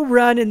 Go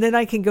run, and then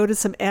I can go to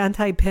some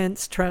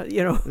anti-Pence,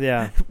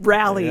 Yeah.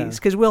 rallies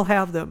because we'll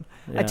have them.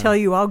 Yeah. I tell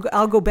you,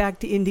 I'll go back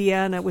to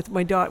Indiana with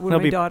my daughter. Where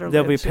my daughter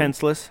They'll lives. be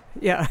penceless.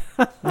 Yeah.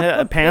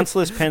 Yeah,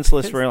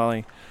 penceless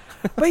rally.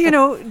 But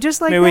just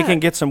like Maybe that. we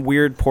can get some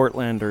weird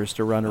Portlanders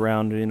to run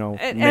around, naked.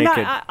 And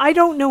I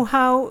don't know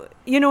how,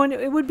 and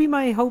it would be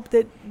my hope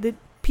that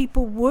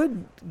people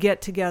would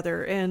get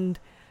together and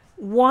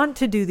want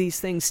to do these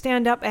things,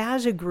 stand up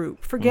as a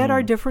group, forget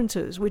our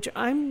differences, which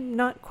I'm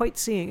not quite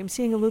seeing. I'm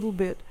seeing a little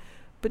bit,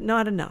 but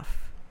not enough.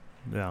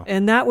 Yeah.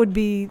 And that would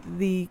be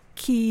the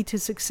key to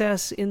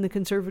success in the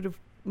conservative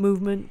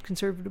movement,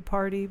 Conservative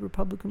Party,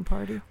 Republican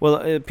Party.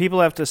 Well, people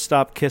have to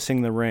stop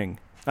kissing the ring.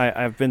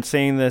 I've been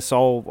saying this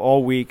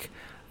all week.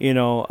 There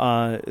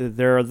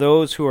are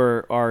those who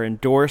are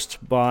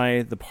endorsed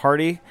by the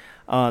party.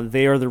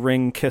 They are the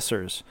ring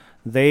kissers.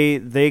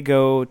 They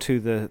go to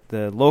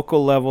the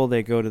local level.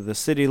 They go to the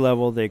city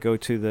level. They go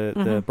to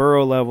the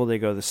borough level. They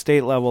go to the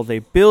state level. They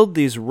build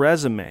these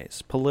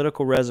resumes,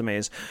 political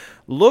resumes.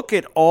 Look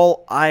at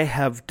all I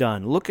have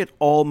done. Look at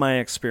all my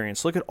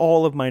experience. Look at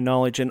all of my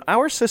knowledge. And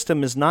our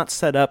system is not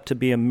set up to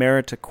be a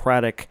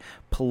meritocratic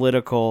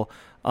political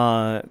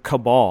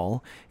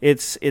cabal.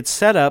 It's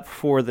set up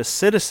for the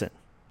citizen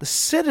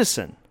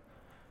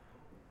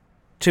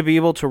to be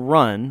able to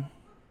run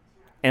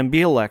and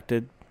be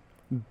elected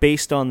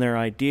based on their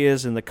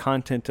ideas and the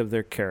content of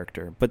their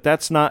character. But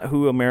that's not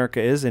who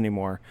America is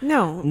anymore.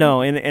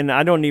 No, and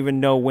I don't even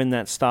know when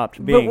that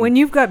stopped being. But when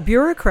you've got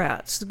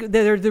bureaucrats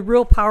that are the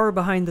real power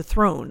behind the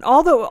throne,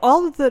 although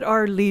all that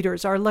our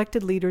leaders, our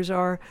elected leaders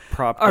are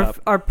propped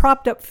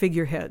up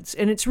figureheads,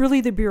 and it's really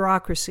the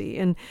bureaucracy.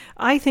 And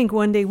I think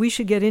one day we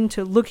should get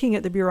into looking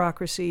at the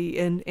bureaucracy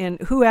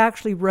and who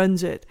actually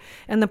runs it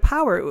and the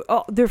power.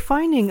 They're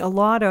finding a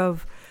lot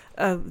of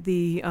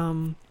the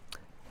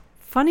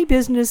funny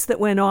business that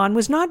went on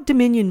was not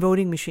Dominion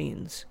voting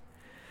machines.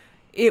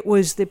 It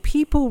was the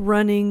people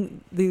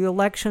running the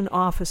election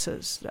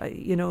offices.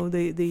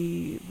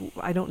 The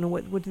I don't know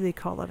what do they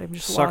call it. I'm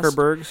just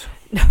Zuckerbergs?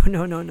 lost.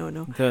 No.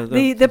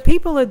 The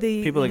people at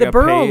the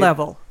borough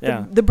level.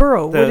 Yeah. The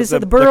borough. What is it?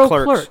 The borough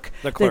clerk.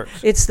 The clerks.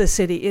 It's the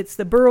city. It's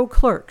the borough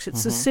clerks.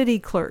 It's the city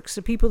clerks.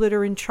 The people that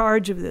are in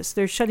charge of this.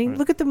 They're shutting. Right.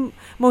 Look at the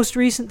most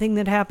recent thing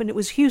that happened. It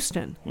was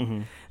Houston.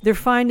 Mm-hmm. They're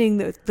finding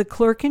that the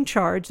clerk in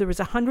charge. There was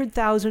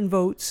 100,000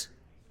 votes.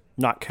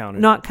 Not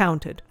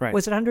counted. Right.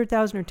 Was it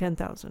 100,000 or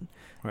 10,000?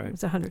 Right. It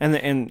was 100.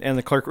 And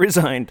the clerk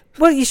resigned.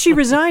 Well, she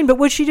resigned, but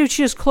what she did,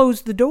 she just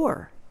closed the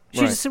door. She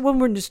Right. just said, "Well,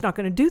 we're just not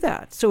going to do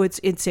that." So it's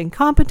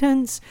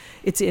incompetence,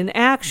 it's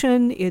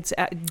inaction, it's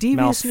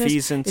deviousness,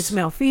 malfeasance. It's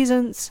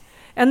malfeasance.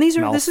 And this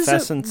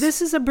Malfeasance.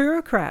 is a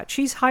bureaucrat.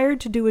 She's hired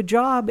to do a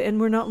job,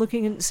 and we're not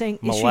looking and saying,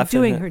 is she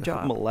doing her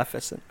job?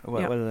 Maleficent.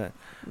 What is that?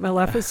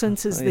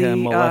 Maleficence is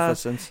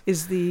Maleficence.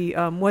 is the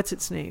what's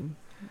its name?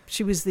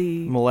 She was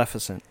the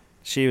Maleficent.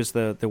 She was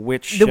the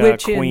witch,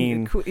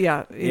 queen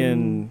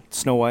in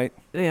Snow White.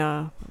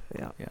 Yeah.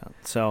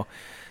 So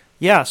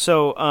we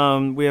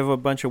have a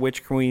bunch of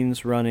witch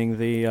queens running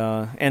the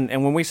and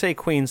when we say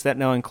queens, that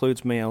now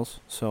includes males.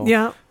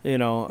 So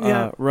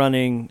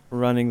running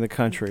the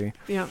country.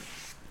 Yeah.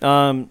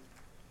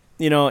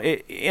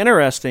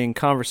 Interesting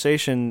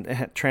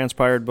conversation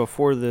transpired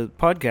before the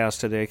podcast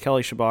today.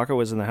 Kelly Shabaka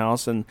was in the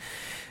house,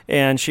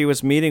 and she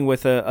was meeting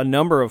with a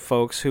number of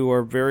folks who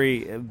are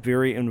very,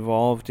 very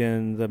involved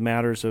in the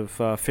matters of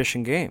fish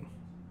and game.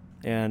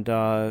 And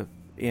there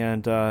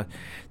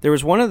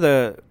was one of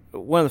the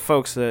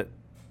folks that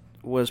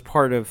was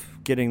part of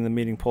getting the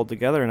meeting pulled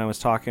together, and I was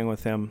talking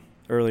with him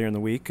earlier in the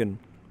week, and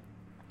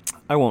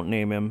I won't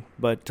name him,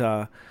 but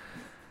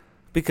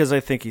because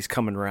I think he's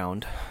coming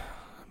around.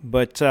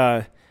 But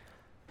I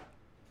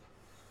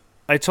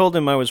told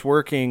him I was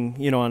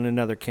working, on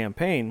another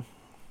campaign,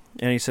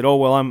 and he said, "Oh,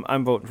 well,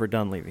 I'm voting for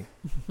Dunleavy.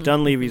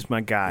 Dunleavy's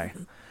my guy."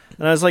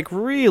 And I was like,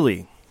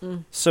 "Really?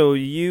 So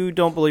you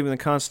don't believe in the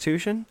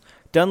Constitution?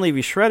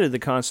 Dunleavy shredded the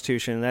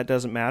Constitution, and that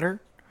doesn't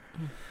matter?"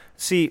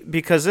 See,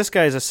 because this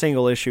guy is a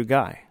single issue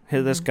guy.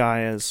 This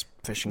guy is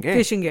fish and game.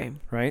 Fish and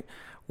game, right?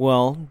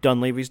 Well,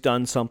 Dunleavy's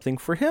done something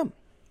for him.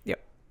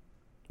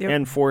 Yep.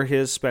 And for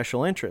his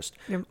special interest,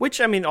 yep. Which,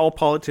 all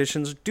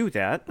politicians do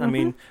that.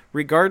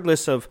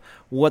 Regardless of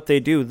what they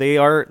do, they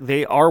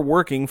are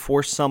working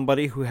for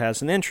somebody who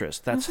has an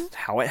interest. That's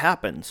how it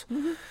happens.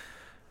 Mm-hmm.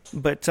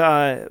 But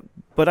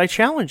I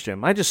challenged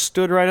him. I just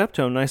stood right up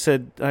to him, and I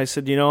said,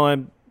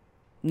 I'm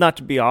not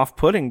to be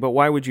off-putting, but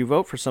why would you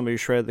vote for somebody who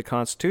shredded the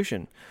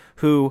Constitution,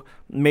 who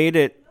made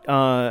it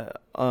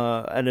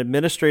an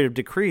administrative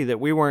decree that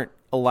we weren't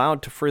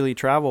allowed to freely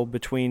travel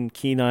between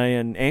Kenai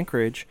and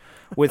Anchorage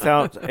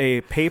without a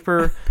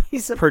paper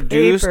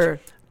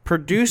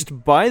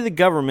produced by the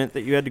government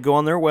that you had to go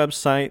on their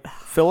website,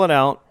 fill it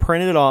out,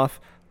 print it off,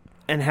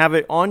 and have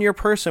it on your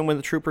person when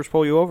the troopers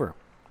pull you over.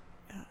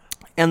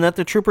 And that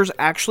the troopers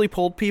actually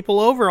pulled people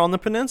over on the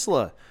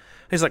peninsula.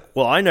 He's like,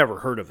 well, I never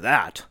heard of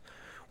that.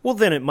 Well,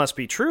 then it must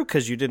be true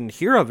because you didn't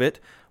hear of it.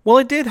 Well,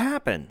 it did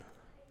happen.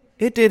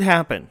 It did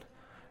happen.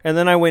 And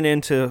then I went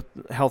into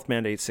Health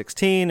Mandate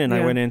 16, and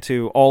I went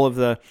into all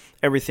of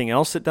everything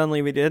else that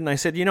Dunleavy did. And I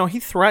said, he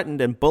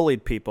threatened and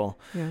bullied people.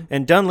 Yeah.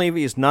 And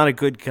Dunleavy is not a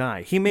good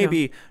guy. He may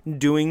be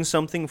doing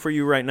something for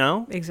you right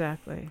now.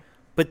 Exactly.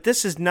 But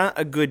this is not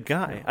a good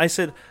guy. No. I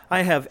said,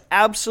 I have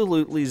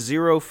absolutely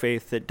zero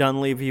faith that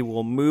Dunleavy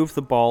will move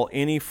the ball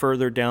any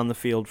further down the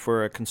field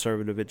for a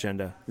conservative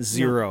agenda.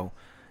 Zero.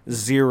 No.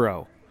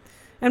 Zero.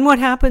 And what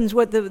happens,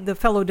 what the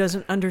fellow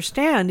doesn't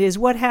understand is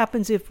what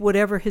happens if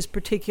whatever his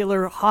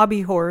particular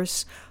hobby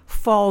horse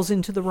falls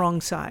into the wrong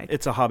side.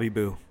 It's a hobby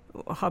boo.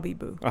 A hobby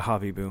boo. A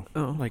hobby boo.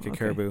 Oh, like a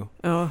caribou.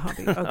 Oh, a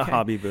hobby. Okay. A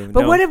hobby boo.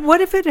 But no. what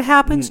if it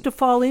happens to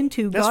fall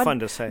into? That's fun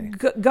to say.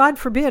 God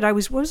forbid.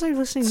 What was I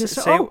listening to?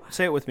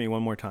 Say it with me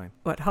one more time.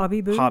 What,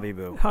 hobby boo? Hobby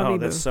boo. Hobby boo.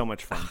 That's so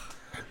much fun.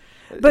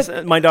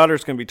 But my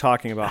daughter's going to be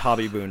talking about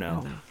hobby boo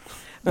now.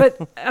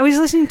 But I was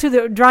listening to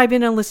the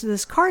drive-in and listen to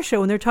this car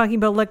show, and they're talking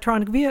about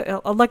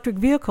electric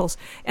vehicles.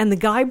 And the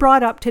guy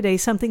brought up today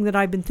something that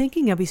I've been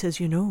thinking of. He says,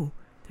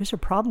 there's a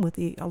problem with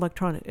the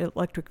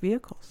electric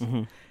vehicles.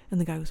 Mm-hmm.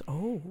 And the guy goes,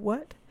 oh,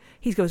 what?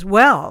 He goes,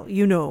 well,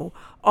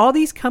 all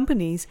these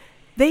companies,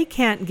 they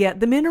can't get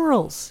the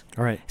minerals.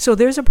 All right. So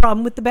there's a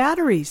problem with the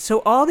batteries.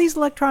 So all these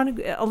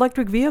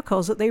electric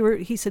vehicles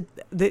that he said,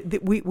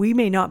 we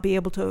may not be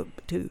able to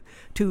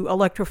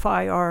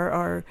electrify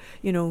our.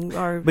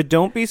 But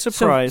don't be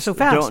surprised. So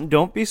fast.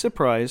 Don't be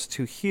surprised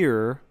to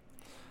hear.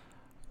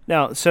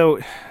 Now, so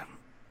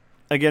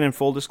again, in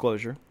full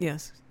disclosure.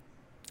 Yes.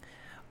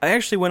 I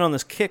actually went on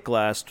this kick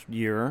last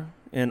year,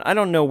 and I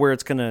don't know where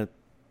it's going to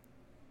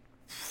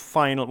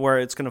find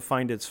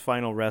its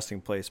final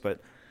resting place, but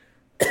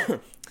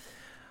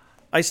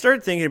I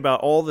started thinking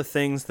about all the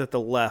things that the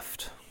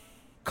left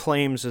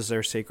claims as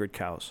their sacred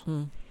cows.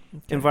 Okay.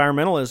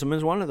 Environmentalism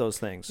is one of those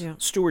things. Yeah.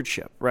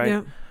 Stewardship,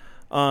 right?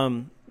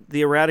 Yeah.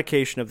 The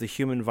eradication of the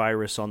human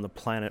virus on the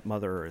planet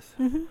Mother Earth,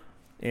 mm-hmm.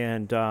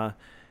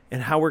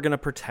 and how we're going to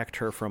protect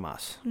her from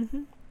us.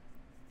 Mm-hmm.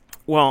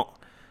 Well,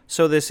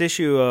 so this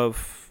issue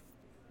of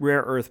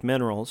rare earth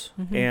minerals,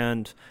 mm-hmm.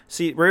 and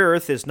see, rare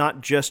earth is not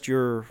just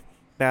your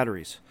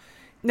batteries.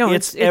 No,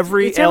 it's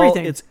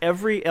everything. It's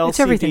every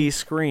LCD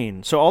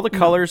screen. So all the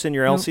colors in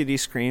your LCD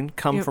screen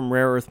come from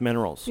rare earth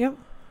minerals. Yep.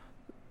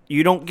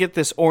 You don't get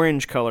this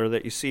orange color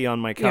that you see on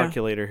my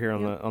calculator here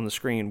on the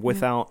screen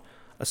without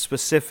a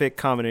specific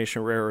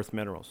combination of rare earth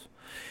minerals.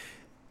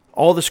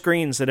 All the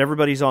screens that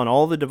everybody's on,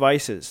 all the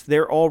devices,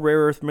 they're all rare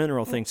earth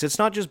mineral things. It's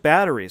not just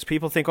batteries.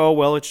 People think, oh,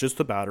 well, it's just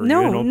the battery.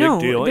 No.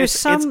 Big deal.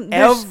 It's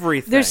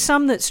everything. There's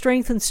some that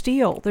strengthen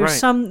steel. There's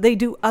some, they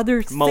do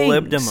other things.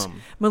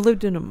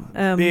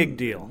 Molybdenum. Big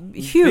deal.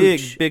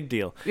 Huge. Big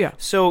deal. Yeah.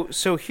 So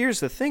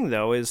here's the thing,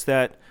 though, is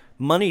that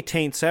money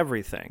taints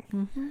everything.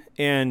 Mm-hmm.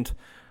 And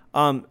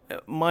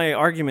my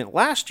argument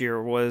last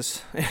year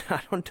was,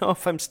 I don't know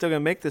if I'm still going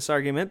to make this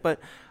argument, but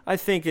I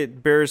think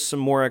it bears some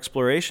more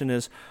exploration,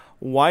 is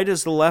why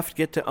does the left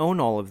get to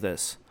own all of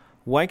this?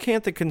 Why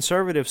can't the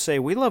conservatives say,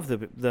 we love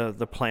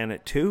the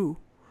planet too,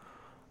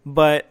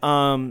 but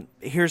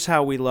here's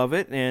how we love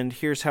it, and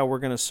here's how we're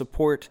going to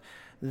support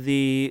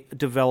the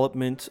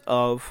development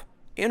of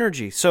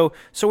energy. So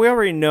we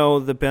already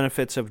know the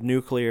benefits of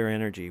nuclear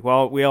energy.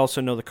 Well, we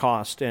also know the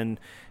cost, and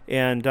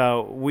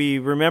we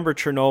remember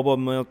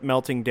Chernobyl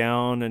melting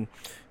down and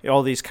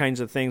all these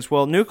kinds of things.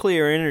 Well,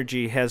 nuclear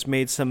energy has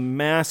made some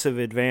massive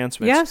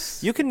advancements.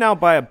 Yes. You can now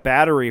buy a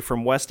battery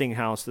from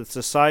Westinghouse that's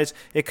the size,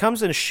 it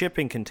comes in a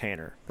shipping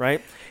container,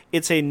 right?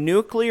 It's a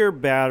nuclear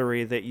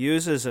battery that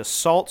uses a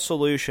salt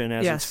solution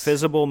as its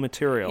fissile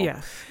material.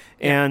 Yes.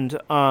 And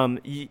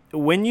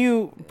when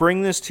you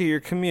bring this to your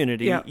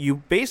community, you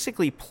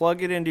basically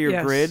plug it into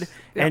your grid,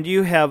 and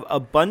you have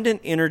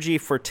abundant energy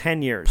for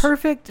 10 years.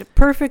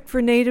 Perfect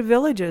for native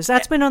villages.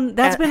 That's been in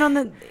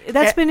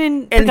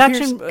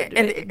production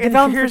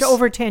development for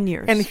over 10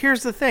 years. And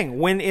here's the thing: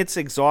 when it's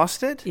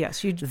exhausted,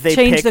 they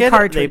change the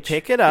cartridge. They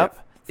pick it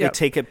up. They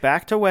take it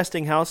back to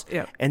Westinghouse,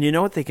 and you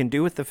know what they can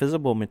do with the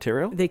fissile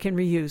material? They can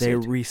reuse it. They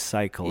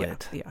recycle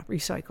it. Yeah,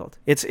 recycled.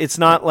 It's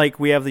not like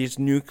we have these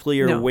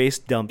nuclear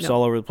waste dumps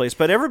all over the place,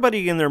 but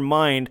everybody in their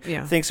mind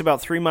thinks about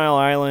 3 Mile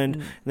Island,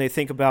 and they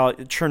think about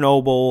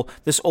Chernobyl,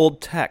 this old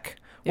tech.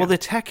 Well, the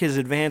tech has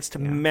advanced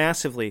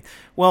massively.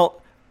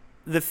 Well,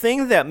 the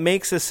thing that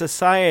makes a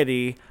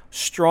society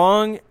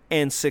strong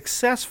and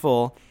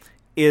successful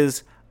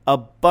is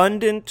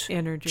abundant,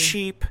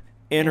 cheap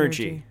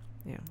energy.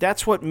 Yeah.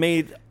 That's what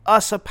made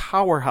us a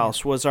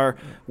powerhouse.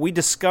 We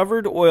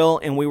discovered oil,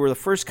 and we were the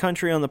first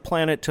country on the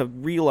planet to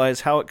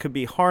realize how it could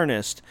be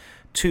harnessed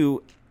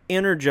to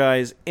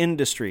energize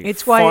industry.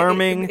 It's why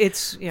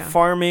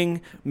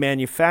farming,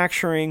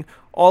 manufacturing,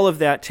 all of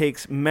that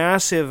takes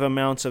massive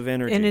amounts of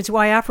energy. And it's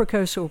why Africa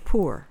is so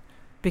poor.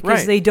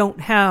 because they don't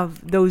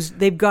have those.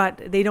 They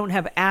don't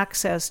have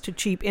access to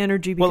cheap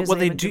energy because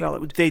they haven't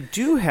developed. They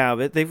do have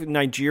it.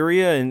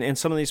 Nigeria and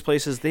some of these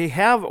places, they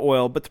have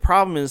oil, but the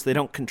problem is they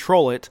don't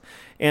control it,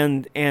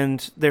 and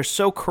they're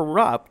so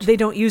corrupt. They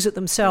don't use it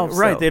themselves.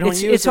 Right. Though. They don't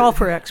use it. It's all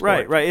for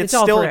export. Right. It's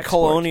still a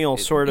colonial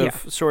sort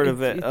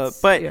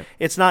of. But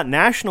it's not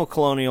national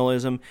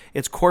colonialism.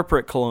 It's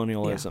corporate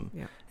colonialism.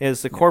 Yeah.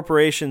 Is the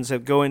corporations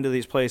that go into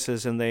these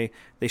places and they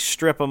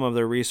strip them of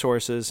their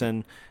resources,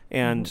 and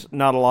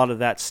not a lot of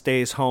that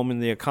stays home in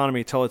the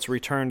economy till it's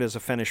returned as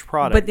a finished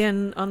product. But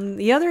then on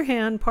the other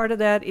hand, part of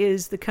that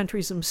is the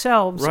countries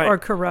themselves are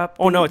corrupt.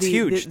 Oh, no, it's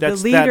huge. That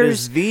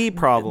is the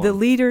problem. The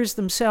leaders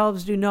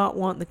themselves do not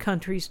want the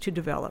countries to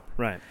develop.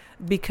 Right.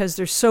 Because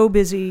they're so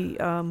busy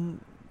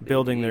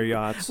building their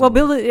yachts.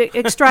 Well,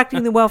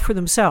 extracting the wealth for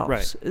themselves.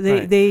 Right.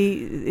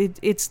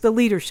 It's the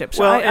leadership.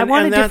 So well, I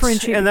want to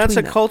differentiate. And that's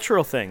a them.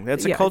 cultural thing.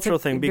 That's a cultural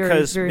thing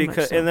because very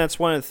so. And that's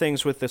one of the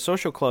things with the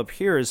social club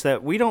here is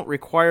that we don't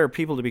require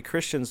people to be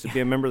Christians to be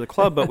a member of the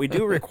club, but we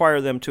do require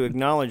them to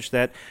acknowledge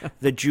that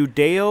the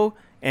Judeo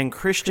and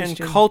Christian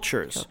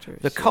cultures,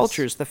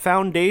 the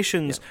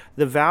foundations,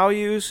 the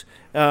values,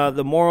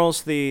 the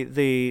morals,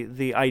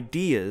 the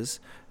ideas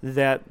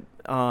that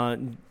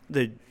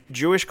the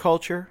Jewish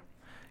culture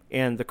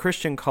and the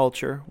Christian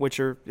culture,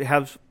 which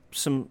have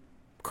some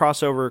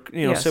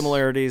crossover,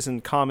 similarities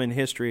and common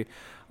history,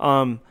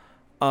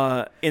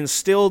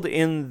 instilled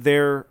in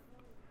their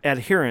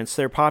adherents,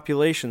 their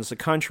populations, the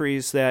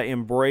countries that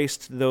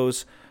embraced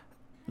those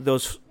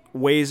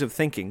ways of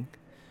thinking,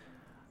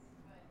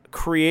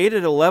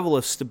 created a level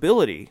of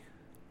stability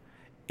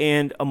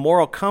and a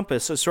moral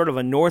compass, a sort of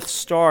a North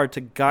Star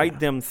to guide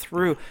them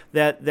through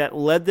that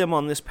led them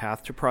on this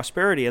path to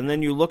prosperity. And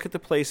then you look at the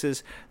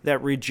places that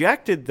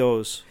rejected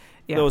those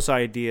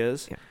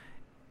ideas,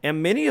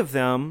 and many of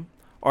them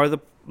are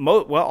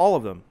all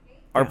of them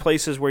are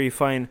places where you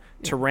find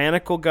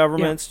tyrannical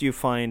governments, you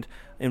find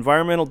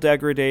environmental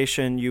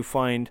degradation, you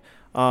find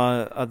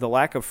the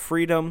lack of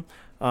freedom,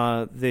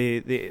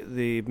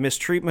 the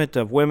mistreatment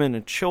of women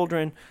and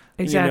children,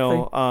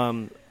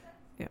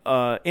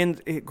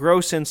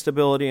 gross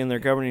instability in their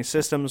governing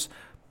systems,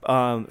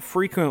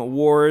 frequent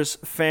wars,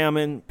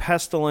 famine,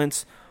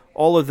 pestilence,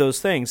 all of those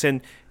things.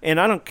 And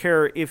I don't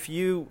care if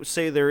you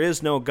say there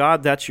is no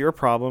God, that's your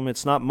problem.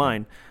 It's not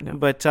mine. No.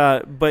 But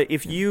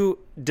if you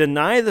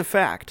deny the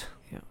fact,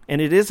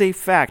 and it is a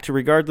fact,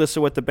 regardless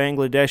of what the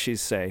Bangladeshis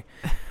say,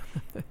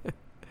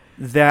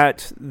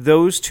 that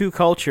those two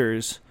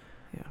cultures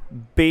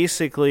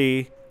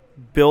basically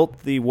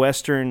built the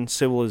Western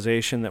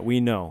civilization that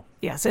we know.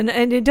 Yes, and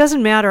it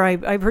doesn't matter.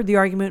 I've heard the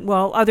argument,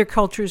 well, other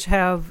cultures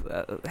have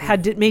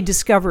made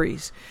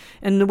discoveries.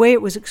 And the way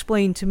it was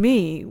explained to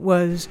me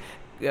was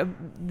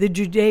the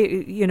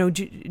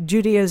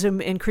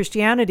Judaism and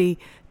Christianity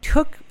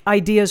took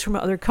ideas from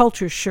other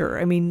cultures. Sure,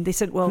 I mean they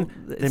said, well,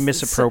 they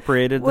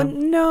misappropriated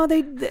them. No,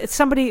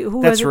 somebody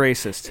who that's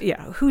racist.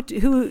 Yeah,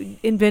 who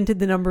invented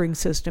the numbering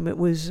system? It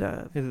was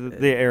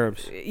the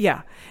Arabs.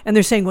 Yeah, and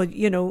they're saying, well,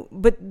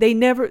 but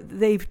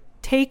they've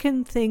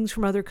taken things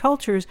from other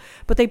cultures,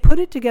 but they put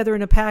it together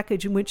in a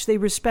package in which they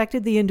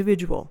respected the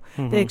individual.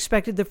 Mm-hmm. They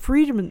expected the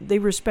freedom. They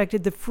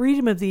respected the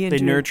freedom of the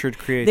individual. They nurtured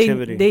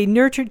creativity. They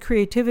nurtured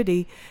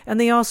creativity,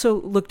 and they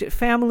also looked at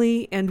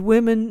family and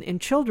women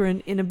and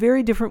children in a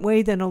very different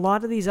way than a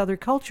lot of these other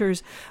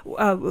cultures.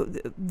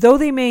 Though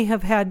they may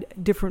have had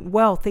different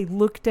wealth, they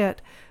looked at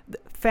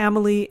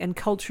family and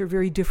culture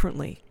very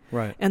differently.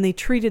 Right. And they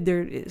treated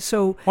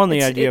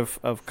the idea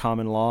of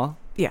common law.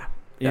 Yeah.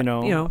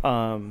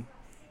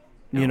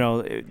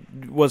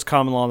 Was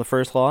common law the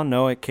first law?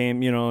 No, it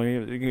came,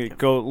 you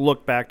go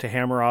look back to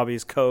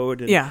Hammurabi's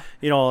code and,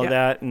 all of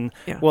that. And,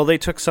 well, they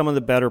took some of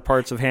the better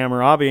parts of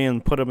Hammurabi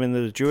and put them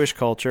into the Jewish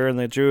culture, and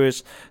the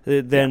Jewish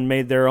then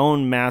made their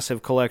own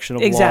massive collection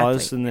of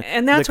laws. And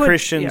the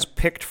Christians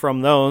picked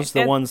from those,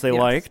 the ones they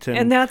liked.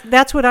 And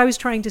that's what I was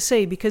trying to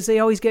say, because they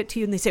always get to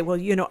you and they say, well,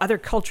 other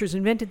cultures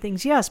invented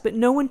things. Yes, but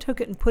no one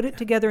took it and put it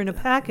together in a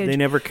package. They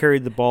never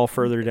carried the ball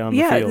further down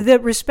the field. Yeah,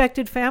 that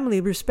respected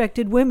family,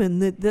 respected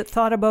women, that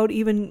thought about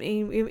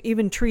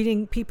even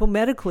treating people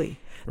medically,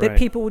 that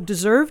people would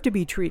deserve to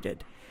be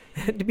treated,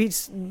 to be,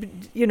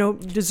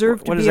 deserve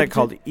to be. What is that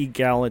called?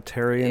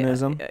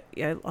 Egalitarianism?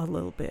 Yeah, a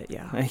little bit,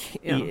 yeah.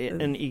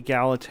 An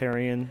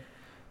egalitarian.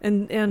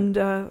 And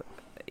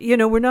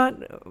we're not,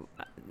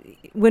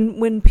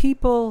 when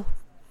people,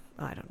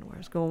 I don't know where I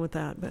was going with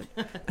that, but.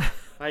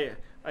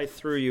 I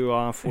threw you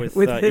off with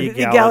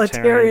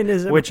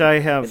egalitarianism, which I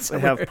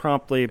have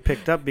promptly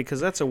picked up, because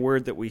that's a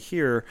word that we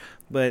hear,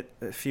 but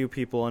few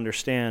people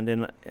understand.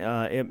 And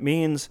it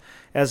means,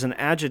 as an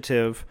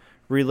adjective,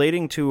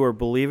 relating to or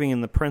believing in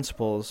the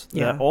principles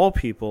that all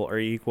people are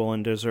equal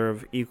and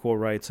deserve equal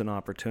rights and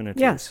opportunities.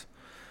 Yes.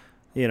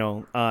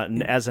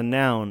 As a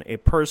noun, a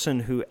person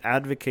who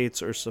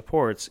advocates or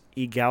supports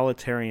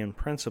egalitarian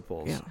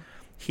principles. Yeah.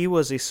 He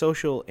was a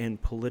social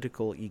and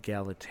political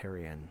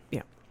egalitarian.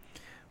 Yeah.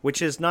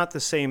 Which is not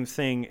the same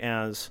thing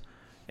as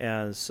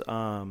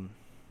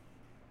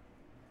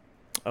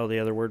the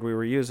other word we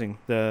were using,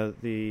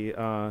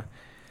 the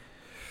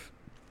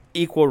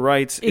equal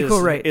rights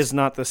is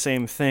not the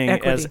same thing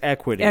as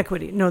equity.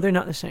 Equity. No, they're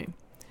not the same.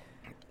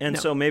 And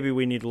so maybe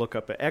we need to look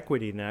up at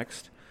equity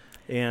next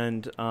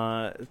and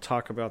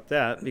talk about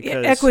that,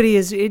 because equity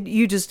is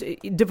you just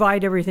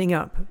divide everything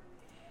up.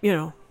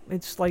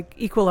 It's like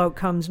equal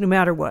outcomes no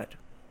matter what.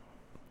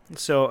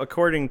 So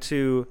according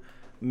to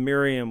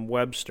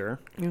Merriam-Webster,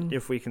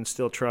 if we can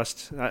still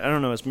trust, I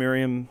don't know, is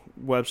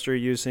Merriam-Webster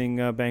using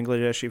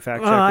Bangladeshi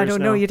fact checkers I don't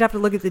now? know. You'd have to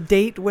look at the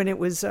date when it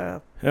was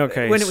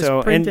okay. when it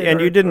was printed.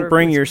 And you didn't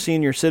bring your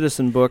senior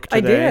citizen book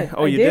today. I did.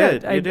 Oh, you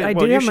did. You did. I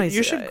Well, did.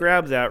 You should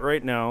grab that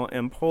right now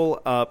and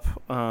pull up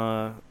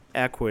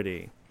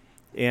equity.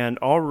 And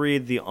I'll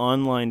read the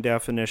online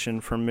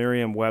definition from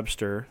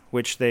Merriam-Webster,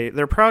 which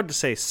they're proud to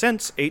say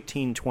since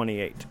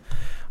 1828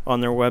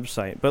 on their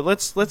website. But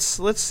let's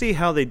see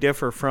how they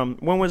differ from,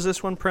 when was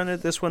this one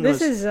printed? This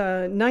is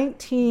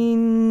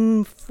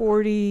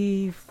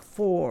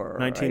 1944.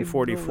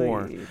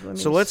 1944.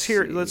 So let's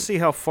see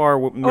how far.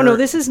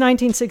 This is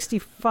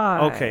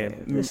 1965. Okay,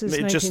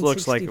 it just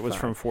looks like it was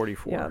from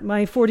 44. Yeah,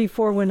 my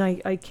 44 one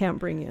I can't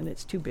bring in;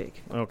 it's too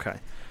big. Okay,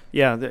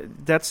 yeah,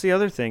 that's the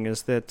other thing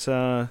is that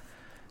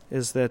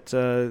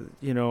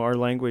our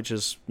language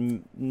is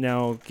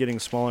now getting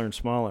smaller and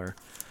smaller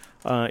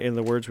in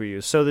the words we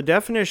use. So the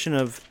definition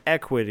of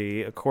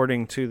equity,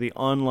 according to the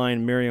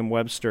online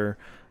Merriam-Webster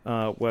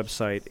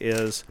website,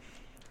 is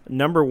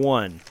number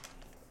 1,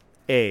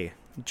 A,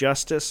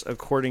 justice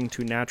according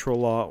to natural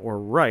law or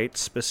right,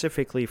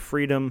 specifically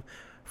freedom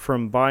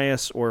from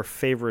bias or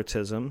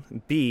favoritism.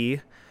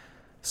 B,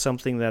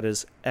 something that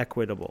is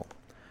equitable.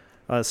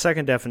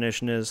 Second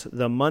definition is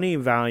the money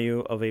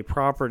value of a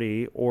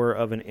property or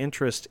of an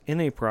interest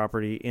in a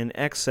property in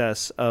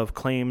excess of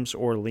claims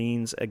or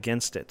liens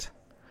against it.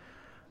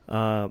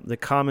 The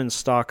common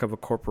stock of a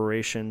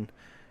corporation,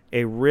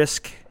 a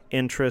risk,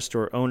 interest,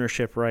 or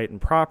ownership right in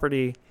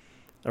property,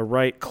 a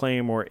right,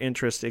 claim, or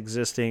interest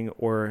existing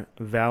or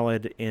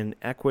valid in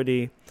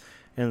equity.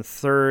 And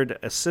third,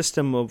 a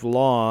system of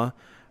law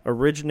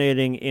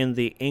originating in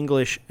the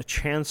English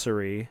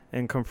Chancery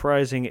and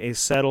comprising a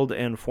settled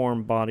and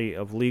formed body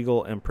of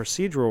legal and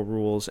procedural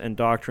rules and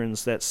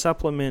doctrines that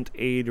supplement,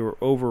 aid, or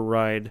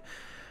override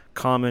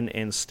common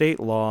and state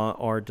law,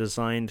 are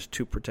designed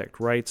to protect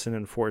rights and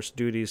enforce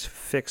duties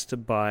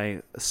fixed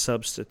by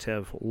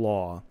substantive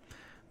law.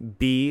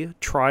 B,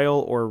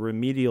 trial or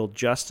remedial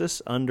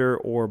justice under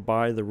or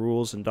by the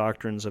rules and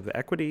doctrines of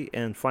equity.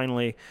 And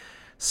finally,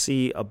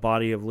 C, a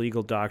body of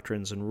legal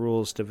doctrines and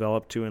rules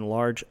developed to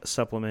enlarge,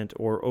 supplement,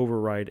 or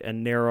override a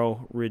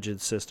narrow,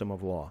 rigid system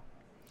of law.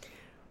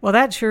 Well,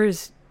 that sure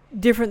is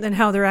different than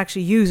how they're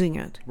actually using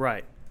it.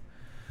 Right.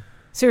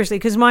 Seriously,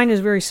 because mine is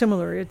very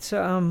similar. It's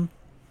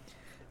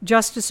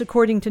justice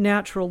according to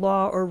natural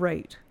law or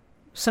right,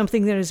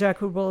 something that is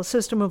equitable, a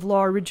system of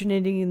law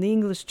originating in the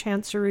English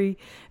Chancery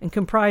and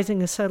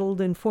comprising a settled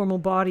and formal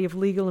body of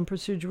legal and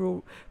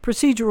procedural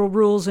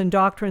rules and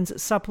doctrines that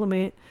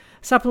supplement,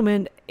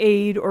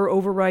 aid, or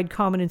override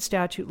common and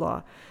statute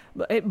law.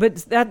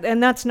 But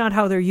that's not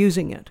how they're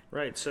using it.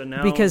 Right. So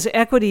now, because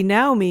equity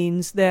now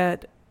means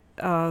that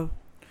we're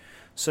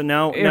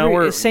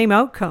same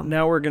outcome.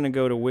 Now we're going to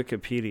go to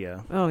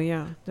Wikipedia. Oh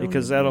yeah,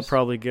 because that'll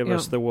probably give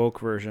us the woke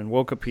version,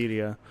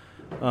 Woke-ipedia.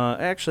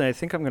 Actually, I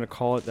think I'm going to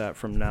call it that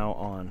from now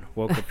on,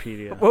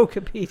 Woke-ipedia.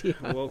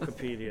 Woke-ipedia.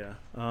 Woke-ipedia.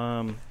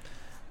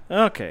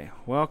 Okay,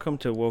 welcome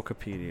to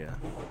Woke-ipedia.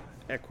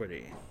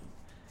 Equity.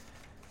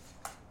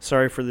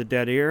 Sorry for the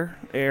dead air,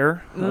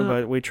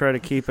 but we try to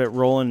keep it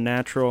rolling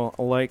natural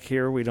alike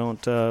here. We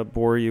don't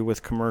bore you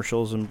with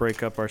commercials and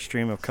break up our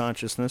stream of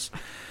consciousness.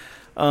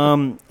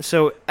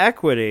 So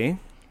equity,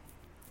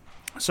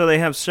 so they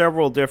have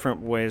several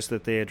different ways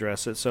that they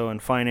address it. So in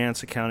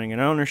finance, accounting, and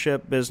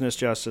ownership, business,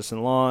 justice,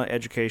 and law,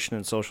 education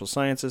and social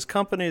sciences,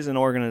 companies and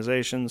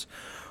organizations.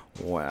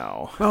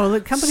 Wow. Oh,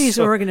 the companies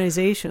and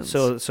organizations.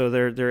 So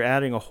they're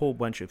adding a whole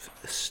bunch of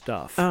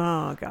stuff.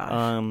 Oh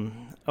gosh.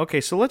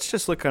 Okay, so let's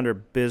just look under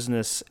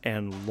business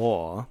and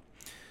law.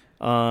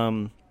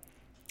 Wow.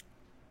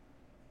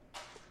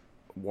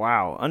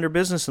 Under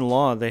business and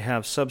law, they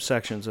have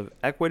subsections of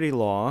equity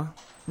law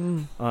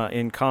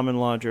in common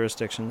law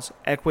jurisdictions,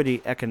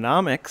 equity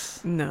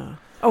economics. No.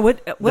 Oh,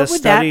 what would that be? The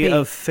study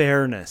of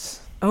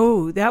fairness.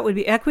 Oh, that would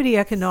be equity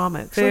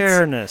economics.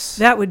 Fairness.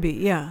 That would be,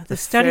 yeah. The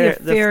study of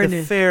fairness.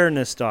 The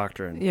fairness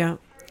doctrine. Yeah.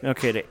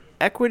 Okay, the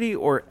equity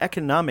or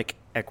economic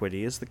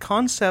equity is the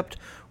concept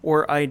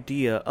or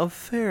idea of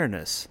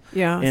fairness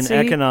in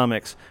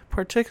economics,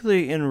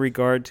 particularly in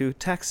regard to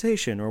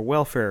taxation or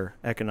welfare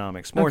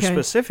economics. More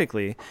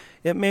specifically,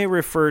 it may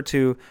refer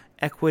to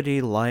equity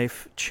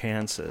life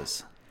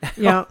chances.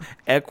 Yeah.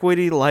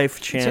 Equity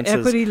life chances. So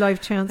equity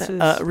life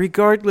chances.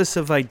 Regardless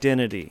of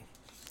identity,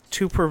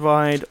 to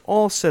provide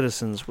all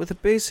citizens with a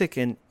basic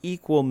and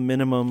equal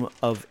minimum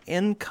of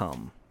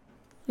income.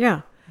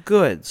 Yeah.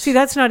 Goods. See,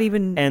 that's not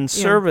even... And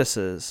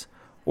services,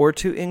 or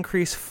to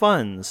increase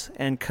funds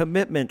and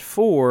commitment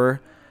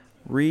for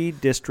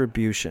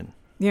redistribution.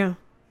 Yeah.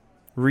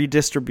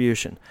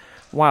 redistribution.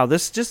 Wow,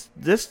 this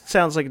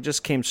sounds like it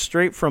just came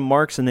straight from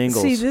Marx and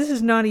Engels. See, this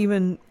is not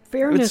even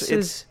fairness.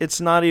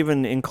 It's not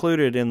even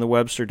included in the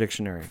Webster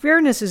Dictionary.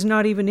 Fairness is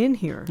not even in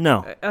here.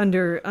 No.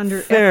 Under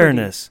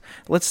fairness.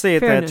 Equity. Let's say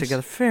that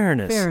together.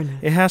 Fairness.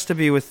 It has to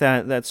be with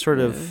that sort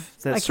of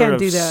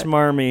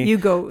smarmy. You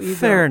go.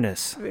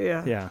 Fairness. Go.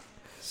 Yeah. Yeah.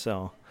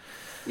 So.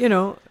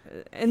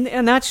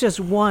 And that's just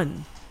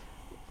one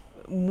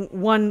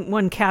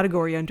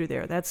category under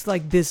there. That's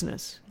like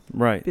business.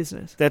 Right.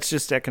 Business. That's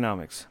just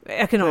economics.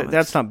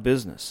 That's not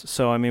business.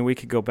 So, I mean, we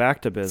could go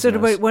back to business.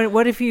 So,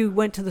 what if you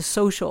went to the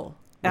social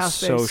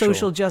aspect,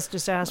 social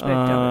justice aspect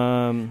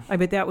of it? I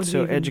bet that would be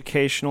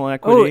educational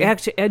equity.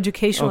 Oh,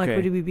 educational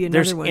equity would be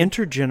another one. There's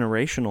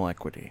intergenerational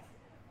equity.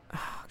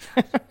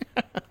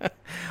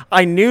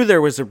 I knew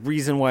there was a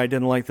reason why I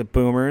didn't like the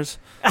boomers.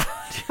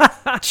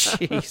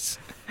 Jeez.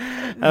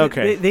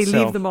 Okay. They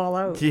leave them all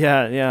out.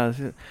 Yeah.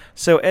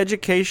 So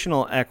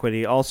educational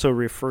equity, also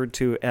referred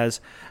to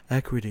as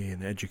equity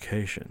in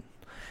education,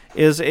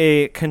 is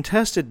a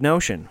contested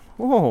notion.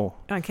 Oh,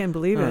 I can't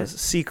believe it.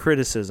 See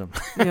criticism.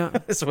 Yeah.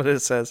 That's what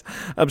it says.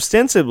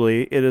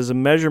 Ostensibly, it is a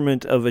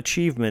measurement of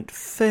achievement,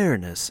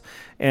 fairness,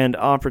 and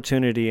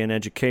opportunity in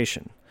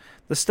education.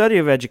 The study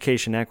of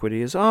education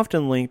equity is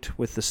often linked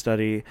with the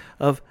study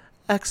of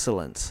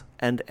excellence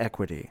and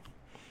equity.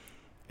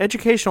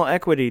 Educational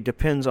equity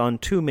depends on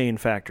two main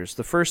factors.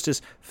 The first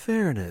is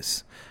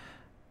fairness,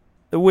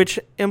 which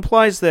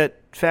implies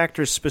that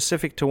factors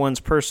specific to one's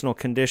personal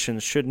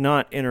conditions should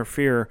not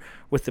interfere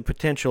with the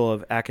potential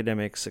of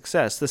academic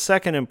success. The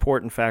second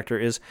important factor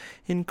is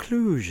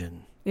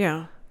inclusion,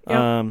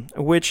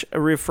 which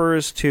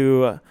refers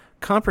to a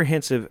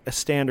comprehensive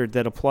standard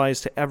that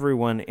applies to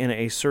everyone in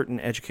a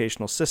certain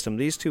educational system.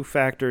 These two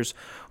factors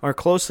are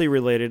closely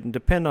related and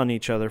depend on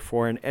each other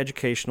for an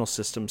educational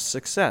system's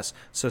success.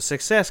 So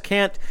success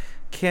can't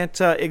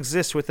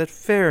exist without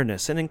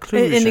fairness and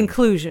inclusion. And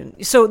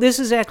inclusion. So this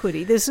is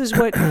equity. This is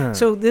what.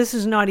 So this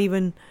is not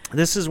even.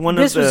 This is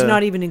This was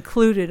not even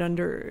included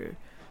under.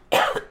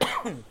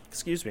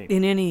 Excuse me.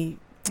 In any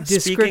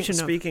description.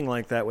 Speaking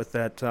like that with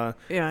that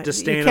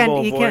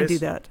disdainable voice. You can't do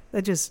that.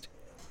 That just.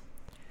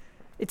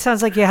 It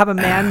sounds like you have a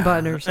man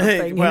bun or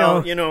something.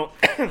 Well,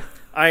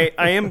 I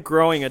am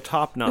growing a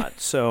top knot,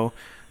 so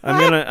I'm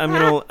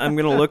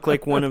gonna look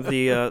like one of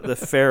the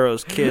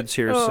Pharaoh's kids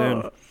here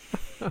soon.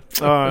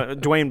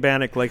 Dwayne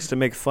Bannock likes to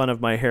make fun of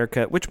my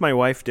haircut, which my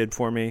wife did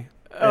for me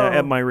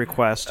at my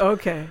request.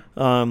 Okay.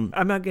 I'm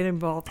not getting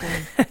involved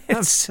then.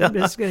 I'm just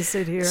going to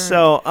sit here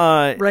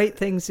and write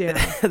things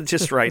down.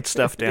 Just write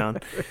stuff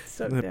down.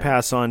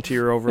 Pass on to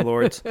your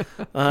overlords.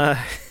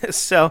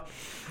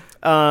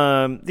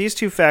 These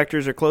two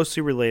factors are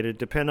closely related,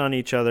 depend on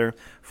each other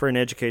for an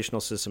educational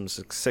system's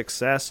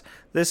success.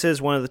 This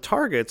is one of the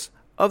targets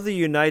of the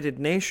United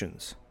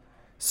Nations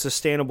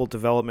Sustainable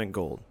Development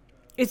Goal.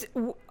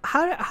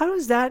 How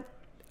does that?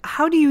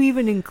 How do you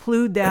even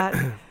include that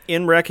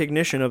in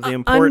recognition of the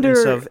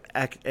importance of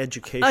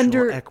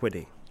educational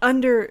equity?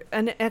 Under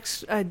an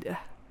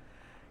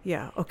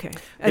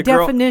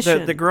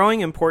definition. The growing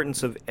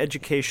importance of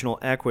educational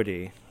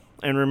equity.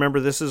 And remember,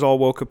 this is all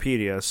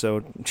Woke-ipedia,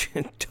 so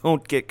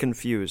don't get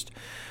confused.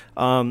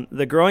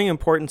 The growing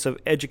importance of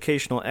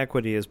educational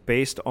equity is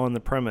based on the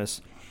premise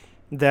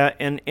that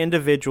an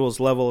individual's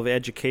level of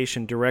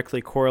education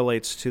directly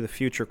correlates to the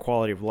future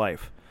quality of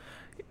life.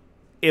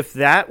 If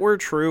that were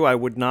true, I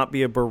would not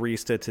be a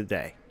barista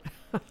today.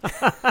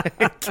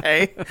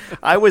 Okay,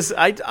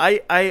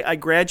 I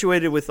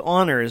graduated with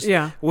honors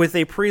with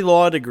a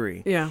pre-law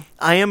degree. Yeah,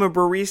 I am a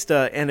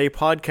barista and a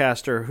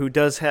podcaster who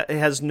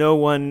has no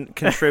one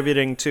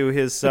contributing to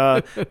his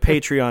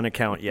Patreon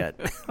account yet.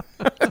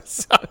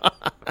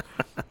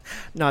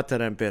 Not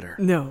that I'm bitter.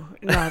 No,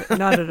 not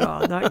at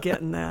all. Not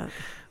getting that.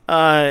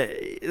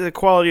 The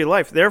quality of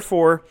life.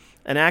 Therefore,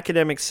 an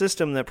academic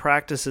system that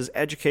practices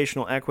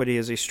educational equity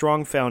is a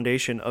strong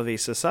foundation of a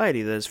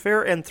society that is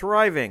fair and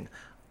thriving.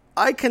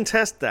 I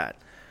contest that.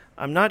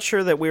 I'm not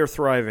sure that we are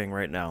thriving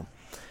right now.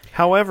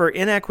 However,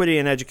 inequity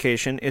in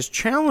education is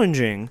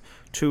challenging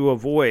to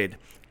avoid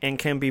and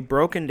can be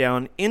broken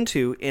down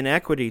into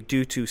inequity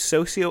due to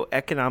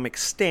socioeconomic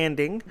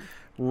standing,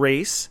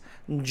 race,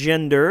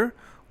 gender,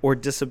 or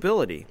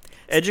disability.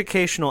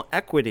 Educational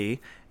equity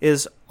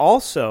is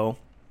also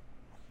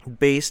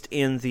based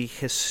in the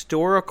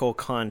historical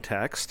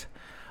context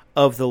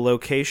of the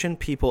location,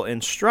 people,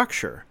 and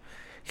structure.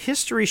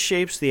 History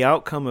shapes the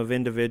outcome of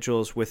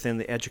individuals within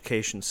the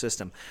education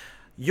system.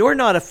 You're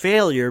not a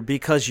failure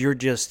because you're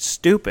just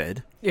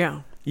stupid.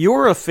 Yeah.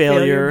 You're a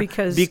failure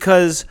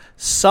because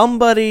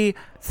somebody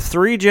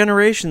 3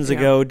 generations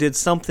ago did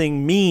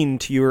something mean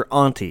to your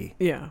auntie.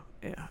 Yeah.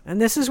 Yeah.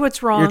 And this is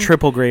what's wrong. Your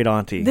triple grade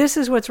auntie. This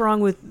is what's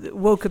wrong with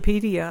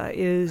Woke-ipedia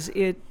is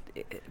it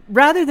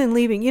rather than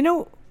leaving,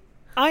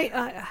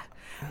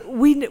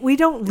 we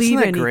don't leave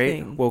Isn't that anything.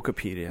 Great?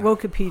 Woke-ipedia.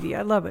 Woke-ipedia.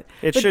 I love it.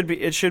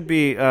 It should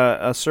be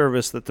a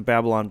service that the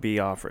Babylon Bee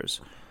offers.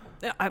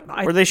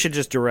 Or they should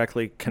just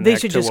directly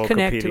connect to Woke-ipedia.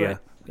 Connect to it.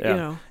 Yeah. You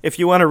know. If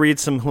you want to read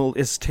some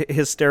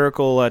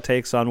hysterical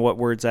takes on what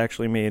words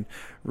actually mean,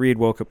 read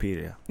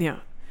Woke-ipedia. Yeah.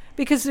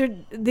 Because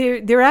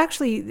they're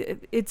actually,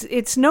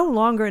 it's no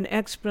longer an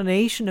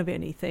explanation of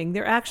anything.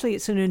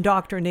 It's an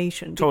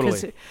indoctrination.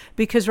 Totally.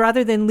 Because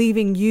rather than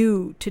leaving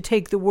you to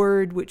take the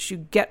word which you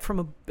get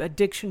from a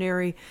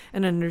dictionary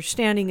and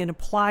understanding and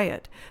apply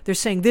it, they're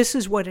saying this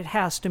is what it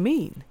has to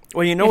mean.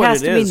 Well, you know what it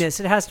is. It has to mean this.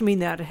 It has to mean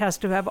that. It has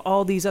to have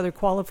all these other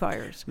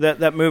qualifiers.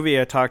 That movie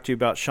I talked to you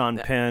about, Sean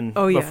Penn,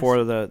 before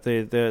yes.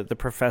 the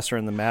professor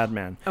and the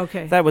madman.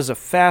 Okay. That was a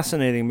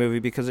fascinating movie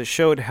because it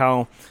showed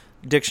how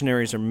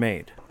dictionaries are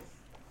made.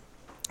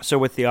 So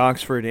with the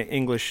Oxford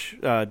English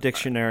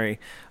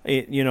Dictionary,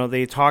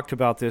 they talked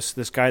about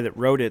this guy that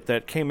wrote it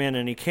that came in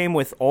and he came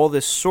with all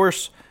this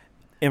source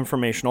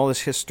information, all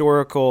this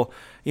historical,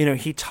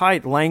 he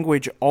tied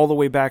language all the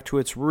way back to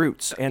its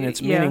roots and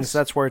its meanings. Yes.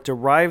 That's where it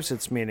derives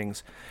its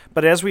meanings.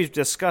 But as we've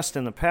discussed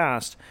in the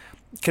past,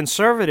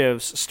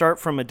 conservatives start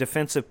from a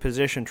defensive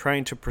position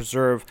trying to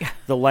preserve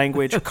the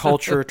language,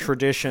 culture,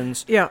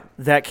 traditions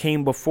that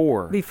came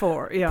before.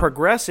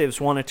 Progressives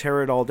want to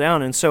tear it all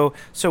down. And so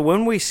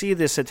when we see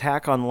this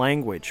attack on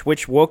language,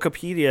 which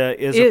Woke-ipedia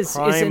is a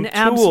prime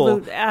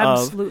tool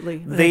absolutely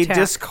of, they attack.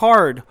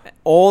 Discard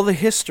all the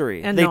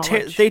history. And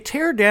they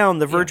tear down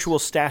the virtual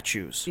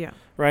statues. Yeah.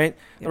 Right?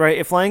 Yeah. Right.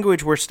 If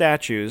language were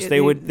statues,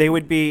 they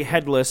would be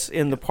headless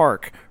in the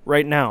park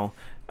right now.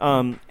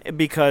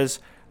 Because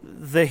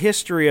the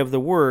history of the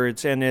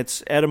words and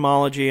its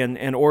etymology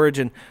and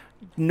origin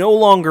no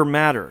longer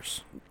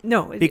matters.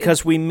 No.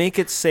 Because we make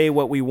it say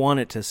what we want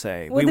it to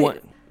say.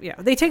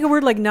 They take a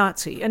word like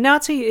Nazi. A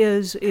Nazi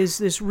is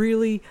this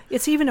really,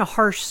 it's even a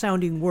harsh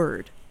sounding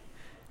word.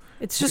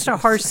 It's just a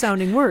harsh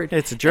sounding word.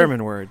 It's a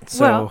German word.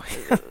 So.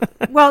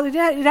 Well, it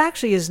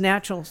actually is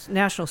National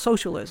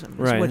Socialism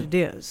is what it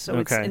is. So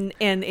okay. It's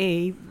an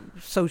NA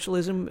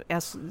socialism,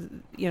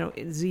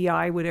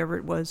 ZI, whatever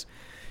it was.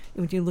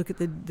 When you look at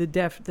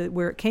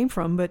where it came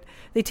from, but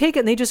they take it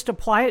and they just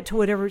apply it to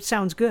whatever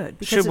sounds good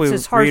because it's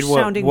this harsh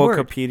sounding word.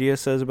 Should we read what Woke-ipedia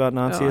says about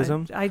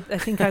Nazism? I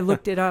think I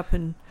looked it up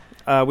and.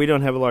 We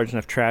don't have a large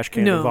enough trash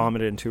can to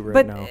vomit into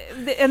now.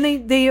 And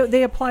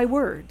they apply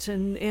words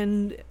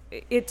and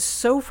it's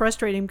so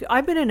frustrating.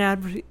 I've been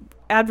an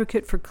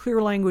advocate for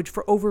clear language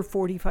for over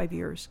 45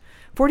 years.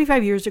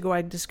 45 years ago,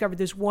 I discovered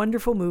this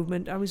wonderful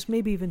movement. I was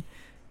maybe even,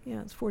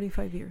 it's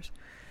 45 years.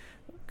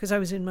 Because I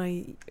was in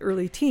my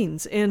early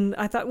teens. And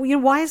I thought,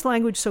 why is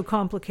language so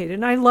complicated?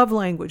 And I love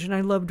language, and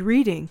I loved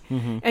reading.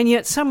 Mm-hmm. And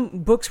yet some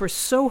books were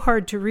so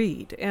hard to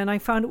read. And I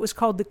found it was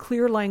called the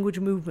Clear Language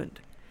Movement.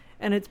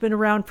 And it's been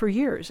around for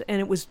years.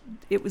 And it was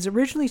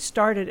originally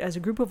started as a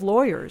group of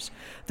lawyers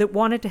that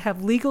wanted to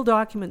have legal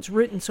documents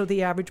written so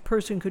the average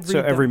person could read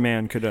them. So every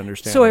man could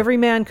understand So every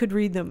man could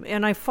read them.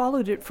 And I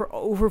followed it for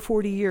over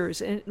 40 years.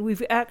 And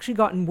we've actually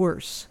gotten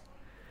worse.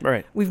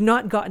 Right. We've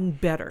not gotten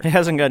better. It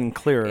hasn't gotten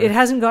clearer.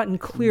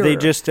 They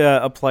just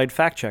applied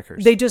fact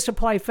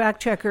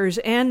checkers.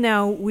 And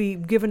now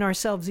we've given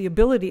ourselves the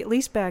ability, at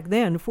least back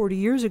then, 40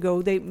 years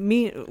ago, they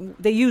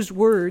used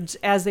words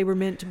as they were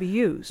meant to be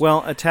used.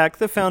 Well, attack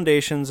the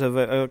foundations of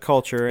a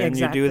culture, and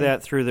exactly. You do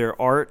that through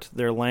their art,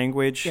 their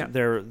language,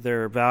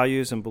 their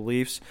values and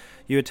beliefs.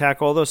 You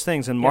attack all those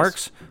things, and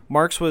yes.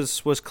 Marx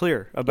was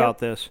clear about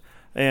this,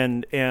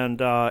 and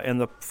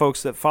the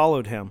folks that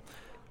followed him.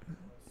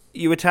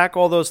 You attack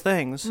all those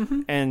things,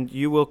 mm-hmm. and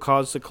you will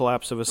cause the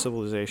collapse of a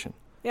civilization.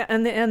 Yeah,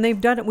 and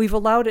they've done it. We've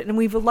allowed it, and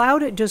we've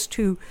allowed it just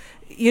to,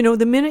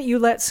 the minute you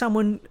let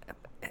someone,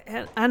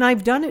 and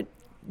I've done it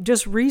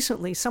just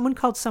recently. Someone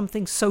called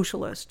something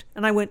socialist,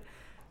 and I went,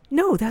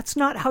 no, that's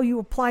not how you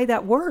apply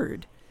that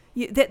word.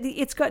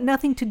 It's got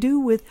nothing to do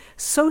with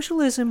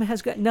socialism.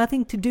 Has got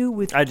nothing to do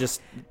with.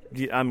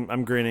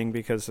 I'm grinning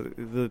because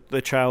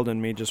the child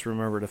in me just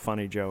remembered a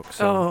funny joke.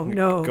 So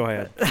no, go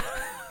ahead.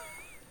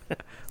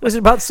 Was it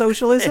about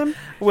socialism?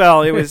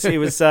 Well, it was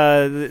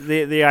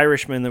the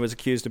Irishman that was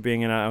accused of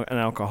being an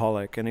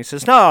alcoholic, and he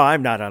says, "No,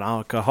 I'm not an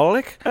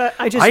alcoholic.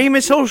 I am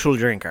a social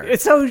drinker." A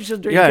social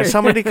drinker. Yeah,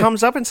 somebody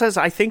comes up and says,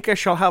 "I think I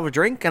shall have a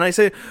drink," and I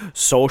say,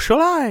 "So shall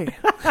I."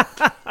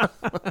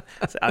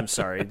 I'm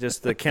sorry,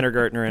 just the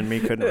kindergartner in me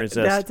couldn't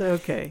resist. That's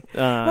okay.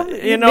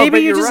 Maybe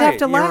you just have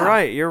to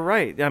laugh. You're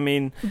right. I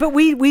mean, but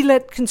we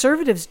let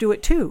conservatives do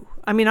it too.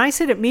 I mean, I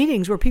sit at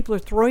meetings where people are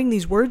throwing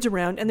these words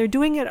around, and they're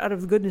doing it out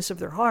of the goodness of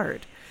their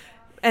heart.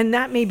 And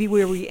that may be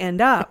where we end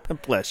up.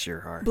 Bless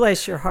your heart.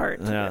 Bless your heart.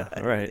 Yeah,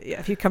 right.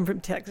 Yeah, if you come from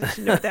Texas,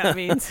 you know what that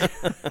means.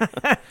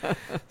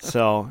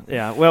 So,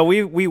 yeah. Well,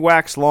 we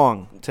wax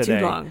long today.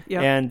 Too long,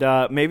 yeah.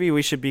 And maybe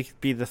we should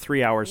be the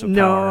 3 hours of power.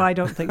 No, I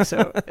don't think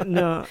so.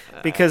 No.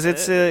 Because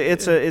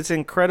it's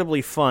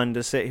incredibly fun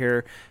to sit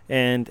here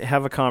and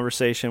have a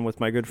conversation with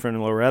my good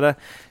friend Loretta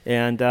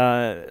and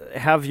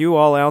have you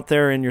all out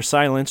there in your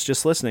silence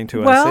just listening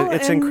to us.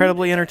 It's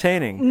incredibly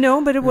entertaining.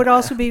 No, but it would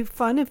also be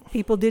fun if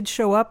people did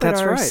show up at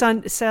our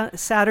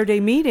Saturday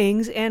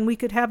meetings and we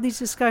could have these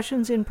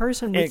discussions in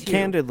person with you.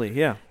 Candidly,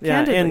 yeah.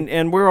 Candidly.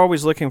 And we're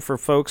always looking for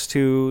folks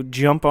to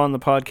jump on the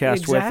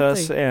podcast with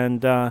us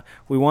and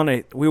we want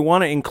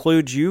to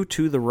include you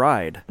to the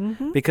ride,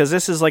 because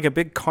this is like a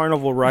big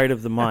carnival ride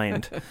of the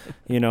mind.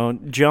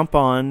 Jump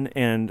on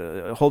and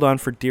hold on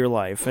for dear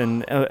life,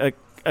 and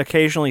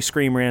occasionally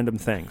scream random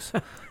things.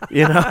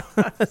 Okay.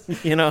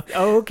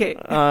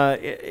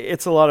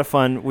 It's a lot of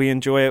fun. We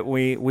enjoy it.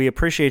 We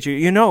appreciate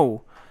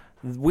you.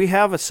 We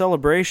have a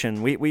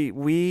celebration.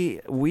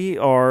 We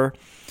are.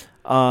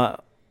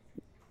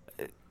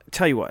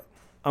 Tell you what,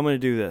 I'm going to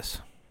do this.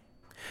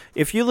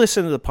 If you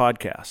listen to the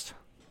podcast,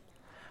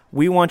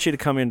 we want you to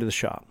come into the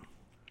shop.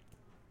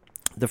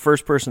 The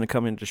first person to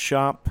come into the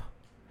shop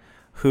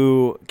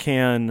who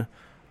can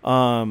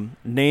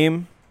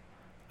name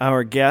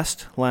our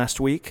guest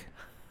last week,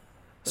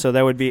 so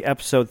that would be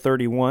episode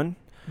 31,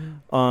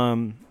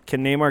 can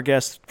name our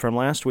guest from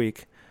last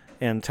week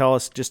and tell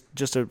us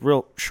just a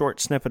real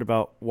short snippet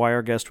about why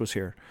our guest was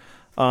here.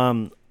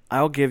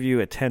 I'll give you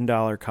a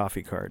 $10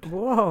 coffee card.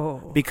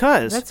 Whoa.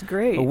 Because that's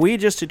great. We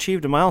just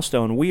achieved a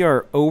milestone. We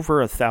are over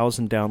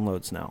 1,000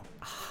 downloads now.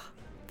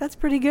 That's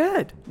pretty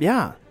good.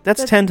 Yeah.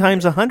 That's 10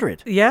 times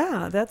 100.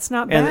 Yeah, that's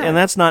not bad. And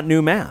that's not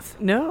new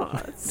math. No.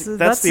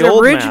 That's the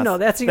old original.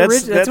 Math. That's the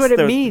original. That's what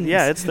it means.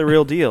 Yeah, it's the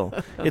real deal.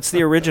 It's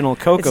the original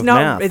Coke of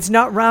math. It's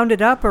not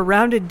rounded up or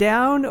rounded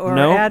down or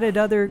added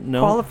other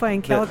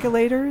qualifying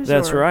calculators.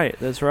 That's right.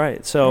 That's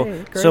right.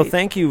 So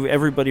thank you,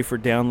 everybody, for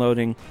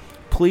downloading.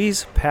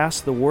 Please pass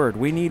the word.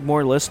 We need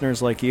more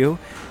listeners like you,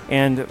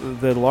 and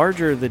the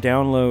larger the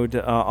download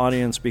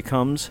audience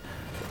becomes,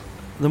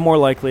 the more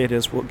likely it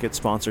is we'll get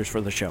sponsors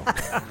for the show.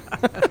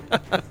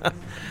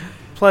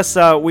 Plus,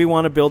 we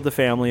want to build the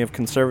family of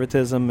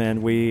conservatism,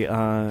 and we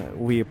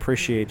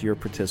appreciate your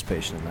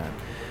participation in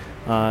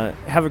that.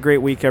 Have a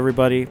great week,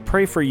 everybody.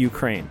 Pray for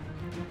Ukraine.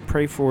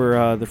 Pray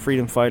for the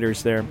freedom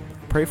fighters there.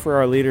 Pray for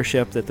our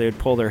leadership that they'd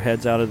pull their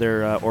heads out of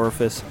their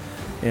orifice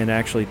and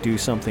actually do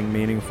something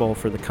meaningful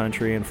for the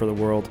country and for the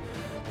world.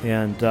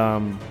 And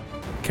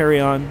carry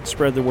on,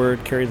 spread the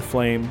word, carry the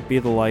flame, be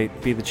the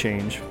light, be the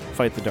change,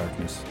 fight the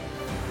darkness.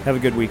 Have a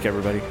good week,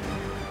 everybody.